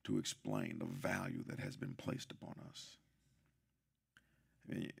to explain the value that has been placed upon us.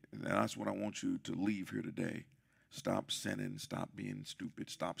 And that's what I want you to leave here today. Stop sinning. Stop being stupid.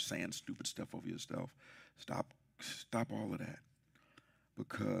 Stop saying stupid stuff over yourself. Stop all of that.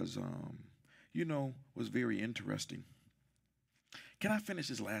 Because, what's very interesting. Can I finish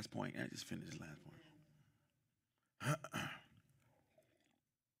this last point? I just finished this last point.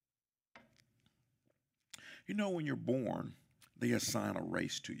 When you're born, they assign a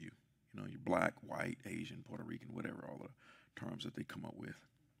race to you. You're black, white, Asian, Puerto Rican, whatever, all the terms that they come up with.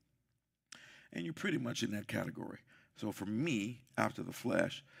 And you're pretty much in that category. So for me, after the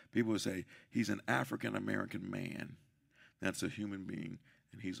flesh, people would say, he's an African-American man. That's a human being,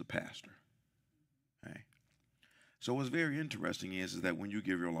 and he's a pastor. Okay? So what's very interesting is that when you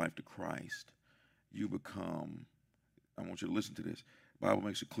give your life to Christ, you become, I want you to listen to this. The Bible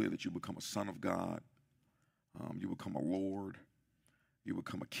makes it clear that you become a son of God. You become a Lord. You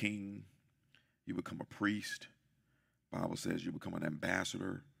become a king. You become a priest. The Bible says you become an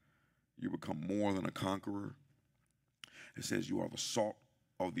ambassador. You become more than a conqueror. It says you are the salt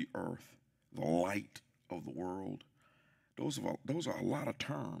of the earth, the light of the world. Those are a lot of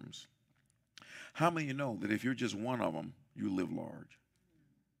terms. How many of you know that if you're just one of them, you live large?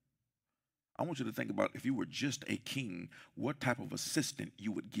 I want you to think about if you were just a king, what type of assistant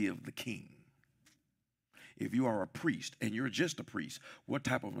you would give the king. If you are a priest and you're just a priest, what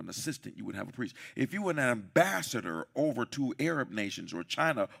type of an assistant you would have a priest? If you were an ambassador over to Arab nations or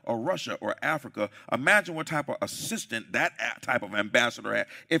China or Russia or Africa, imagine what type of assistant that type of ambassador had.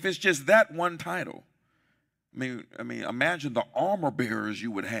 If it's just that one title, I mean, imagine the armor bearers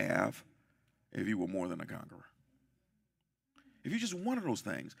you would have if you were more than a conqueror. If you're just one of those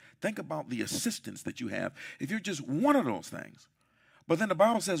things, think about the assistants that you have. If you're just one of those things. But then the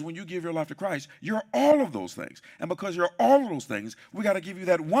Bible says when you give your life to Christ, you're all of those things. And because you're all of those things, we got to give you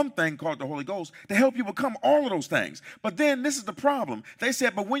that one thing called the Holy Ghost to help you become all of those things. But then this is the problem. They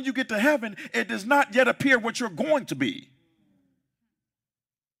said, but when you get to heaven, it does not yet appear what you're going to be.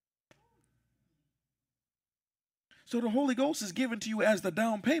 So the Holy Ghost is given to you as the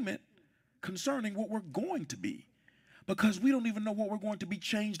down payment concerning what we're going to be. Because we don't even know what we're going to be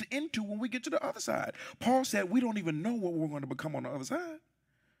changed into when we get to the other side. Paul said we don't even know what we're going to become on the other side.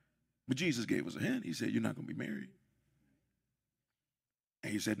 But Jesus gave us a hint. He said, you're not going to be married.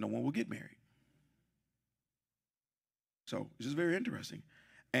 And he said, no one will get married. So it's just very interesting.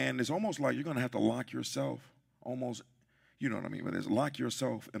 And it's almost like you're going to have to lock yourself almost, you know what I mean? But it's lock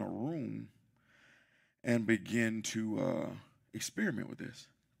yourself in a room and begin to experiment with this.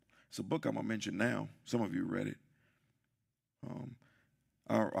 It's a book I'm going to mention now. Some of you read it.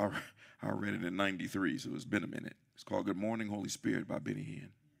 I read it in 93, so it's been a minute. It's called Good Morning, Holy Spirit by Benny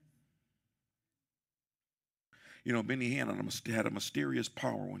Hinn. Benny Hinn had a mysterious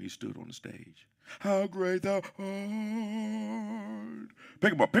power when he stood on the stage. How great thou art.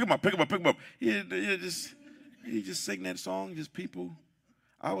 Pick him up, pick him up, pick him up, pick him up. He just sang that song, just people.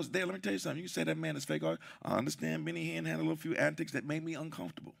 I was there. Let me tell you something. You can say that man is fake art. I understand Benny Hinn had a little few antics that made me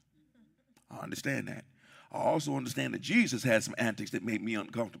uncomfortable. I understand that. I also understand that Jesus had some antics that made me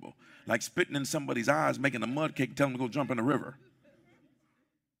uncomfortable, like spitting in somebody's eyes, making a mud cake, and telling them to go jump in the river.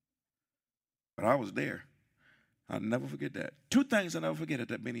 But I was there. I'll never forget that. Two things I'll never forget at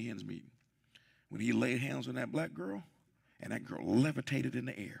that Benny Hinn's meeting. When he laid hands on that black girl, and that girl levitated in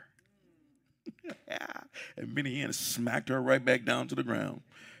the air. And Benny Hinn smacked her right back down to the ground.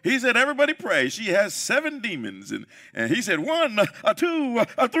 He said, everybody pray. She has 7 demons. And he said, 1, 2,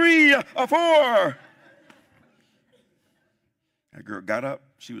 3, 4. That girl got up.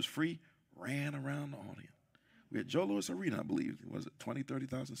 She was free, ran around the audience. We had Joe Louis Arena, I believe. Was it 20,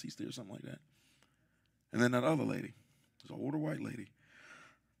 30,000 seats there or something like that? And then that other lady, it was an older white lady,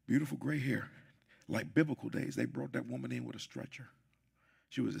 beautiful gray hair. Like biblical days, they brought that woman in with a stretcher.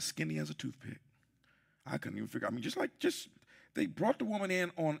 She was as skinny as a toothpick. I couldn't even figure. They brought the woman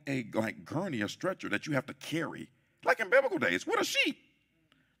in on a gurney, a stretcher that you have to carry, like in biblical days, with a sheep.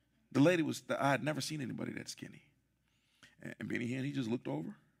 The lady I had never seen anybody that skinny. And Benny Hinn, he just looked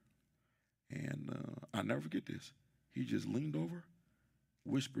over, and I'll never forget this. He just leaned over,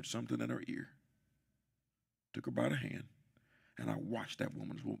 whispered something in her ear, took her by the hand, and I watched that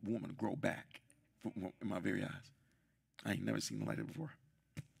woman grow back in my very eyes. I ain't never seen nothing like that before.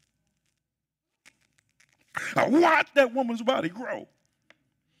 I watched that woman's body grow.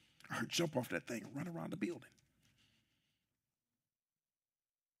 I heard jump off that thing and run around the building.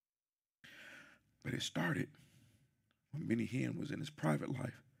 But it started when Benny Hinn was in his private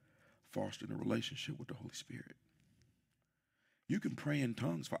life, fostering a relationship with the Holy Spirit. You can pray in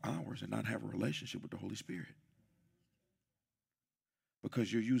tongues for hours and not have a relationship with the Holy Spirit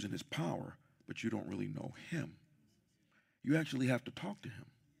because you're using his power, but you don't really know him. You actually have to talk to him.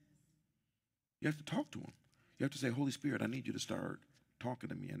 You have to talk to him. You have to say, Holy Spirit, I need you to start talking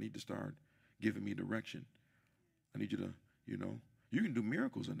to me. I need to start giving me direction. I need you to, you can do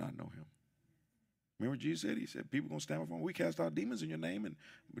miracles and not know him. Remember what Jesus said? He said, people are going to stand before him. We cast out demons in your name and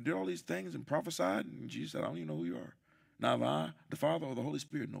we did all these things and prophesied. And Jesus said, I don't even know who you are. Now I, the Father or the Holy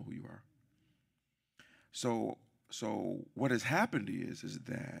Spirit, know who you are. So what has happened is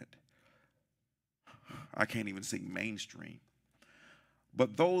that I can't even sing mainstream.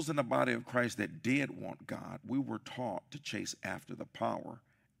 But those in the body of Christ that did want God, we were taught to chase after the power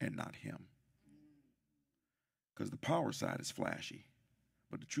and not him. Because the power side is flashy.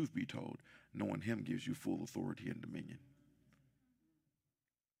 But the truth be told, knowing him gives you full authority and dominion.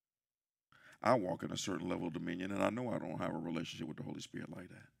 I walk in a certain level of dominion, and I know I don't have a relationship with the Holy Spirit like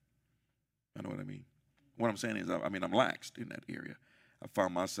that. I know what I mean. What I'm saying is, I'm laxed in that area. I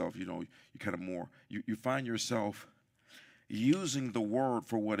found myself, you kind of more, you find yourself using the word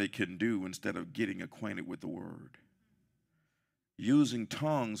for what it can do instead of getting acquainted with the word. Using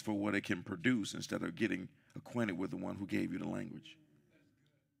tongues for what it can produce instead of getting acquainted with the one who gave you the language.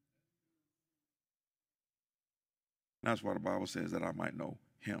 That's why the Bible says that I might know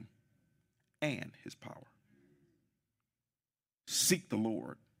him and his power. Seek the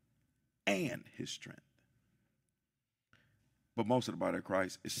Lord and his strength. But most of the body of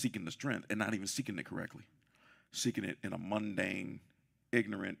Christ is seeking the strength and not even seeking it correctly. Seeking it in a mundane,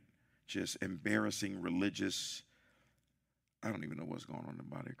 ignorant, just embarrassing, religious. I don't even know what's going on in the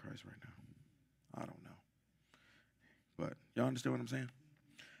body of Christ right now. I don't know. But y'all understand what I'm saying?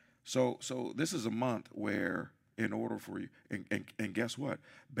 So this is a month where in order for you, and guess what?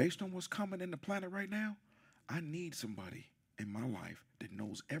 Based on what's coming in the planet right now, I need somebody in my life that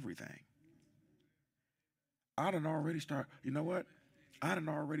knows everything. I done already start, you know what? Let me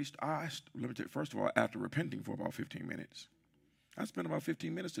tell you, first of all, after repenting for about 15 minutes, I spent about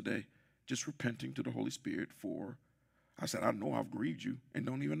 15 minutes today just repenting to the Holy Spirit I said, I know I've grieved you and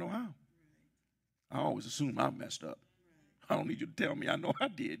don't even know how. I always assume I messed up. I don't need you to tell me. I know I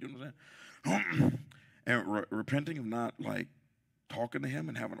did. You know what I'm saying? And repenting of not like talking to him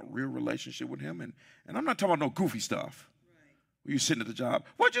and having a real relationship with him. And I'm not talking about no goofy stuff. Right. Where you sitting at the job.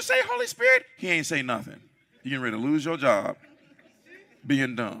 What'd you say, Holy Spirit? He ain't say nothing. You're getting ready to lose your job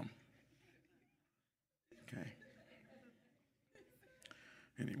being dumb. Okay.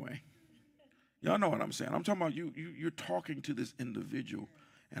 Anyway. Y'all know what I'm saying. I'm talking about you're talking to this individual,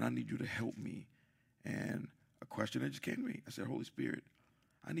 and I need you to help me. And a question that just came to me. I said, Holy Spirit,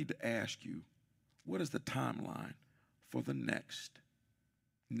 I need to ask you, what is the timeline for the next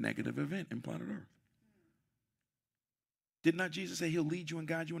negative event in planet Earth? Did not Jesus say he'll lead you and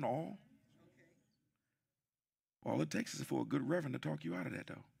guide you in all? All it takes is for a good reverend to talk you out of that,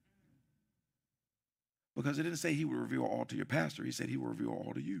 though. Because it didn't say he would reveal all to your pastor. He said he will reveal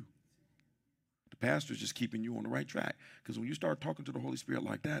all to you. The pastor's just keeping you on the right track. Because when you start talking to the Holy Spirit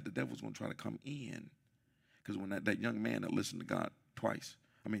like that, the devil's going to try to come in. Because when that young man that listened to God twice,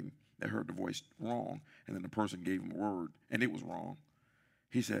 that heard the voice wrong, and then the person gave him a word, and it was wrong.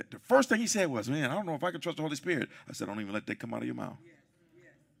 He said, the first thing he said was, man, I don't know if I can trust the Holy Spirit. I said, don't even let that come out of your mouth.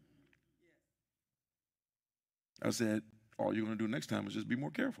 I said, all you're going to do next time is just be more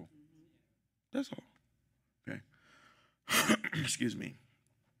careful. That's all. Okay. Excuse me.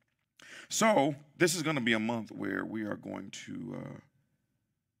 So this is going to be a month where we are going to,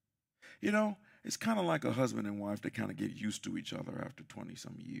 it's kind of like a husband and wife that kind of get used to each other after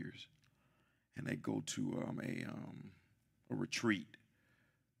 20-some years. And they go to a retreat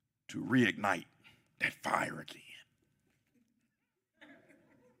to reignite that fire again.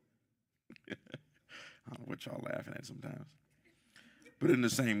 I don't know what y'all laughing at sometimes. But in the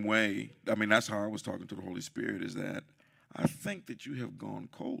same way, that's how I was talking to the Holy Spirit, is that I think that you have gone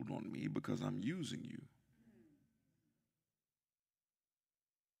cold on me because I'm using you.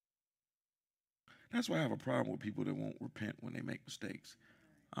 That's why I have a problem with people that won't repent when they make mistakes.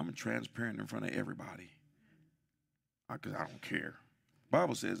 I'm transparent in front of everybody because I don't care. The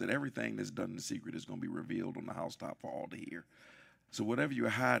Bible says that everything that's done in secret is going to be revealed on the housetop for all to hear. So whatever you're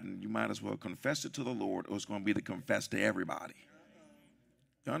hiding, you might as well confess it to the Lord, or it's going to be to confess to everybody.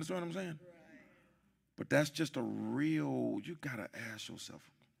 You understand what I'm saying? But that's just a real, you got to ask yourself.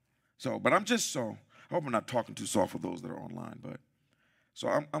 But I hope I'm not talking too soft for those that are online, but so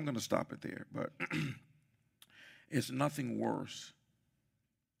I'm going to stop it there. But it's nothing worse.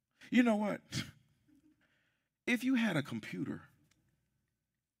 You know what? If you had a computer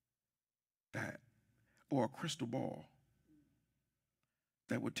or a crystal ball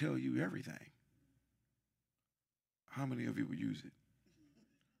that would tell you everything, how many of you would use it?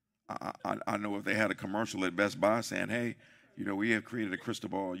 I know if they had a commercial at Best Buy saying, hey, we have created a crystal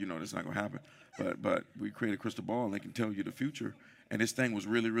ball, that's not going to happen. But we created a crystal ball and they can tell you the future. And this thing was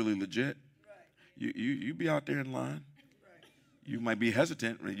really, really legit. You be out there in line. You might be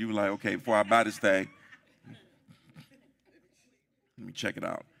hesitant. You be like, okay, before I buy this thing, let me check it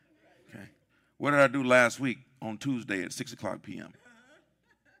out. Okay. What did I do last week on Tuesday at 6 o'clock p.m.?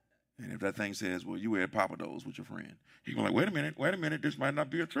 And if that thing says, well, you were at Papados with your friend, you're going to be like, wait a minute, this might not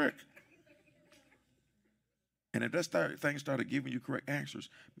be a trick. And if that thing started giving you correct answers,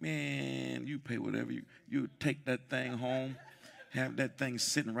 man, you pay whatever. You take that thing home, have that thing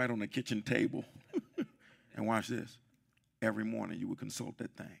sitting right on the kitchen table. And watch this. Every morning you would consult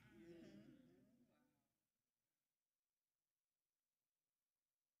that thing.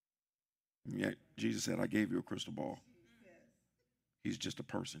 Yet Jesus said, I gave you a crystal ball. He's just a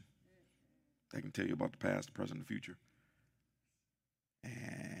person that can tell you about the past, the present, and the future.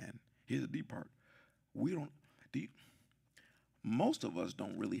 And here's the deep part. Most of us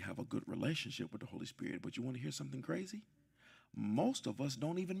don't really have a good relationship with the Holy Spirit, but you want to hear something crazy? Most of us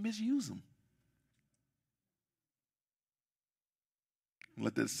don't even misuse him.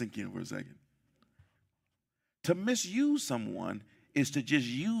 Let that sink in for a second. To misuse someone is to just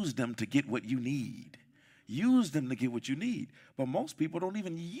use them to get what you need. Use them to get what you need. But most people don't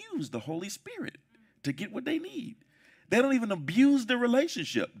even use the Holy Spirit to get what they need. They don't even abuse the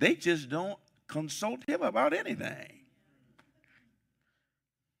relationship. They just don't consult him about anything.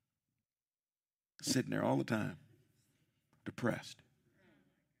 Sitting there all the time, depressed.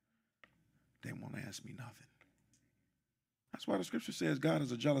 They won't ask me nothing. That's why the scripture says God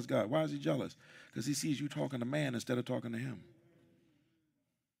is a jealous God. Why is he jealous? Because he sees you talking to man instead of talking to him.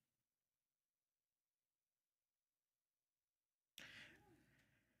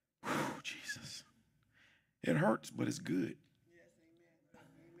 Whew, Jesus. It hurts, but it's good.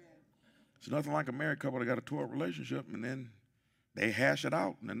 It's nothing like a married couple that got a tore-up relationship and then they hash it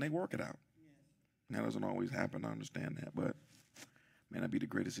out and then they work it out. That doesn't always happen, I understand that, but may not be the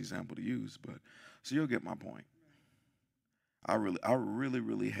greatest example to use, but so you'll get my point. I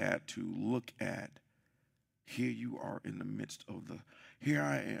really had to look at, here you are in the midst of here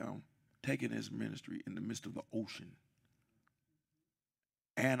I am taking this ministry in the midst of the ocean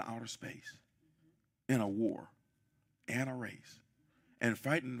and outer space, in a war and a race, and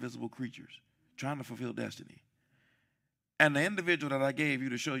fighting invisible creatures, trying to fulfill destiny. And the individual that I gave you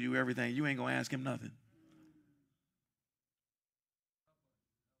to show you everything, you ain't going to ask him nothing.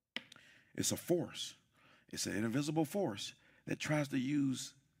 It's a force. It's an invisible force that tries to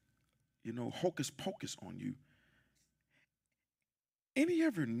use, hocus pocus on you. Any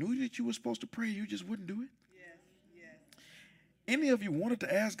ever knew that you were supposed to pray, you just wouldn't do it? Yes. Any of you wanted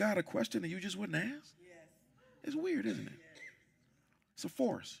to ask God a question and you just wouldn't ask? Yes. It's weird, isn't it? Yes. It's a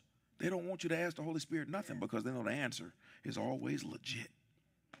force. They don't want you to ask the Holy Spirit nothing because they know the answer is always legit.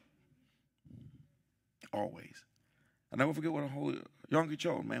 Always. I never forget what Yonggi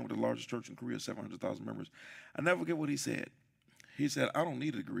Cho, man with the largest church in Korea, 700,000 members. I never forget what he said. He said, I don't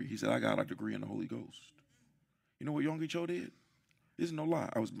need a degree. He said, I got a degree in the Holy Ghost. You know what Yonggi Cho did? This is no lie.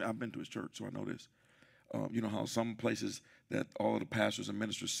 I've been to his church, so I know this. You know how some places that all of the pastors and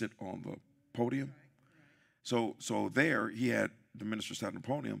ministers sit on the podium? So there he had the minister sat on the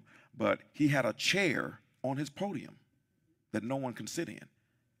podium, but he had a chair on his podium that no one can sit in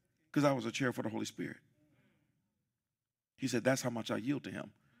because I was a chair for the Holy Spirit. He said, that's how much I yield to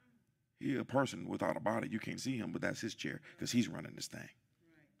him. He's a person without a body. You can't see him, but that's his chair because he's running this thing.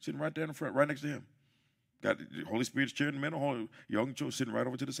 Sitting right there in the front, right next to him. Got the Holy Spirit's chair in the middle, Young Joe sitting right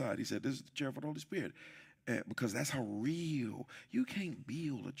over to the side. He said, this is the chair for the Holy Spirit. Because that's how real. You can't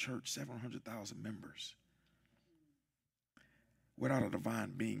build a church, 700,000 members, without a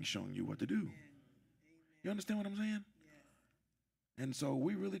divine being showing you what to do. You understand what I'm saying? And so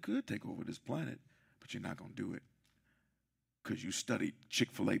we really could take over this planet, but you're not going to do it because you studied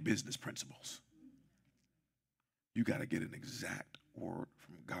Chick-fil-A business principles. You got to get an exact word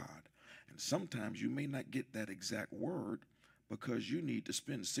from God. And sometimes you may not get that exact word because you need to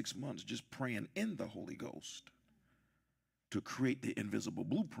spend 6 months just praying in the Holy Ghost to create the invisible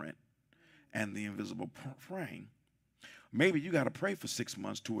blueprint and the invisible frame. Maybe you got to pray for 6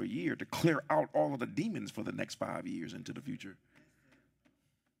 months to a year to clear out all of the demons for the next 5 years into the future.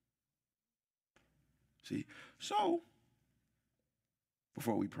 See, so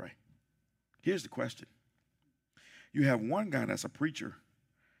before we pray, here's the question. You have one guy that's a preacher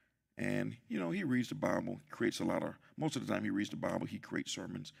And, you know, he reads the Bible, creates most of the time he reads the Bible, he creates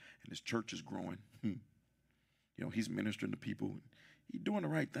sermons, and his church is growing. You know, he's ministering to people. He's doing the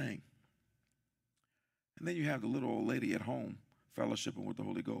right thing. And then you have the little old lady at home fellowshipping with the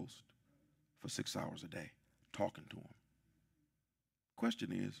Holy Ghost for 6 hours a day, talking to him.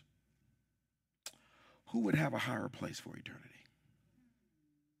 Question is, who would have a higher place for eternity?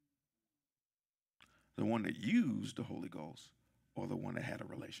 The one that used the Holy Ghost or the one that had a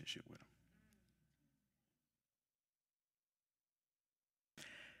relationship with him?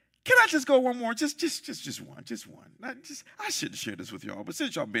 Can I just go one more? Just one. I shouldn't share this with y'all, but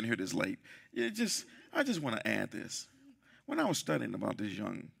since y'all been here this late, I just want to add this. When I was studying about this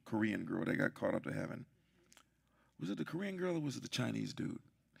young Korean girl that got caught up to heaven, was it the Korean girl or was it the Chinese dude?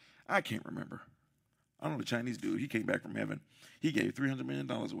 I can't remember. I don't know, the Chinese dude, he came back from heaven. He gave $300 million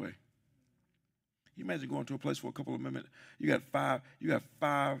away. You imagine going to a place for a couple of minutes, you got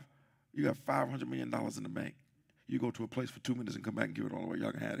 $500 million in the bank. You go to a place for 2 minutes and come back and give it all away.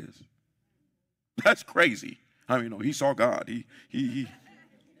 Y'all can have this. That's crazy. I mean, he saw God. He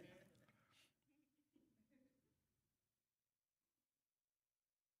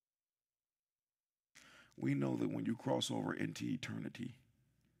We know that when you cross over into eternity,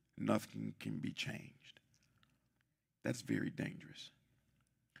 nothing can be changed. That's very dangerous.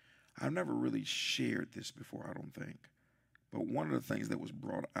 I've never really shared this before, I don't think. But one of the things that was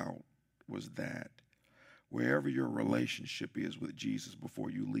brought out was that wherever your relationship is with Jesus before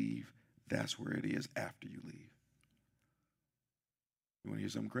you leave, that's where it is after you leave. You want to hear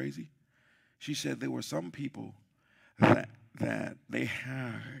something crazy? She said there were some people that they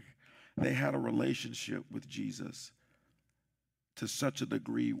had a relationship with Jesus to such a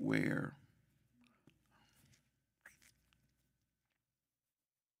degree where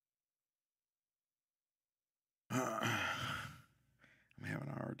I'm having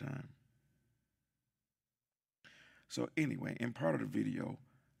a hard time. So anyway, in part of the video,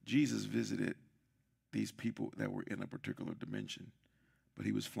 Jesus visited these people that were in a particular dimension, but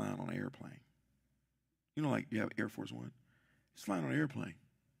he was flying on an airplane. You know, like you have Air Force One. He's flying on an airplane.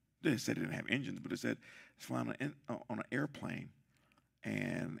 They said it didn't have engines, but it said he's flying on an airplane.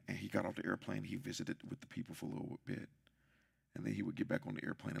 And he got off the airplane. He visited with the people for a little bit. And then he would get back on the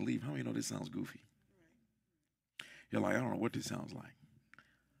airplane and leave. How many know this sounds goofy? You're like, I don't know what this sounds like.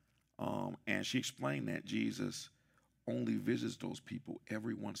 And she explained that Jesus only visits those people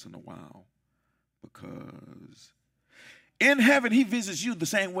every once in a while because in heaven he visits you the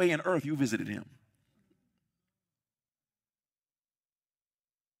same way in earth you visited him.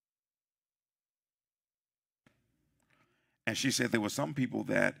 And she said there were some people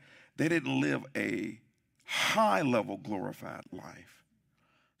that they didn't live a high-level glorified life.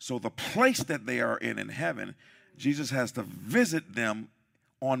 So the place that they are in heaven, Jesus has to visit them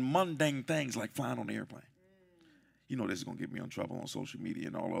on mundane things like flying on an airplane. You know this is going to get me in trouble on social media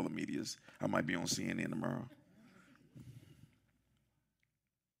and all other medias. I might be on CNN tomorrow.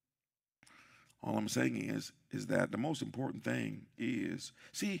 All I'm saying is that the most important thing is,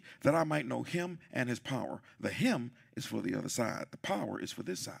 see, that I might know him and his power. The him is for the other side. The power is for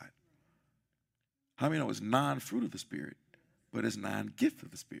this side. How many know it's 9 fruit of the Spirit, but it's 9 gifts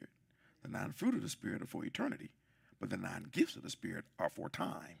of the Spirit. The 9 fruit of the Spirit are for eternity, but the 9 gifts of the Spirit are for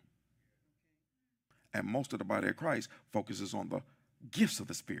time. And most of the body of Christ focuses on the gifts of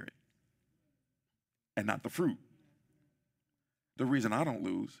the Spirit and not the fruit. The reason I don't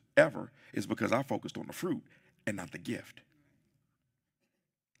lose ever is because I focused on the fruit and not the gift.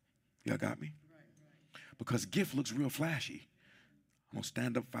 Y'all got me? Because gift looks real flashy. I'm going to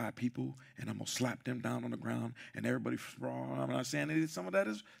stand up 5 people and I'm going to slap them down on the ground and everybody, I'm not saying that some of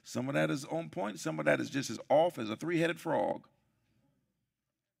that is on point. Some of that is just as off as a 3-headed frog.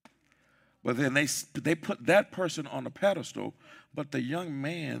 But then they put that person on a pedestal, but the young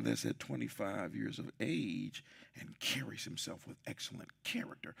man that's at 25 years of age and carries himself with excellent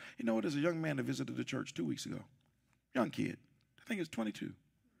character. You know, there's a young man that visited the church 2 weeks ago. Young kid. I think he's 22. You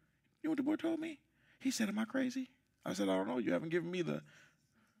know what the boy told me? He said, am I crazy? I said, I don't know. You haven't given me the...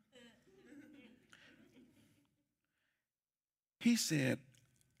 He said,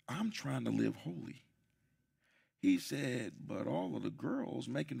 I'm trying to live holy. He said, but all of the girls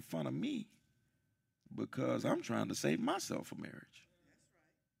making fun of me because I'm trying to save myself for marriage.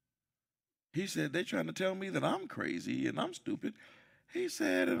 He said, they're trying to tell me that I'm crazy and I'm stupid. He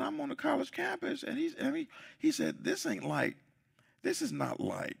said, and I'm on a college campus. And he said, this is not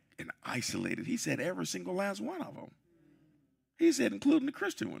like an isolated. He said, every single last one of them. He said, including the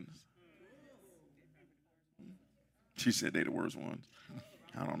Christian ones. She said they the worst ones.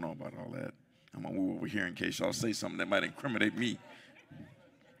 I don't know about all that. I'm going to move over here in case y'all say something that might incriminate me.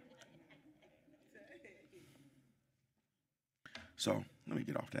 So let me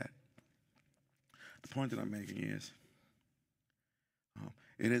get off that. The point that I'm making is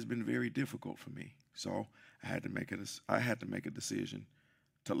it has been very difficult for me. So I had to make a decision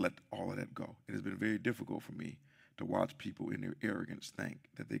to let all of that go. It has been very difficult for me to watch people in their arrogance think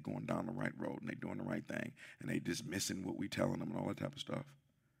that they're going down the right road and they're doing the right thing and they dismissing what we telling them and all that type of stuff.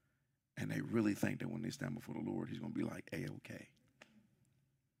 And they really think that when they stand before the Lord, he's going to be like, A-okay.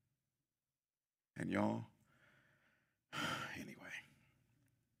 And y'all, anyway,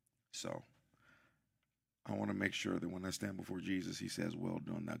 so I want to make sure that when I stand before Jesus, he says, well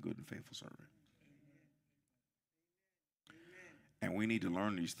done, thou good and faithful servant. And we need to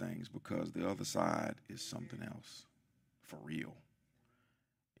learn these things because the other side is something else, for real.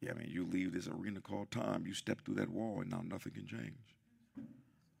 Yeah, I mean, you leave this arena called time, you step through that wall, and now nothing can change.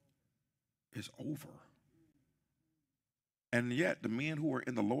 It's over. And yet, the men who were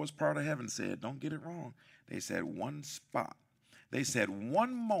in the lowest part of heaven said, don't get it wrong, they said one spot. They said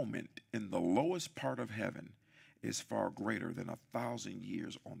one moment in the lowest part of heaven is far greater than 1,000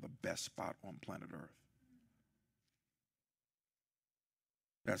 years on the best spot on planet Earth.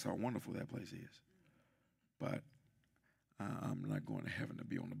 That's how wonderful that place is. But I'm not going to heaven to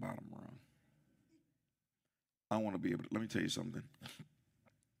be on the bottom rung. I want to be able to, let me tell you something.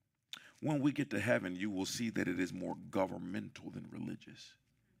 When we get to heaven, you will see that it is more governmental than religious.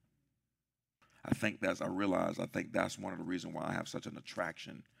 I think that's one of the reasons why I have such an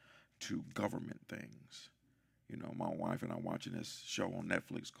attraction to government things. You know, my wife and I are watching this show on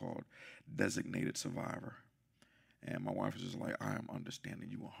Netflix called Designated Survivor. And my wife was just like, I am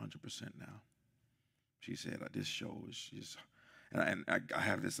understanding you 100% now. She said, this show is just, and I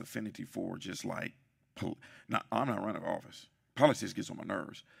have this affinity for just like, now I'm not running for office. Politics gets on my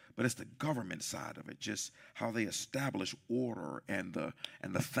nerves, but it's the government side of it, just how they establish order and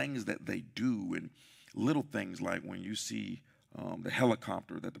the things that they do, and little things like when you see the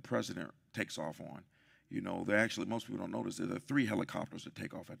helicopter that the president takes off on. You know, most people don't notice there are 3 helicopters that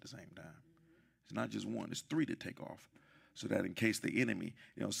take off at the same time. It's not just one, it's 3 that take off. So that in case the enemy,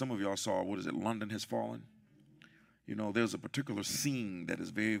 you know, some of y'all saw, London Has Fallen? You know, there's a particular scene that is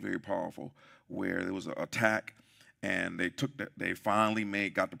very, very powerful where there was an attack and they finally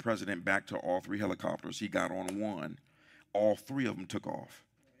got the president back to all 3 helicopters. He got on one. All 3 of them took off.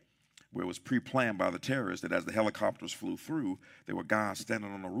 Where it was pre-planned by the terrorists that as the helicopters flew through, there were guys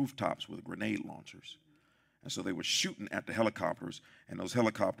standing on the rooftops with grenade launchers. And so they were shooting at the helicopters, and those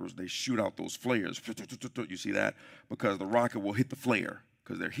helicopters, they shoot out those flares. You see that? Because the rocket will hit the flare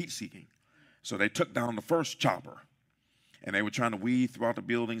because they're heat-seeking. So they took down the first chopper, and they were trying to weave throughout the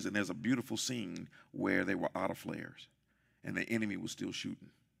buildings, and there's a beautiful scene where they were out of flares, and the enemy was still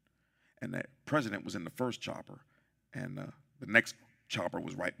shooting. And the president was in the first chopper, and the next chopper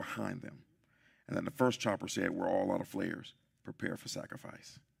was right behind them. And then the first chopper said, we're all out of flares. Prepare for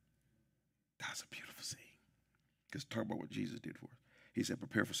sacrifice. That's a beautiful scene. Because talk about what Jesus did for us. He said,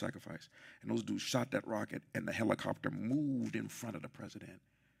 prepare for sacrifice. And those dudes shot that rocket, and the helicopter moved in front of the president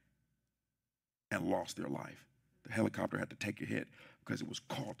and lost their life. The helicopter had to take a hit because it was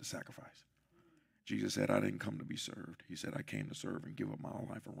called to sacrifice. Jesus said, I didn't come to be served. He said, I came to serve and give up my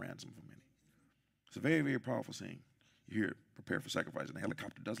life a ransom for many. It's a very, very powerful scene. You hear it, prepare for sacrifice, and the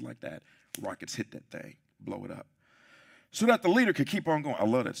helicopter does like that. Rockets hit that thing, blow it up. So that the leader could keep on going. I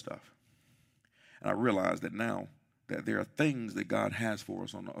love that stuff. And I realize that now, that there are things that God has for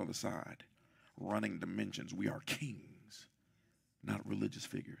us on the other side, running dimensions. We are kings, not religious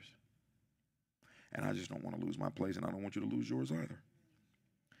figures. And I just don't want to lose my place, and I don't want you to lose yours either.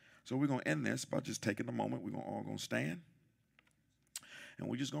 So we're going to end this by just taking a moment. We're all going to stand, and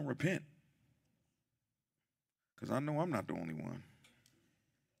we're just going to repent. Because I know I'm not the only one.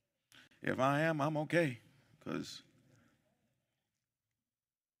 If I am, I'm okay. Because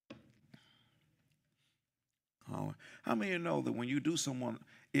how many of you know that when you do someone,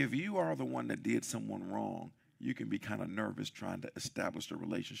 if you are the one that did someone wrong, you can be kind of nervous trying to establish the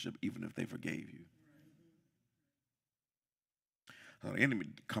relationship even if they forgave you. The enemy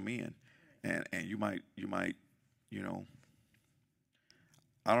come in and you might, you know,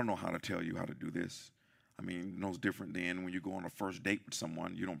 I don't know how to tell you how to do this. I mean, it's different than when you go on a first date with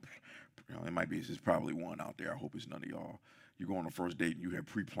someone. You don't, it might be, there's probably one out there. I hope it's none of y'all. You go on a first date and you have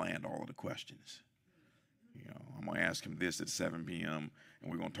pre-planned all of the questions. You know, I'm going to ask him this at 7 p.m. and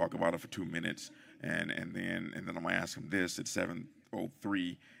we're going to talk about it for 2 minutes. And then I'm going to ask him this at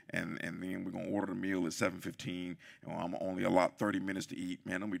 7:03 and then we're going to order the meal at 7:15. And I'm only allot 30 minutes to eat.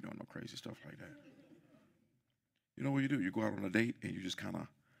 Man, don't be doing no crazy stuff like that. You know what you do? You go out on a date and you just kind of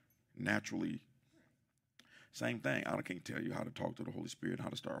naturally, same thing. I can't tell you how to talk to the Holy Spirit, how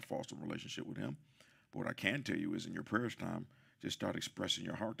to start a foster relationship with him. But what I can tell you is in your prayers time, Just start expressing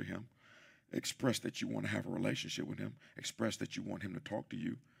your heart to him. Express that you want to have a relationship with him. Express that you want him to talk to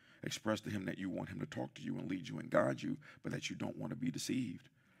you. Express to him that you want him to talk to you and lead you and guide you, but that you don't want to be deceived.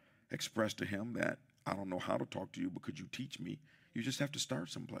 Express to him that I don't know how to talk to you, but could you teach me? You just have to start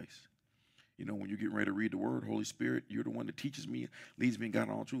someplace. You know, when you're getting ready to read the word, Holy Spirit, you're the one that teaches me, leads me in God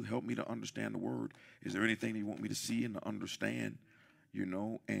all truth. Help me to understand the word. Is there anything that you want me to see and to understand? You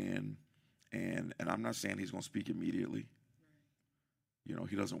know, and I'm not saying he's going to speak immediately. You know,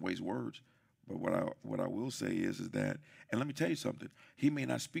 he doesn't waste words. But what I will say is that, and let me tell you something, he may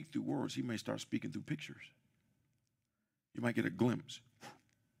not speak through words. He may start speaking through pictures. You might get a glimpse.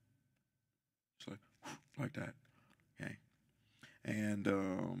 It's like that. Okay. And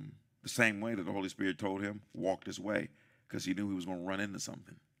the same way that the Holy Spirit told him, walk this way, because he knew he was going to run into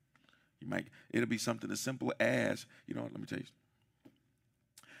something. It'll be something as simple as, you know, let me tell you.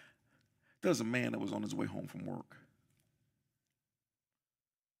 There's a man that was on his way home from work.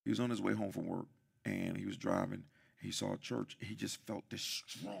 He was on his way home from work, and he was driving. He saw a church. He just felt this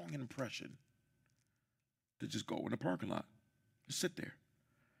strong impression to just go in the parking lot, just sit there.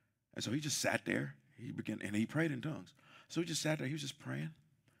 And so he just sat there. And he prayed in tongues. So he just sat there. He was just praying.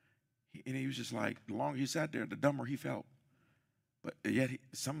 And he was just like, the longer he sat there, the dumber he felt. But yet,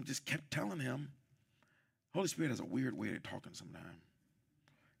 someone just kept telling him, Holy Spirit has a weird way of talking sometimes.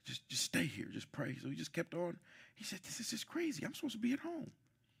 Just stay here. Just pray. So he just kept on. He said, this is just crazy. I'm supposed to be at home.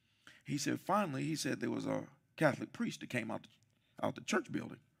 He said, finally, he said there was a Catholic priest that came out the church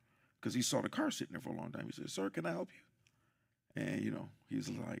building because he saw the car sitting there for a long time. He said, sir, can I help you? And, you know, he was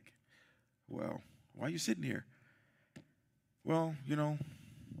like, well, why are you sitting here? Well, you know,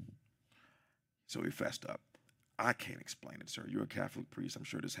 so he fessed up. I can't explain it, sir. You're a Catholic priest. I'm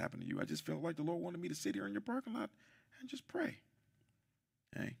sure this happened to you. I just felt like the Lord wanted me to sit here in your parking lot and just pray.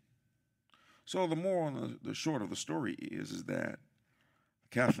 Okay? So the moral and the short of the story is that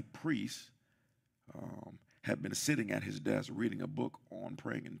Catholic priest had been sitting at his desk reading a book on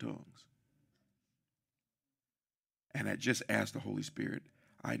praying in tongues. And had just asked the Holy Spirit,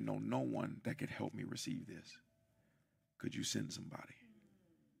 I know no one that could help me receive this. Could you send somebody?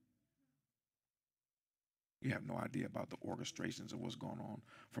 You have no idea about the orchestrations of what's going on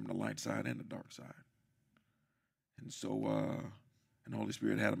from the light side and the dark side. And so, and the Holy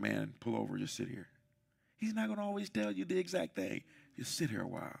Spirit had a man pull over, just sit here. He's not going to always tell you the exact thing. Just sit here a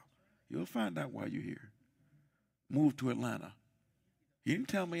while. You'll find out why you're here. Move to Atlanta. He didn't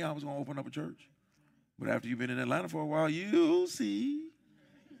tell me I was going to open up a church. But after you've been in Atlanta for a while, you'll see.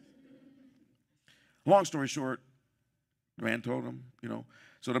 Long story short, the man told him, you know.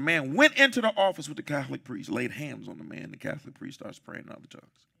 So the man went into the office with the Catholic priest, laid hands on the man. The Catholic priest starts praying in other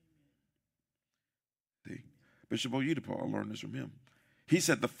tongues. See? Bishop Oyedepo, I learned this from him. He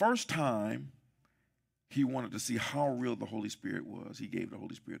said the first time he wanted to see how real the Holy Spirit was, he gave the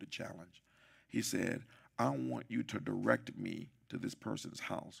Holy Spirit a challenge. He said, I want you to direct me to this person's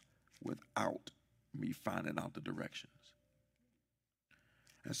house without me finding out the directions.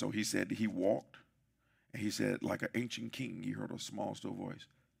 And so he said he walked, and he said, like an ancient king, he heard a small, still voice,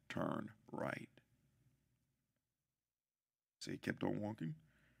 turn right. So he kept on walking,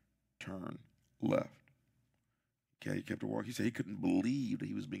 turn left. Okay, he kept on walking. He said he couldn't believe that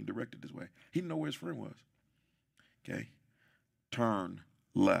he was being directed this way. He didn't know where his friend was. Okay, turn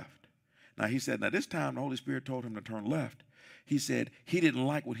left. Now he said, now this time the Holy Spirit told him to turn left. He said he didn't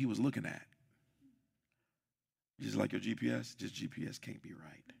like what he was looking at. Just like your GPS, just GPS can't be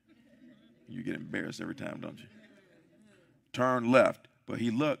right. You get embarrassed every time, don't you? Turn left. But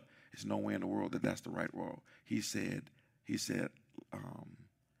he looked, there's no way in the world that that's the right road. He said,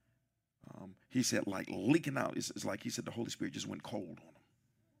 like leaking out. It's like he said the Holy Spirit just went cold on him.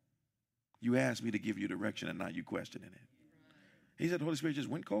 You asked me to give you direction, and now you questioning it. He said the Holy Spirit just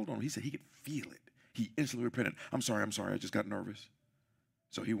went cold on him. He said he could feel it. He instantly repented. I'm sorry, I just got nervous.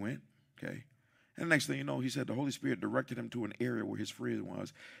 So he went, okay. And the next thing you know, he said the Holy Spirit directed him to an area where his friend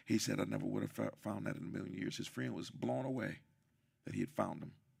was. He said, I never would have found that in a million years. His friend was blown away that he had found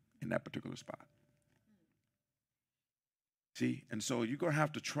him in that particular spot. See, and so you're going to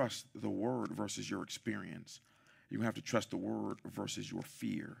have to trust the word versus your experience. You're going to have to trust the word versus your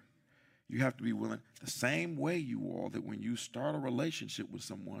fear. You have to be willing, the same way you all, that when you start a relationship with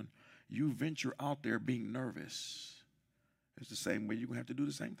someone, you venture out there being nervous. It's the same way you're going to have to do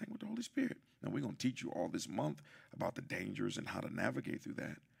the same thing with the Holy Spirit. Now, we're going to teach you all this month about the dangers and how to navigate through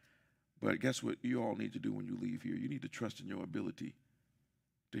that. But guess what you all need to do when you leave here? You need to trust in your ability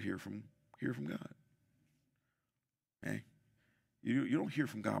to hear from God. Okay? You don't hear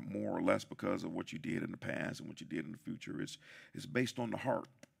from God more or less because of what you did in the past and what you did in the future. It's based on the heart.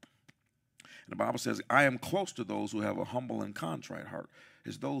 The Bible says, I am close to those who have a humble and contrite heart.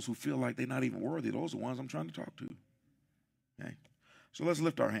 It's those who feel like they're not even worthy. Those are the ones I'm trying to talk to. Okay? So let's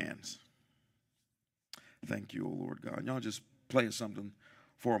lift our hands. Thank you, O Lord God. Y'all just play something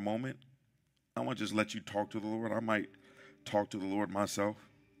for a moment. I want to just let you talk to the Lord. I might talk to the Lord myself.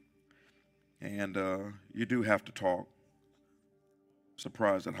 And you do have to talk.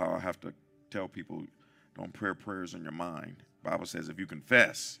 Surprised at how I have to tell people, don't pray prayers in your mind. The Bible says if you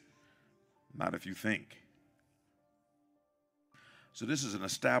confess, not if you think. So this is an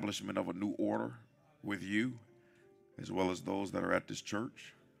establishment of a new order with you, as well as those that are at this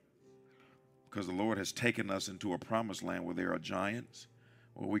church. Because the Lord has taken us into a promised land where there are giants,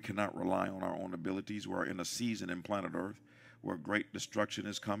 where we cannot rely on our own abilities. We're in a season in planet Earth where great destruction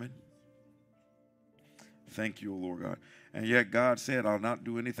is coming. Thank you, O Lord God. And yet God said, I'll not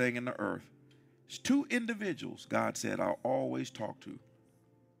do anything in the earth. It's two individuals God said I'll always talk to.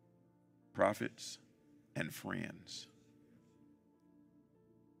 Prophets and friends.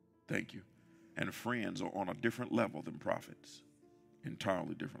 Thank you. And friends are on a different level than prophets.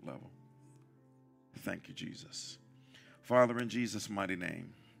 Entirely different level. Thank you, Jesus. Father, in Jesus' mighty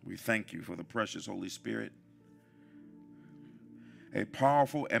name, we thank you for the precious Holy Spirit, a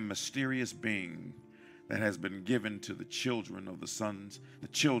powerful and mysterious being that has been given to the children of the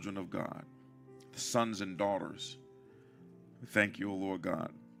children of God, the sons and daughters. We thank you, O Lord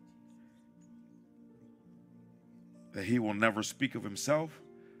God, that he will never speak of himself,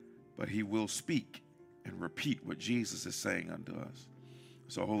 but he will speak and repeat what Jesus is saying unto us.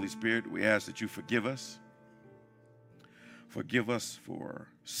 So, Holy Spirit, we ask that you forgive us. Forgive us for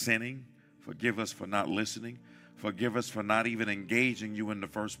sinning. Forgive us for not listening. Forgive us for not even engaging you in the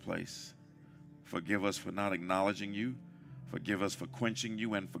first place. Forgive us for not acknowledging you. Forgive us for quenching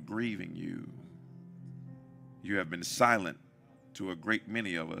you and for grieving you. You have been silent to a great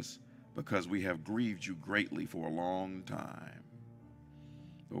many of us because we have grieved you greatly for a long time.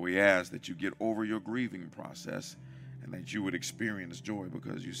 But we ask that you get over your grieving process and that you would experience joy,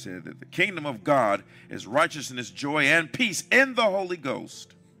 because you said that the kingdom of God is righteousness, joy, and peace in the Holy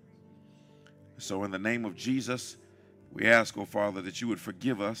Ghost. So in the name of Jesus, we ask, oh Father, that you would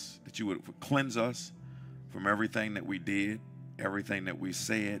forgive us, that you would cleanse us from everything that we did, everything that we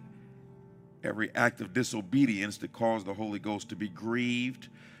said, every act of disobedience that caused the Holy Ghost to be grieved,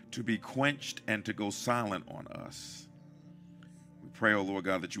 to be quenched, and to go silent on us. We pray, oh Lord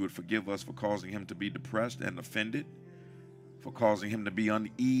God, that you would forgive us for causing him to be depressed and offended, for causing him to be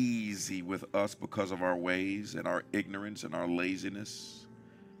uneasy with us because of our ways and our ignorance and our laziness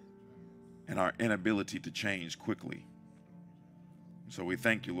and our inability to change quickly. So we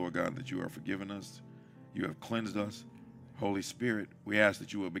thank you, Lord God, that you are forgiving us. You have cleansed us. Holy Spirit, we ask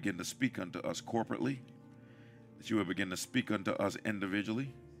that you will begin to speak unto us corporately, that you will begin to speak unto us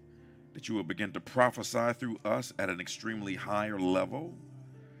individually, that you will begin to prophesy through us at an extremely higher level,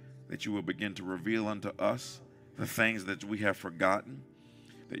 that you will begin to reveal unto us the things that we have forgotten,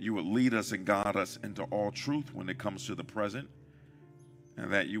 that you would lead us and guide us into all truth when it comes to the present,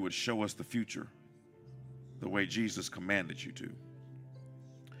 and that you would show us the future the way Jesus commanded you to.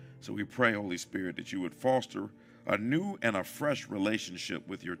 So we pray, Holy Spirit, that you would foster a new and a fresh relationship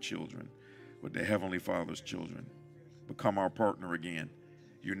with your children, with the Heavenly Father's children. Become our partner again.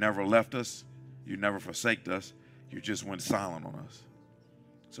 You never left us. You never forsaked us. You just went silent on us.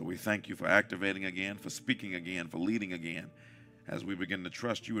 So we thank you for activating again, for speaking again, for leading again, as we begin to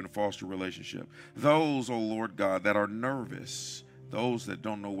trust you and foster relationship. Those, oh Lord God, that are nervous, those that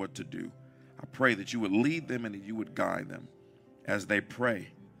don't know what to do, I pray that you would lead them and that you would guide them as they pray.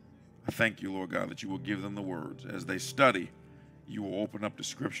 I thank you, Lord God, that you will give them the words. As they study, you will open up the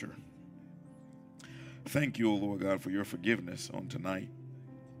scripture. Thank you, O Lord God, for your forgiveness on tonight.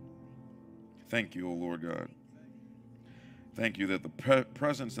 Thank you, O Lord God. Thank you that the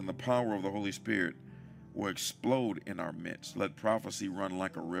presence and the power of the Holy Spirit will explode in our midst. Let prophecy run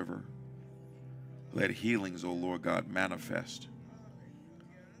like a river. Let healings, O Lord God, manifest.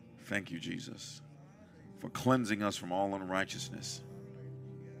 Thank you, Jesus, for cleansing us from all unrighteousness.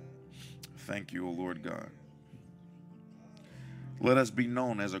 Thank you, O Lord God. Let us be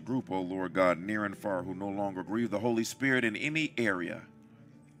known as a group, O Lord God, near and far, who no longer grieve the Holy Spirit in any area.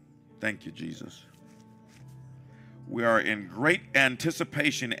 Thank you, Jesus. We are in great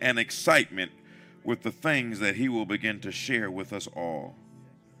anticipation and excitement with the things that he will begin to share with us all,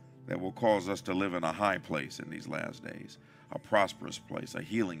 that will cause us to live in a high place in these last days, a prosperous place, a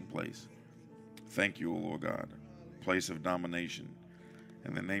healing place. Thank you, O Lord God, a place of domination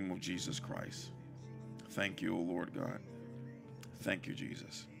in the name of Jesus Christ. Thank you, O Lord God. Thank you,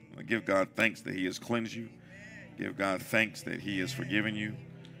 Jesus. Give God thanks that he has cleansed you. Give God thanks that he has forgiven you.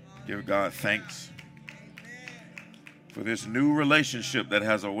 Give God thanks for this new relationship that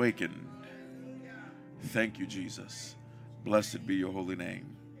has awakened. Thank you, Jesus. Blessed be your holy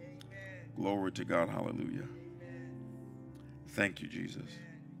name. Glory to God. Hallelujah. Thank you, Jesus.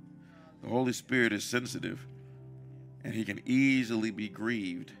 The Holy Spirit is sensitive, and he can easily be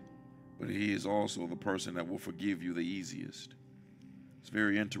grieved, but he is also the person that will forgive you the easiest. It's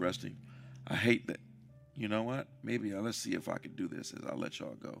very interesting. I hate that. You know what? Maybe let's see if I can do this as I let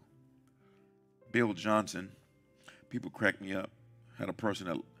y'all go. Bill Johnson, people crack me up, had a person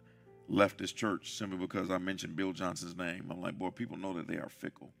that left this church simply because I mentioned Bill Johnson's name. I'm like, boy, people know that they are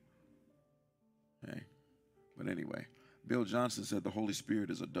fickle. Okay? But anyway, Bill Johnson said the Holy Spirit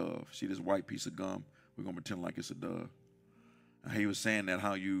is a dove. See this white piece of gum? We're going to pretend like it's a dove. And he was saying that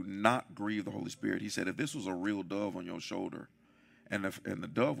how you not grieve the Holy Spirit. He said if this was a real dove on your shoulder and the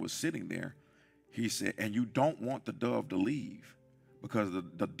dove was sitting there, he said, and you don't want the dove to leave because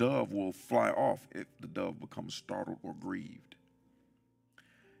the dove will fly off if the dove becomes startled or grieved.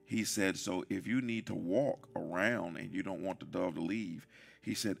 He said, so if you need to walk around and you don't want the dove to leave,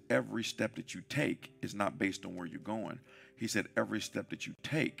 he said, every step that you take is not based on where you're going. He said, every step that you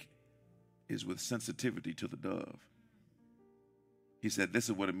take is with sensitivity to the dove. He said, this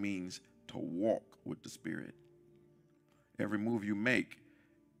is what it means to walk with the Spirit. Every move you make,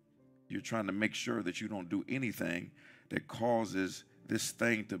 you're trying to make sure that you don't do anything that causes this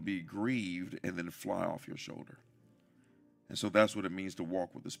thing to be grieved and then fly off your shoulder. And so that's what it means to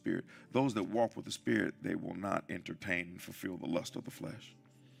walk with the Spirit. Those that walk with the Spirit, they will not entertain and fulfill the lust of the flesh.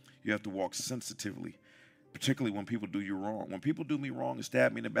 You have to walk sensitively, particularly when people do you wrong. When people do me wrong and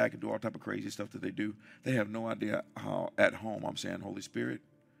stab me in the back and do all type of crazy stuff that they do, they have no idea how at home I'm saying, Holy Spirit,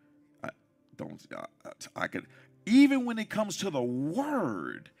 I could, even when it comes to the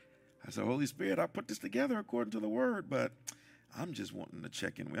word, I said, Holy Spirit, I put this together according to the word, but I'm just wanting to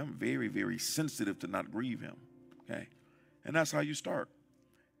check in. I'm very, very sensitive to not grieve him, okay? And that's how you start,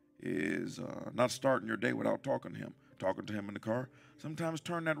 is not starting your day without talking to him in the car. Sometimes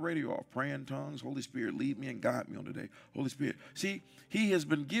turn that radio off, pray in tongues. Holy Spirit, lead me and guide me on today. Holy Spirit, see, he has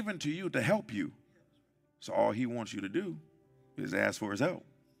been given to you to help you. So all he wants you to do is ask for his help.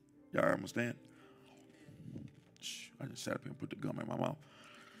 Y'all understand? I just sat up here and put the gum in my mouth.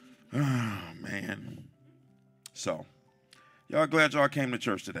 Oh, man. So, y'all glad y'all came to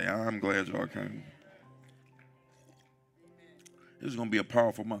church today. I'm glad y'all came. This is going to be a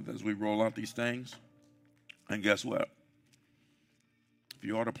powerful month as we roll out these things. And guess what? If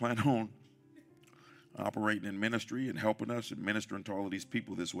you ought to plan on operating in ministry and helping us and ministering to all of these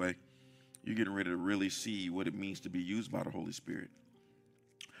people this way, you're getting ready to really see what it means to be used by the Holy Spirit.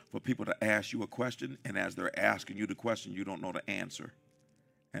 For people to ask you a question, and as they're asking you the question, you don't know the answer.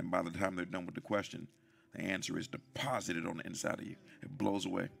 And by the time they're done with the question, the answer is deposited on the inside of you. It blows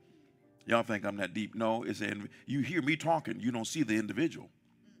away. Y'all think I'm that deep? No, you hear me talking, you don't see the individual.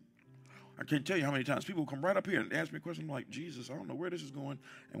 I can't tell you how many times people come right up here and ask me a question. I'm like, Jesus, I don't know where this is going.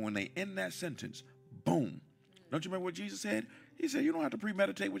 And when they end that sentence, boom. Don't you remember what Jesus said? He said, you don't have to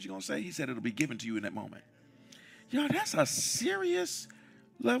premeditate what you're going to say. He said it'll be given to you in that moment. Y'all, that's a serious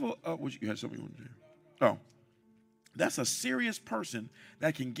level of what you had something you want to do. Oh, that's a serious person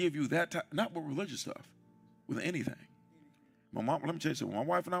that can give you that type, not with religious stuff, with anything. My mom, let me tell you something. My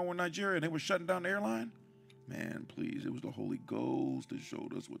wife and I were in Nigeria and they were shutting down the airline. Man, please, it was the Holy Ghost that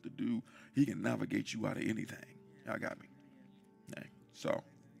showed us what to do. He can navigate you out of anything. Y'all got me. Okay, so,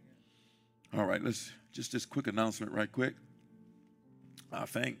 all right, let's just this quick announcement right quick. I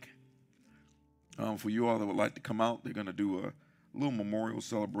think for you all that would like to come out, they're going to do a little memorial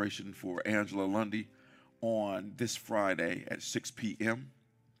celebration for Angela Lundy on this Friday at 6 p.m.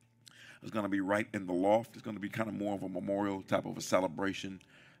 It's going to be right in the loft. It's going to be kind of more of a memorial type of a celebration.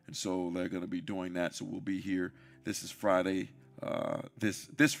 And so they're going to be doing that. So we'll be here. This is Friday,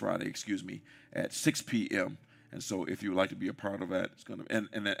 this Friday, at 6 p.m. And so if you would like to be a part of that, it's going to,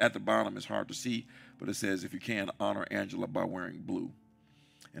 and at the bottom, it's hard to see, but it says, if you can, honor Angela by wearing blue.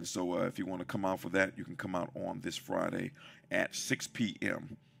 And so if you want to come out for that, you can come out on this Friday at 6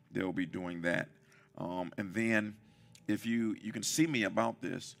 p.m. They'll be doing that. And then if you can see me about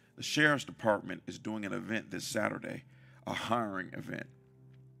this, the Sheriff's Department is doing an event this Saturday, a hiring event.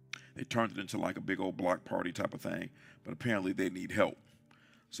 They turned it into like a big old block party type of thing, but apparently they need help.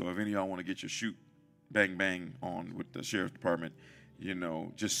 So if any of y'all want to get your shoot bang bang on with the Sheriff's Department, you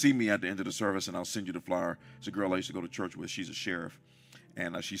know, just see me at the end of the service and I'll send you the flyer. It's a girl I used to go to church with. She's a sheriff,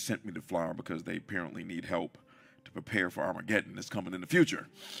 and she sent me the flyer because they apparently need help to prepare for Armageddon that's coming in the future.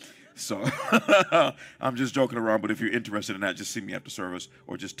 So I'm just joking around, but if you're interested in that, just see me after service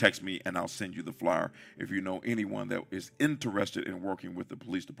or just text me and I'll send you the flyer if you know anyone that is interested in working with the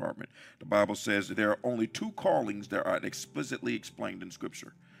police department. The Bible says that there are only two callings that are explicitly explained in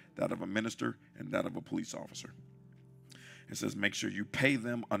Scripture, that of a minister and that of a police officer. It says, make sure you pay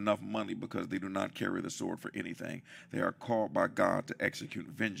them enough money because they do not carry the sword for anything. They are called by God to execute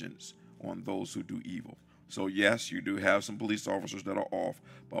vengeance on those who do evil. So yes, you do have some police officers that are off,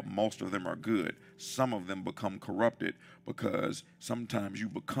 but most of them are good. Some of them become corrupted because sometimes you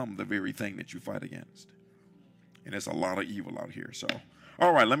become the very thing that you fight against. And there's a lot of evil out here. So,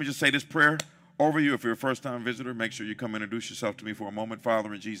 all right, let me just say this prayer over you. If you're a first-time visitor, make sure you come introduce yourself to me for a moment.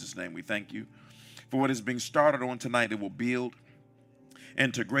 Father, in Jesus' name, we thank you for what is being started on tonight. It will build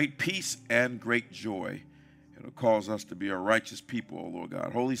into great peace and great joy. It'll cause us to be a righteous people, oh Lord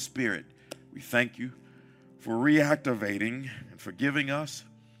God. Holy Spirit, we thank you for reactivating and forgiving us,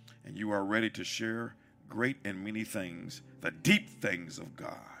 and you are ready to share great and many things, the deep things of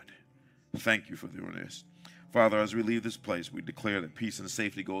God. Thank you for doing this. Father, as we leave this place, we declare that peace and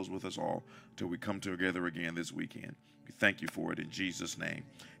safety goes with us all till we come together again this weekend. We thank you for it in Jesus' name.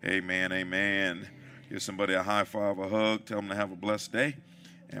 Amen, amen. Give somebody a high five, a hug, tell them to have a blessed day,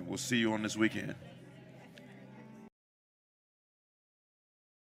 and we'll see you on this weekend.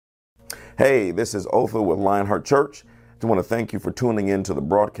 Hey, this is Otha with Lionheart Church. I just want to thank you for tuning in to the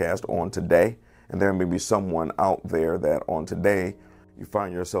broadcast on today. And there may be someone out there that on today you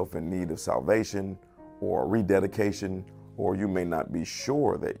find yourself in need of salvation or rededication, or you may not be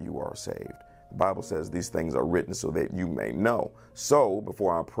sure that you are saved. The Bible says these things are written so that you may know. So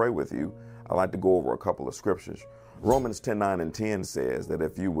before I pray with you, I'd like to go over a couple of scriptures. Romans 10:9 and 10 says that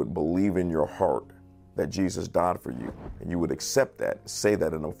if you would believe in your heart that Jesus died for you, and you would accept that, say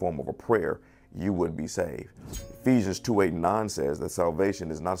that in the form of a prayer, you would be saved. Ephesians 2:8-9 says that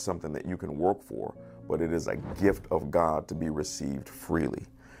salvation is not something that you can work for, but it is a gift of God to be received freely.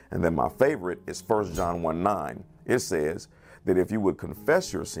 And then my favorite is 1 John 1:9. It says that if you would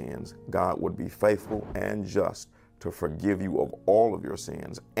confess your sins, God would be faithful and just to forgive you of all of your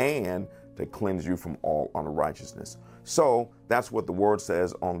sins and to cleanse you from all unrighteousness. So that's what the word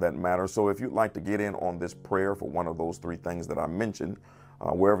says on that matter. So if you'd like to get in on this prayer for one of those three things that I mentioned,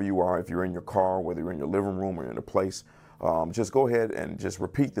 wherever you are, if you're in your car, whether you're in your living room or in a place, just go ahead and just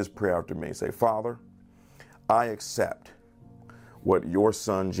repeat this prayer after me. Say, Father, I accept what your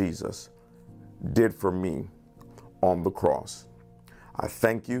son Jesus did for me on the cross. I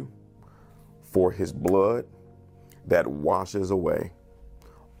thank you for his blood that washes away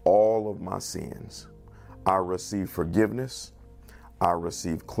all of my sins. I receive forgiveness, I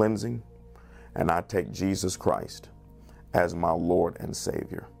receive cleansing, and I take Jesus Christ as my Lord and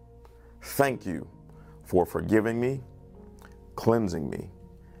Savior. Thank you for forgiving me, cleansing me,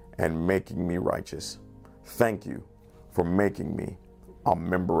 and making me righteous. Thank you for making me a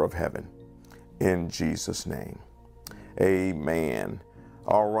member of heaven. In Jesus' name, amen.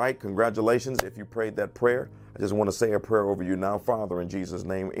 All right, congratulations if you prayed that prayer. I just want to say a prayer over you now. Father, in Jesus'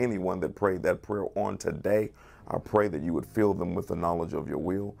 name, anyone that prayed that prayer on today, I pray that you would fill them with the knowledge of your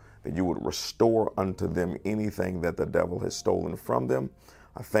will, that you would restore unto them anything that the devil has stolen from them.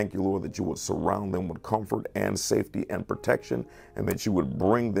 I thank you, Lord, that you would surround them with comfort and safety and protection, and that you would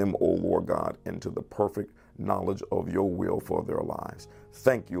bring them, O Lord God, into the perfect knowledge of your will for their lives.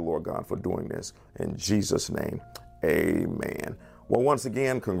 Thank you, Lord God, for doing this. In Jesus' name, amen. Well, once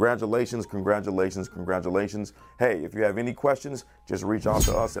again, congratulations, congratulations, congratulations. Hey, if you have any questions, just reach out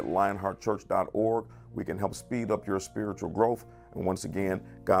to us at lionheartchurch.org. We can help speed up your spiritual growth. And once again,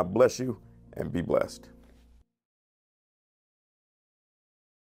 God bless you and be blessed.